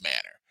Bruce Banner,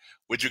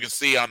 which you can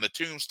see on the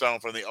tombstone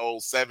from the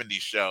old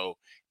 70s show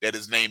that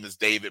his name is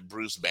David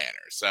Bruce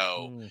Banner.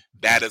 So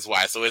that is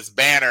why. So it's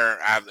Banner,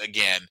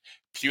 again,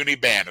 puny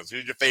banners.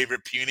 Who's your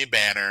favorite puny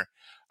Banner?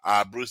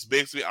 Bruce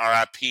Bixby,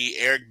 R.I.P.,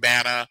 Eric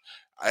Bana,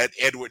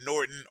 Edward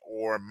Norton,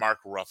 or Mark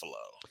Ruffalo?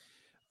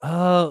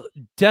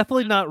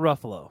 Definitely not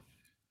Ruffalo.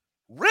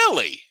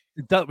 Really?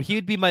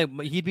 He'd be my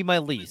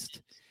least.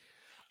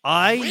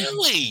 I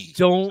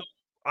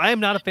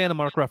am not a fan of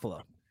Mark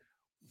Ruffalo.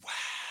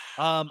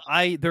 Wow.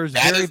 There's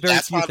that's very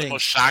probably few the things.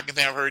 most shocking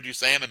thing I've heard you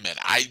say in a minute.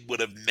 I would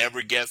have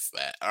never guessed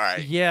that. All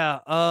right. Yeah.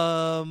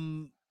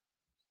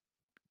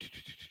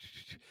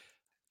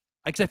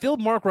 Because I feel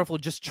Mark Ruffalo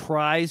just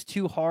tries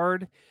too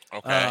hard.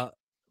 Okay.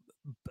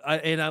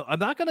 I'm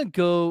not gonna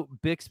go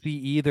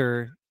Bixby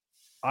either.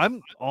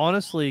 I'm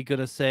honestly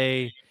gonna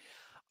say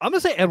I'm gonna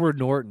say Edward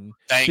Norton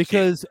Thank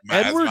because you.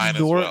 Edward Mine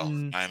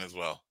Norton, as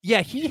well.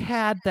 yeah, he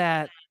had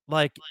that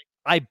like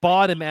I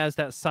bought him as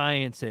that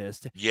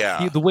scientist.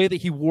 Yeah. The way that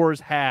he wore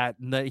his hat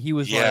and that he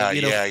was like,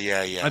 you know,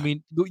 yeah. I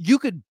mean, you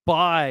could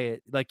buy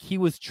it. Like he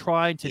was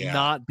trying to Yeah.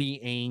 not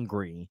be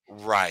angry,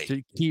 Right.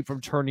 to keep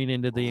from turning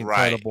into the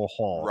Incredible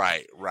Hulk.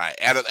 Right.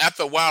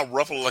 After a while,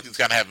 Ruffalo like he's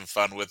kind of having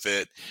fun with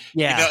it.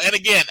 Yeah. You know, and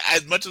again,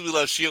 as much as we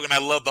love Shield and I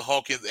love the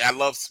Hulk, I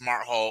love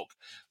Smart Hulk.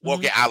 Well,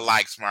 okay, I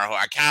like Smart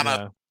Hulk. I kind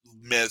of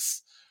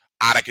miss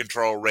Out of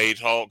Control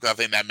Rage Hulk. I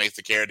think that makes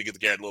the character give the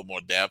character a little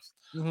more depth.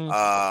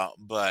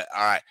 But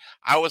all right,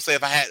 I would say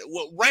if I had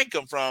rank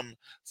them from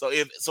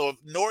if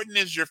Norton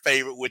is your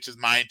favorite, which is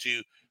mine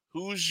too.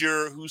 Who's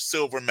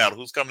silver medal?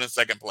 Who's coming in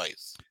second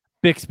place?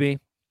 Bixby.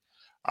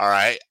 All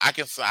right, I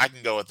can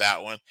go with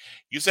that one.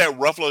 You said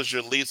Ruffalo is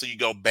your lead, so you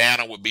go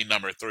Banner would be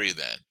number 3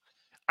 then.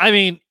 I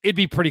mean, it'd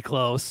be pretty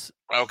close.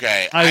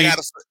 Okay, all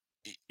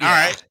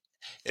right.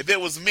 If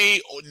it was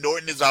me,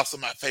 Norton is also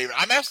my favorite.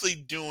 I'm actually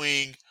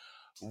doing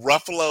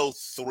Ruffalo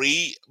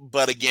 3,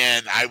 but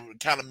again, I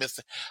kind of missed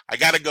it. I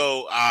got to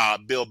go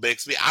Bill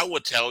Bixby. I will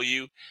tell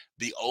you,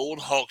 the old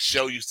Hulk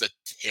show used to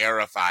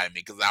terrify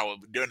me because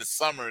during the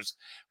summers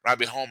when I'd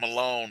be home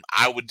alone,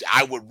 I'd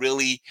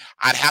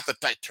have to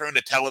turn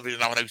the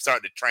television on when I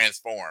started to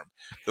transform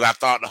because I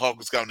thought the Hulk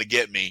was going to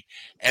get me.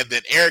 And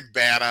then Eric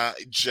Bana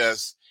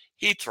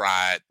he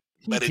tried,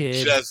 but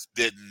it just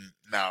didn't.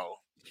 No.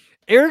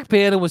 Eric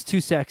Bana was too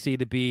sexy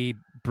to be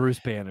Bruce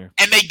Banner.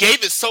 And they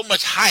gave it so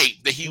much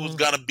hype that he was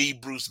going to be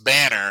Bruce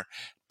Banner,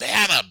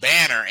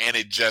 and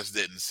it just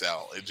didn't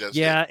sell. It just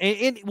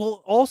and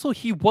well, also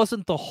he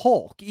wasn't the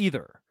Hulk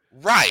either.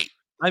 Right.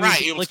 I mean,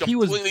 it was like he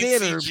was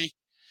Banner, CG,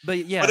 but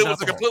it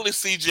was a completely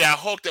CGI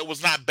Hulk that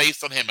was not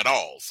based on him at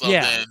all. So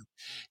then,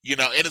 you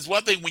know, and it's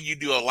one thing when you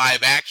do a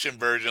live action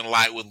version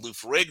like with Lou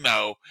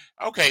Ferrigno,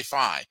 okay,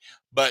 fine.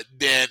 But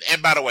then,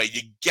 and by the way,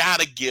 you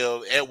gotta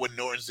give Edward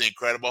Norton's The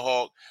Incredible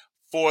Hulk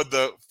for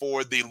the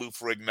Lou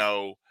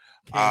Ferrigno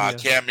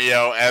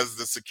cameo as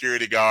the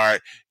security guard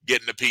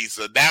getting the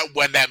pizza.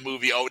 That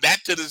movie. Oh,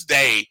 that to this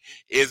day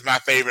is my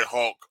favorite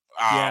Hulk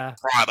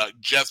product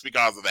just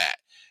because of that.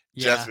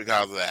 Just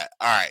because of that.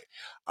 All right.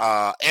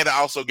 And it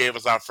also gave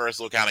us our first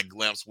little kind of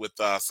glimpse with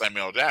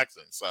Samuel L.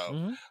 Jackson. So,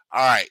 all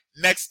right.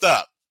 Next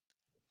up,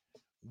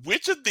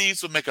 which of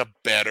these would make a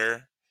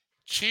better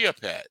Chia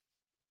Pet?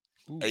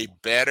 A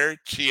better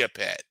Chia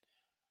Pet.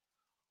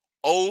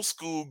 Old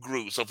school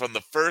Groot. So from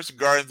the first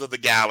Guardians of the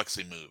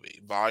Galaxy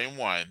movie, Volume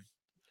 1.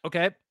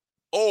 Okay.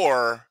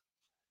 Or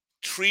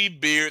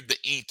Treebeard the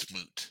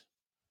Inkmoot.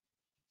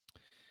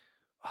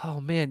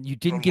 Oh man, you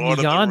didn't give me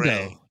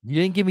Yondu. You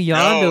didn't give me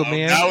Yondu,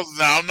 man. No,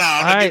 I'm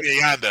not gonna give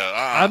you Yondu.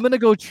 I'm gonna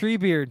go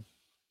Treebeard.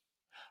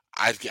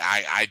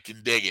 I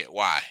can dig it.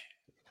 Why?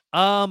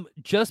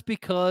 Just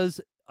because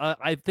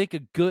I think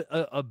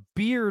a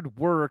beard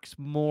works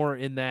more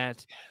in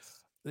that.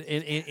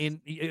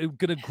 In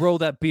gonna grow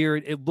that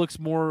beard, it looks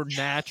more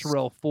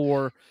natural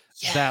for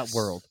that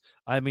world.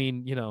 I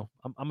mean, you know,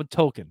 I'm a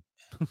token.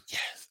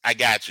 Yes, I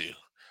got you.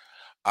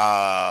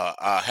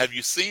 Have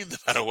you seen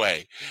by the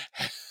way?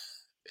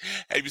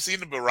 Have you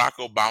seen the Barack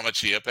Obama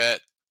Chia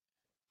Pet?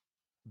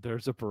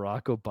 There's a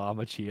Barack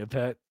Obama Chia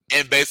Pet.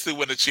 And basically,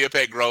 when the Chia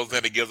Pet grows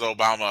in, it gives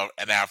Obama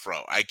an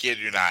afro. I kid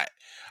you not.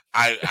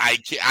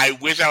 I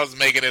wish I was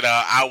making it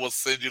up. I will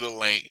send you the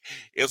link.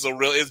 It's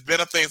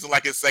been a thing since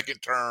like his second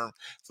term,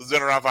 so it's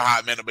been around for a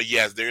hot minute. But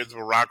yes, there is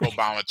Barack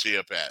Obama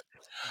Chia Pet.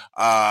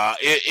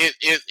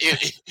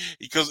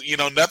 Because you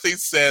know nothing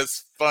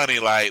says funny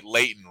like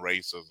latent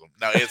racism.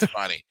 No, it's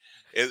funny.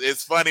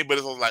 It's funny, but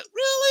it's like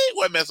really,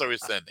 what mess are we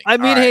sending? I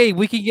mean, hey,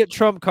 we can get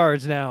Trump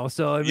cards now,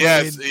 so I mean,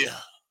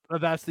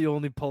 that's the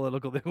only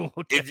political thing we'll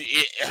get.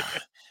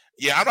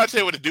 Yeah, I'm not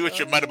telling you what to do with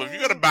your money, but if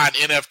you're gonna buy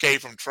an NFK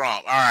from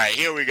Trump, all right,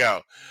 here we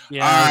go.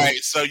 Yeah. All right,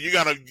 so you're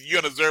gonna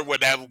observe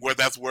what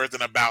that's worth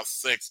in about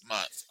 6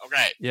 months.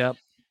 Okay. Yep.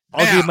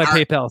 I'll give my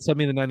PayPal. Send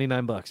me the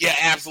 $99. Yeah,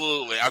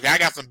 absolutely. Okay, I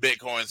got some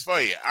Bitcoins for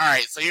you. All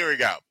right, so here we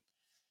go.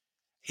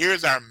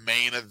 Here's our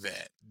main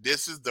event.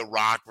 This is The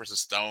Rock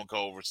versus Stone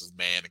Cold versus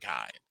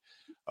Mankind.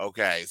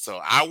 Okay, so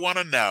I want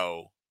to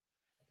know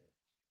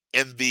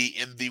in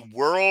the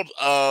world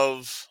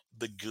of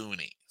the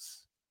Goonies.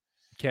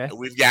 Okay.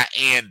 We've got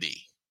Andy.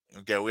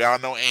 Okay, we all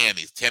know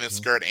Andy's tennis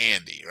skirt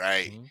Andy,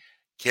 right?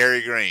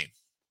 Carrie Green.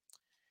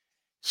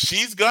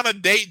 She's gonna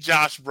date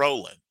Josh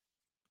Brolin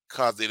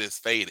because it is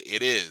fated.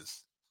 It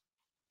is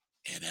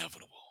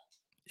inevitable.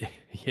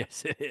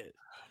 Yes, it is.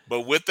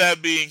 But with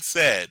that being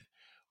said,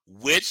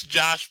 which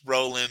Josh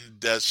Brolin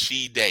does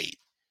she date?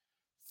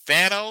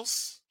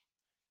 Thanos,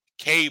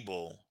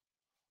 Cable,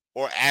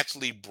 or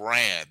actually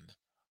Brand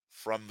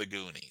from the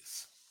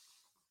Goonies?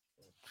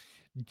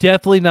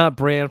 Definitely not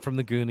Brand from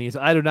the Goonies.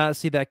 I do not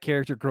see that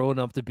character growing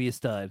up to be a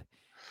stud.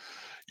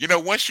 You know,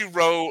 once you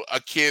rode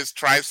a kid's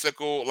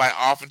tricycle like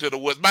off into the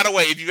woods. By the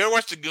way, if you've ever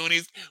watched the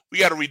Goonies, we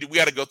got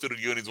to go through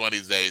the Goonies one of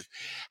these days.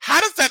 How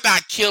does that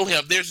not kill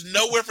him? There's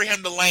nowhere for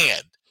him to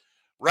land,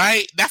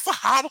 right? That's a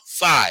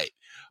homicide.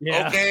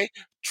 Yeah. Okay,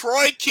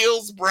 Troy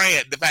kills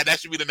Bran. In fact, that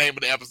should be the name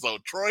of the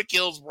episode. Troy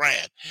kills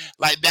Bran.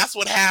 Like, that's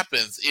what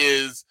happens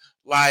is,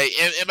 like,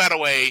 and by the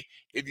way,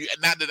 if you,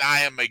 not that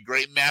I am a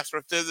great master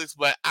of physics,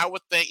 but I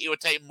would think it would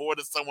take more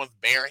than someone's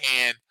bare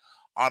hand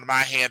on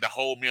my hand to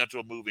hold me onto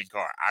a moving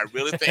car. I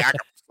really think I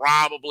could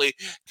probably,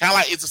 kind of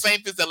like, it's the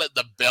same thing that let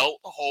the belt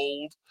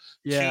hold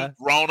two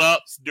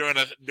grown-ups during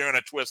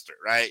a twister,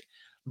 right?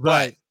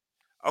 Right.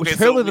 But, okay,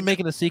 apparently they're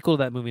making a sequel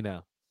to that movie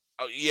now.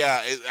 Oh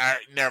yeah,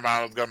 never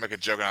mind. I was gonna make a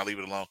joke and I'll leave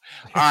it alone.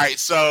 All right,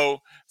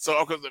 so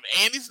okay,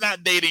 Andy's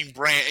not dating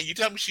Bran, and you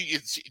tell me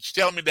she's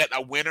telling me that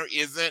a winner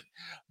isn't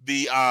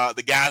the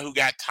guy who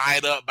got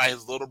tied up by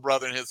his little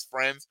brother and his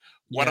friends,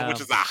 one of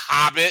which is a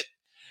hobbit,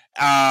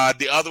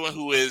 the other one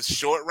who is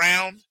Short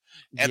Round,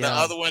 and the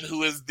other one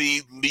who is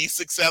the least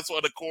successful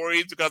of the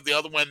Corys because the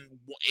other one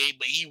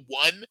he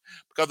won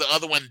because the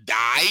other one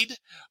died.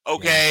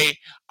 Okay,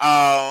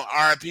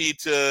 RIP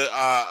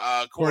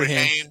to Corey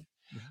Haim.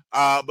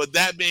 But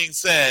that being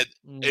said,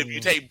 if you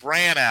take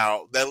Bran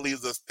out, that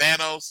leaves us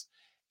Thanos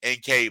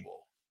and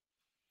Cable.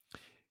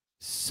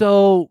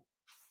 So,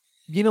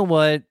 you know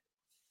what?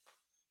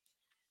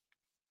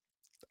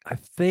 I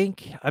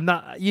think I'm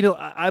not.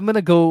 I'm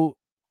gonna go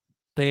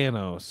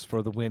Thanos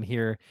for the win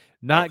here,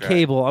 not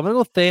Cable. I'm gonna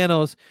go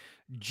Thanos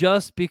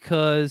just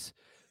because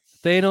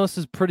Thanos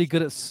is pretty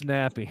good at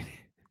snapping.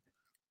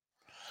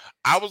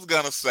 I was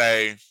gonna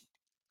say,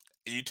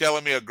 you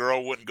telling me a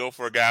girl wouldn't go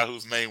for a guy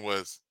whose name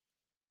was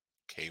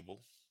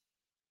Cable?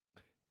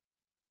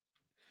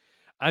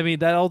 I mean,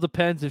 that all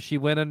depends if she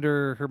went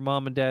under her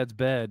mom and dad's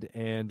bed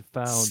and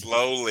found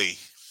slowly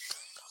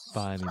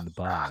finding the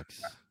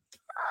box.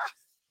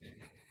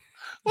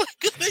 We're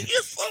gonna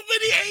get so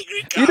many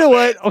angry comments. You know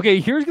what? Okay,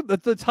 here's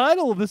the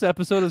title of this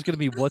episode is going to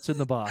be "What's in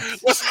the Box."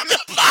 What's in the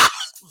box?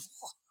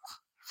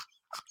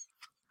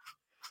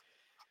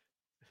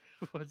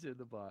 What's in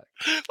the box?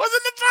 What's in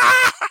the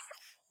box?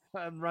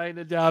 I'm writing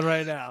it down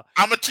right now.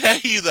 I'm gonna tell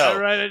you though.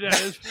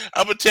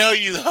 I'm gonna tell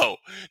you though.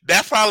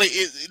 That's probably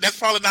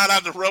not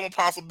out of the realm of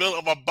possibility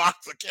of a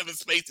box of Kevin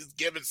Spacey's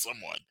giving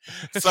someone.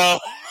 So,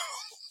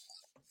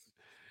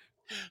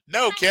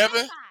 no,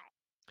 Kevin.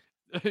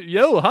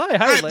 Yo, hi,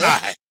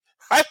 bye.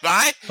 Hi,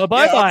 bye.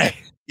 Bye.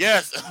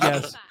 Yes.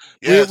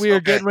 Yes. We are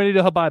getting ready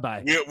to bye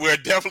bye. We're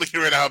definitely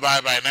getting ready to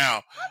bye bye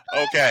now.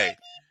 Okay.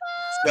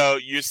 So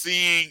you're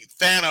seeing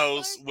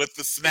Thanos with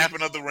the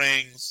snapping of the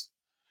rings.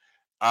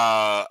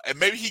 And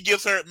maybe he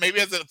gives her, maybe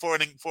as a, for a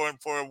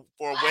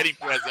wedding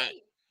present,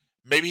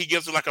 maybe he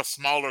gives her like a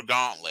smaller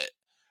gauntlet,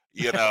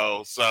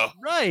 so.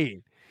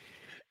 Right.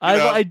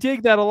 I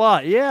dig that a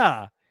lot.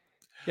 Yeah.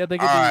 Yeah. All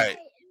right.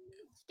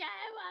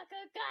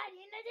 Skywalker,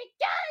 Guardian of the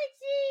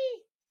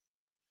Galaxy.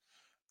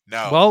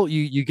 No. Well,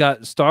 you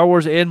got Star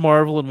Wars and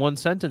Marvel in one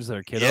sentence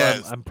there, kiddo.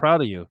 Yes. I'm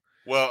proud of you.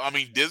 Well, I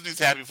mean, Disney's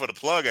happy for the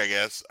plug, I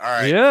guess. All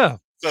right. Yeah.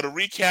 So to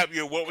recap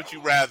your what would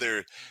you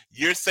rather,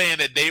 you're saying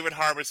that David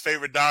Harbour's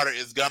favorite daughter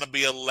is going to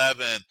be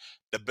 11.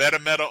 The Better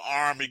Metal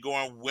Army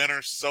going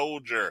Winter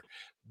Soldier.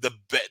 The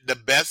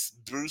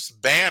best Bruce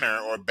Banner,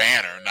 or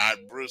Banner, not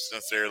Bruce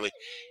necessarily,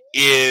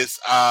 is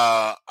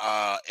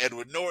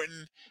Edward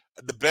Norton.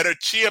 The better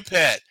Chia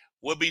Pet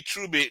would be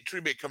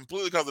Truebit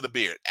completely because of the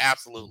beard.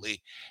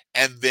 Absolutely.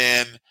 And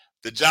then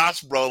the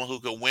Josh Brolin who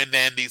can win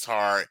Andy's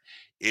heart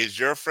is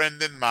your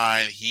friend and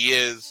mine. He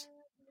is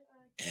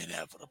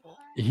inevitable.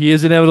 He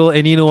is inevitable,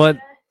 and you know what?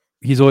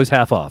 He's always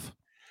half off.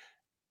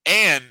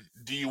 And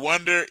do you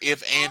wonder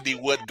if Andy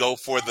would go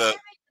for the...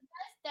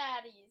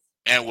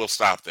 And we'll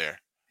stop there.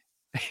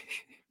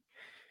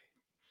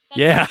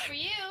 Yeah. For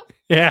you.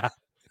 Yeah.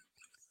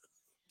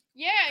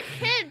 You're a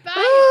kid,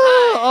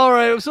 bye. All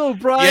right. So,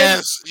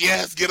 Brian.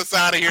 Yes. Get us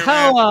out of here,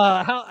 man.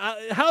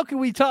 How can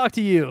we talk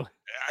to you?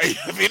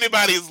 If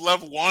anybody's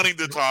left wanting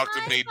to talk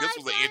to me, this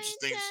was an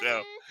interesting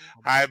show.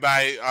 Hi,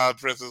 bye,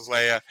 Princess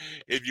Leia.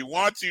 If you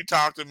want to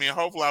talk to me,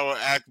 hopefully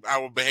I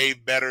will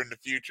behave better in the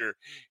future.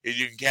 If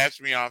you can catch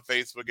me on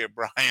Facebook at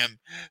Brian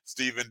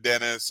Stephen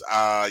Dennis,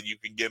 you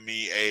can give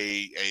me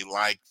a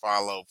like,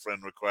 follow,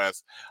 friend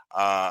request,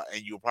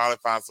 and you'll probably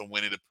find some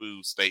Winnie the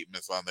Pooh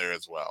statements on there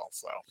as well.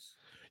 So,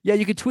 yeah,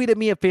 you can tweet at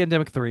me at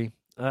Fandemic3.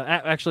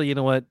 Actually, you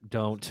know what?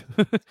 Don't.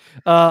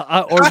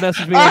 Or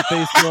message me on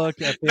Facebook.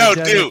 No,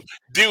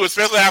 do,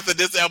 especially after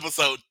this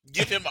episode.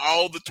 Give him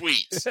all the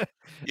tweets.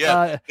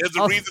 Yeah, there's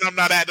a reason I'm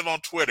not active on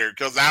Twitter,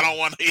 because I don't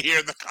want to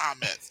hear the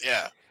comments.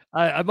 Yeah.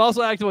 I'm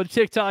also active on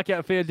TikTok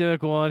at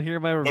Fandemic1. Here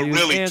are my reviews.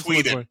 But really,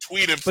 tweet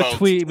him, folks.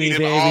 Tweet me,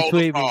 baby.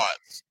 Tweet me.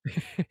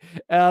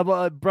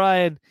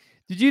 Brian,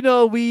 did you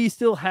know we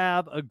still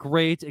have a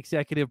great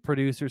executive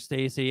producer,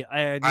 Stacy?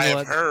 I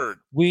have heard.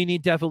 We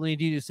definitely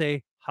need to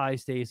say hi,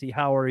 Stacy.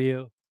 How are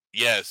you?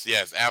 Yes,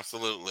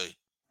 absolutely.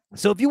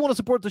 So if you want to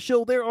support the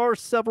show, there are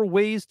several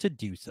ways to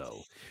do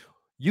so.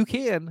 You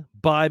can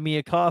buy me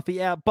a coffee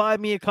at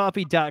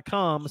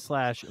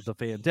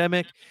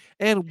buymeacoffee.com/thefandemic,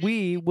 and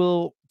we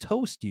will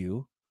toast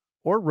you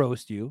or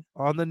roast you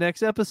on the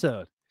next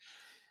episode.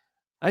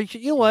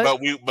 You know what?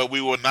 But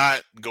we will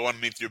not go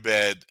underneath your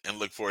bed and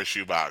look for a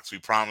shoebox. We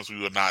promise we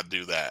will not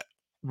do that.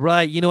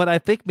 Right. You know what? I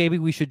think maybe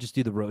we should just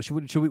do the roast.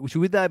 Should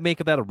we that make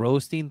that a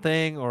roasting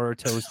thing or a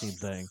toasting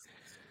thing?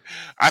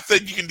 I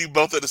think you can do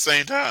both at the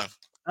same time.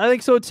 I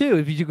think so too.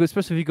 If you go,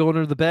 especially if you go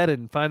under the bed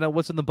and find out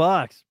what's in the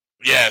box.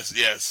 Yes,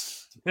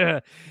 yes. Yeah.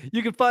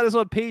 You can find us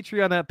on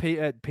Patreon at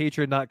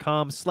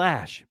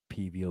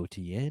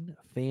patreon.com/PVOTN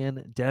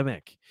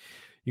Fandemic.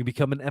 You can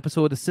become an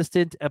episode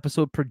assistant,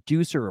 episode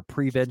producer, or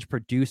Prevenge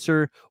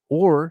producer,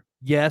 or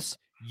yes,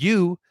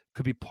 you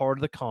could be part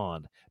of the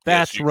con.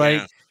 That's you right.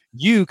 can.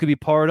 You could be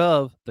part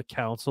of the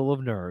Council of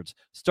Nerds,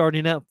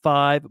 starting at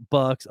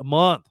 $5 a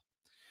month.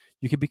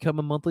 You can become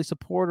a monthly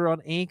supporter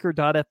on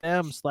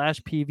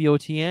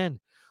anchor.fm/PVOTN,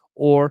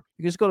 or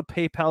you can just go to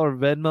PayPal or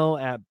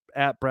Venmo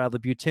at Bradley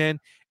Butin,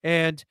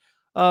 and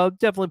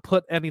definitely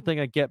put anything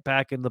I get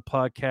back in the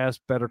podcast,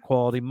 better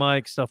quality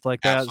mic, stuff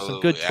like that.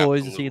 Some good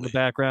toys you see in the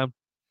background.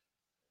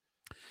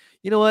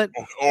 You know what?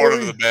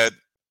 Order the bed.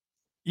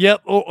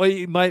 Yep. Or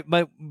you might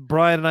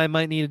Brian and I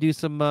might need to do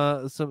some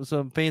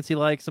fancy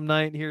like some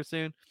night here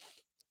soon.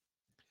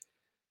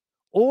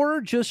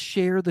 Or just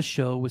share the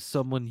show with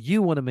someone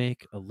you want to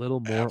make a little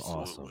more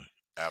awesome.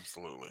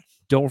 Absolutely.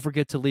 Don't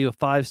forget to leave a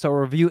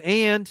 5-star review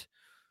and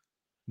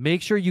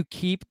make sure you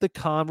keep the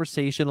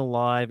conversation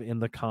alive in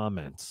the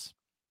comments.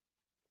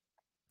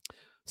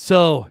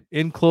 So,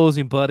 in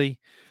closing, buddy,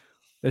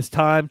 it's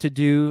time to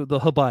do the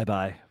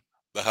bye-bye.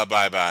 The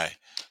bye-bye.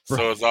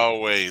 So, as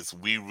always,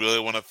 we really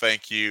want to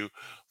thank you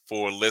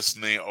for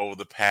listening over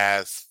the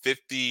past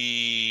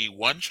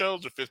 51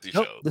 shows or 50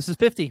 shows? This is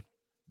 50.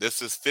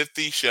 This is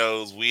 50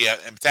 shows. We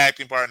have tag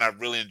team partner.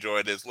 I've really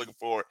enjoyed this. Looking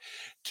forward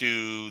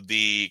to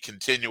the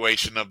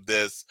continuation of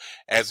this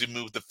as we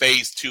move to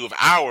phase 2 of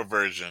our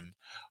version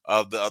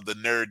of the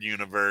nerd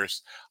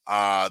universe.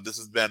 This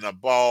has been a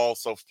ball.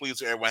 So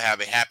please, everyone,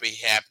 have a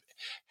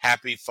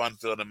happy,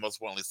 fun-filled, and most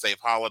importantly, safe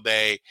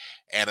holiday.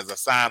 And as a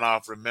sign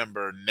off,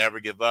 remember,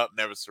 never give up,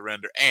 never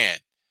surrender, and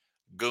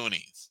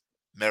Goonies,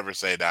 never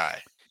say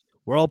die.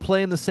 We're all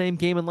playing the same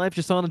game in life,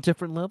 just on a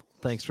different level.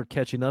 Thanks for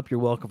catching up.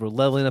 You're welcome for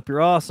leveling up.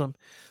 You're awesome.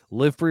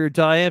 Live free or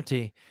die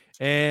empty.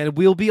 And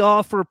we'll be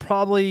off for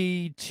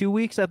probably 2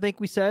 weeks. I think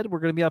we said we're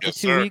going to be off for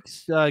 2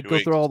 weeks. Go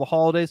through all the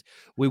holidays.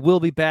 We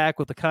will be back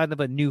with a kind of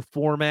a new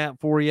format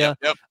for you.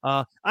 Yep.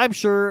 I'm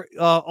sure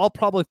I'll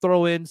probably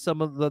throw in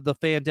some of the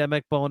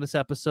Fandemic bonus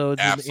episodes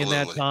in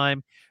that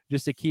time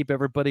just to keep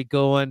everybody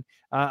going.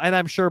 And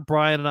I'm sure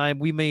Brian and I,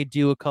 we may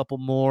do a couple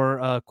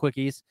more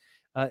quickies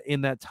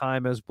in that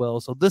time as well.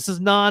 So this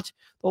is not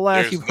the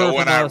last you've heard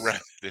from us.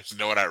 There's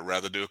no one I'd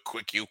rather do a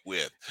quickie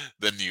with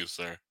than you,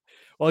 sir.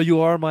 Well,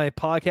 you are my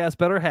podcast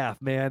better half,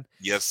 man.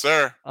 Yes,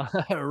 sir.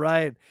 All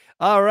right.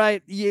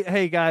 Yeah,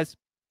 hey, guys,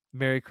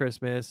 Merry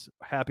Christmas.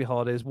 Happy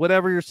holidays.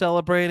 Whatever you're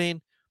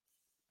celebrating,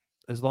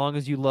 as long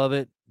as you love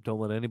it, don't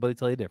let anybody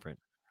tell you different.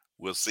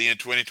 We'll see you in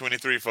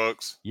 2023,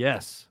 folks.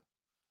 Yes.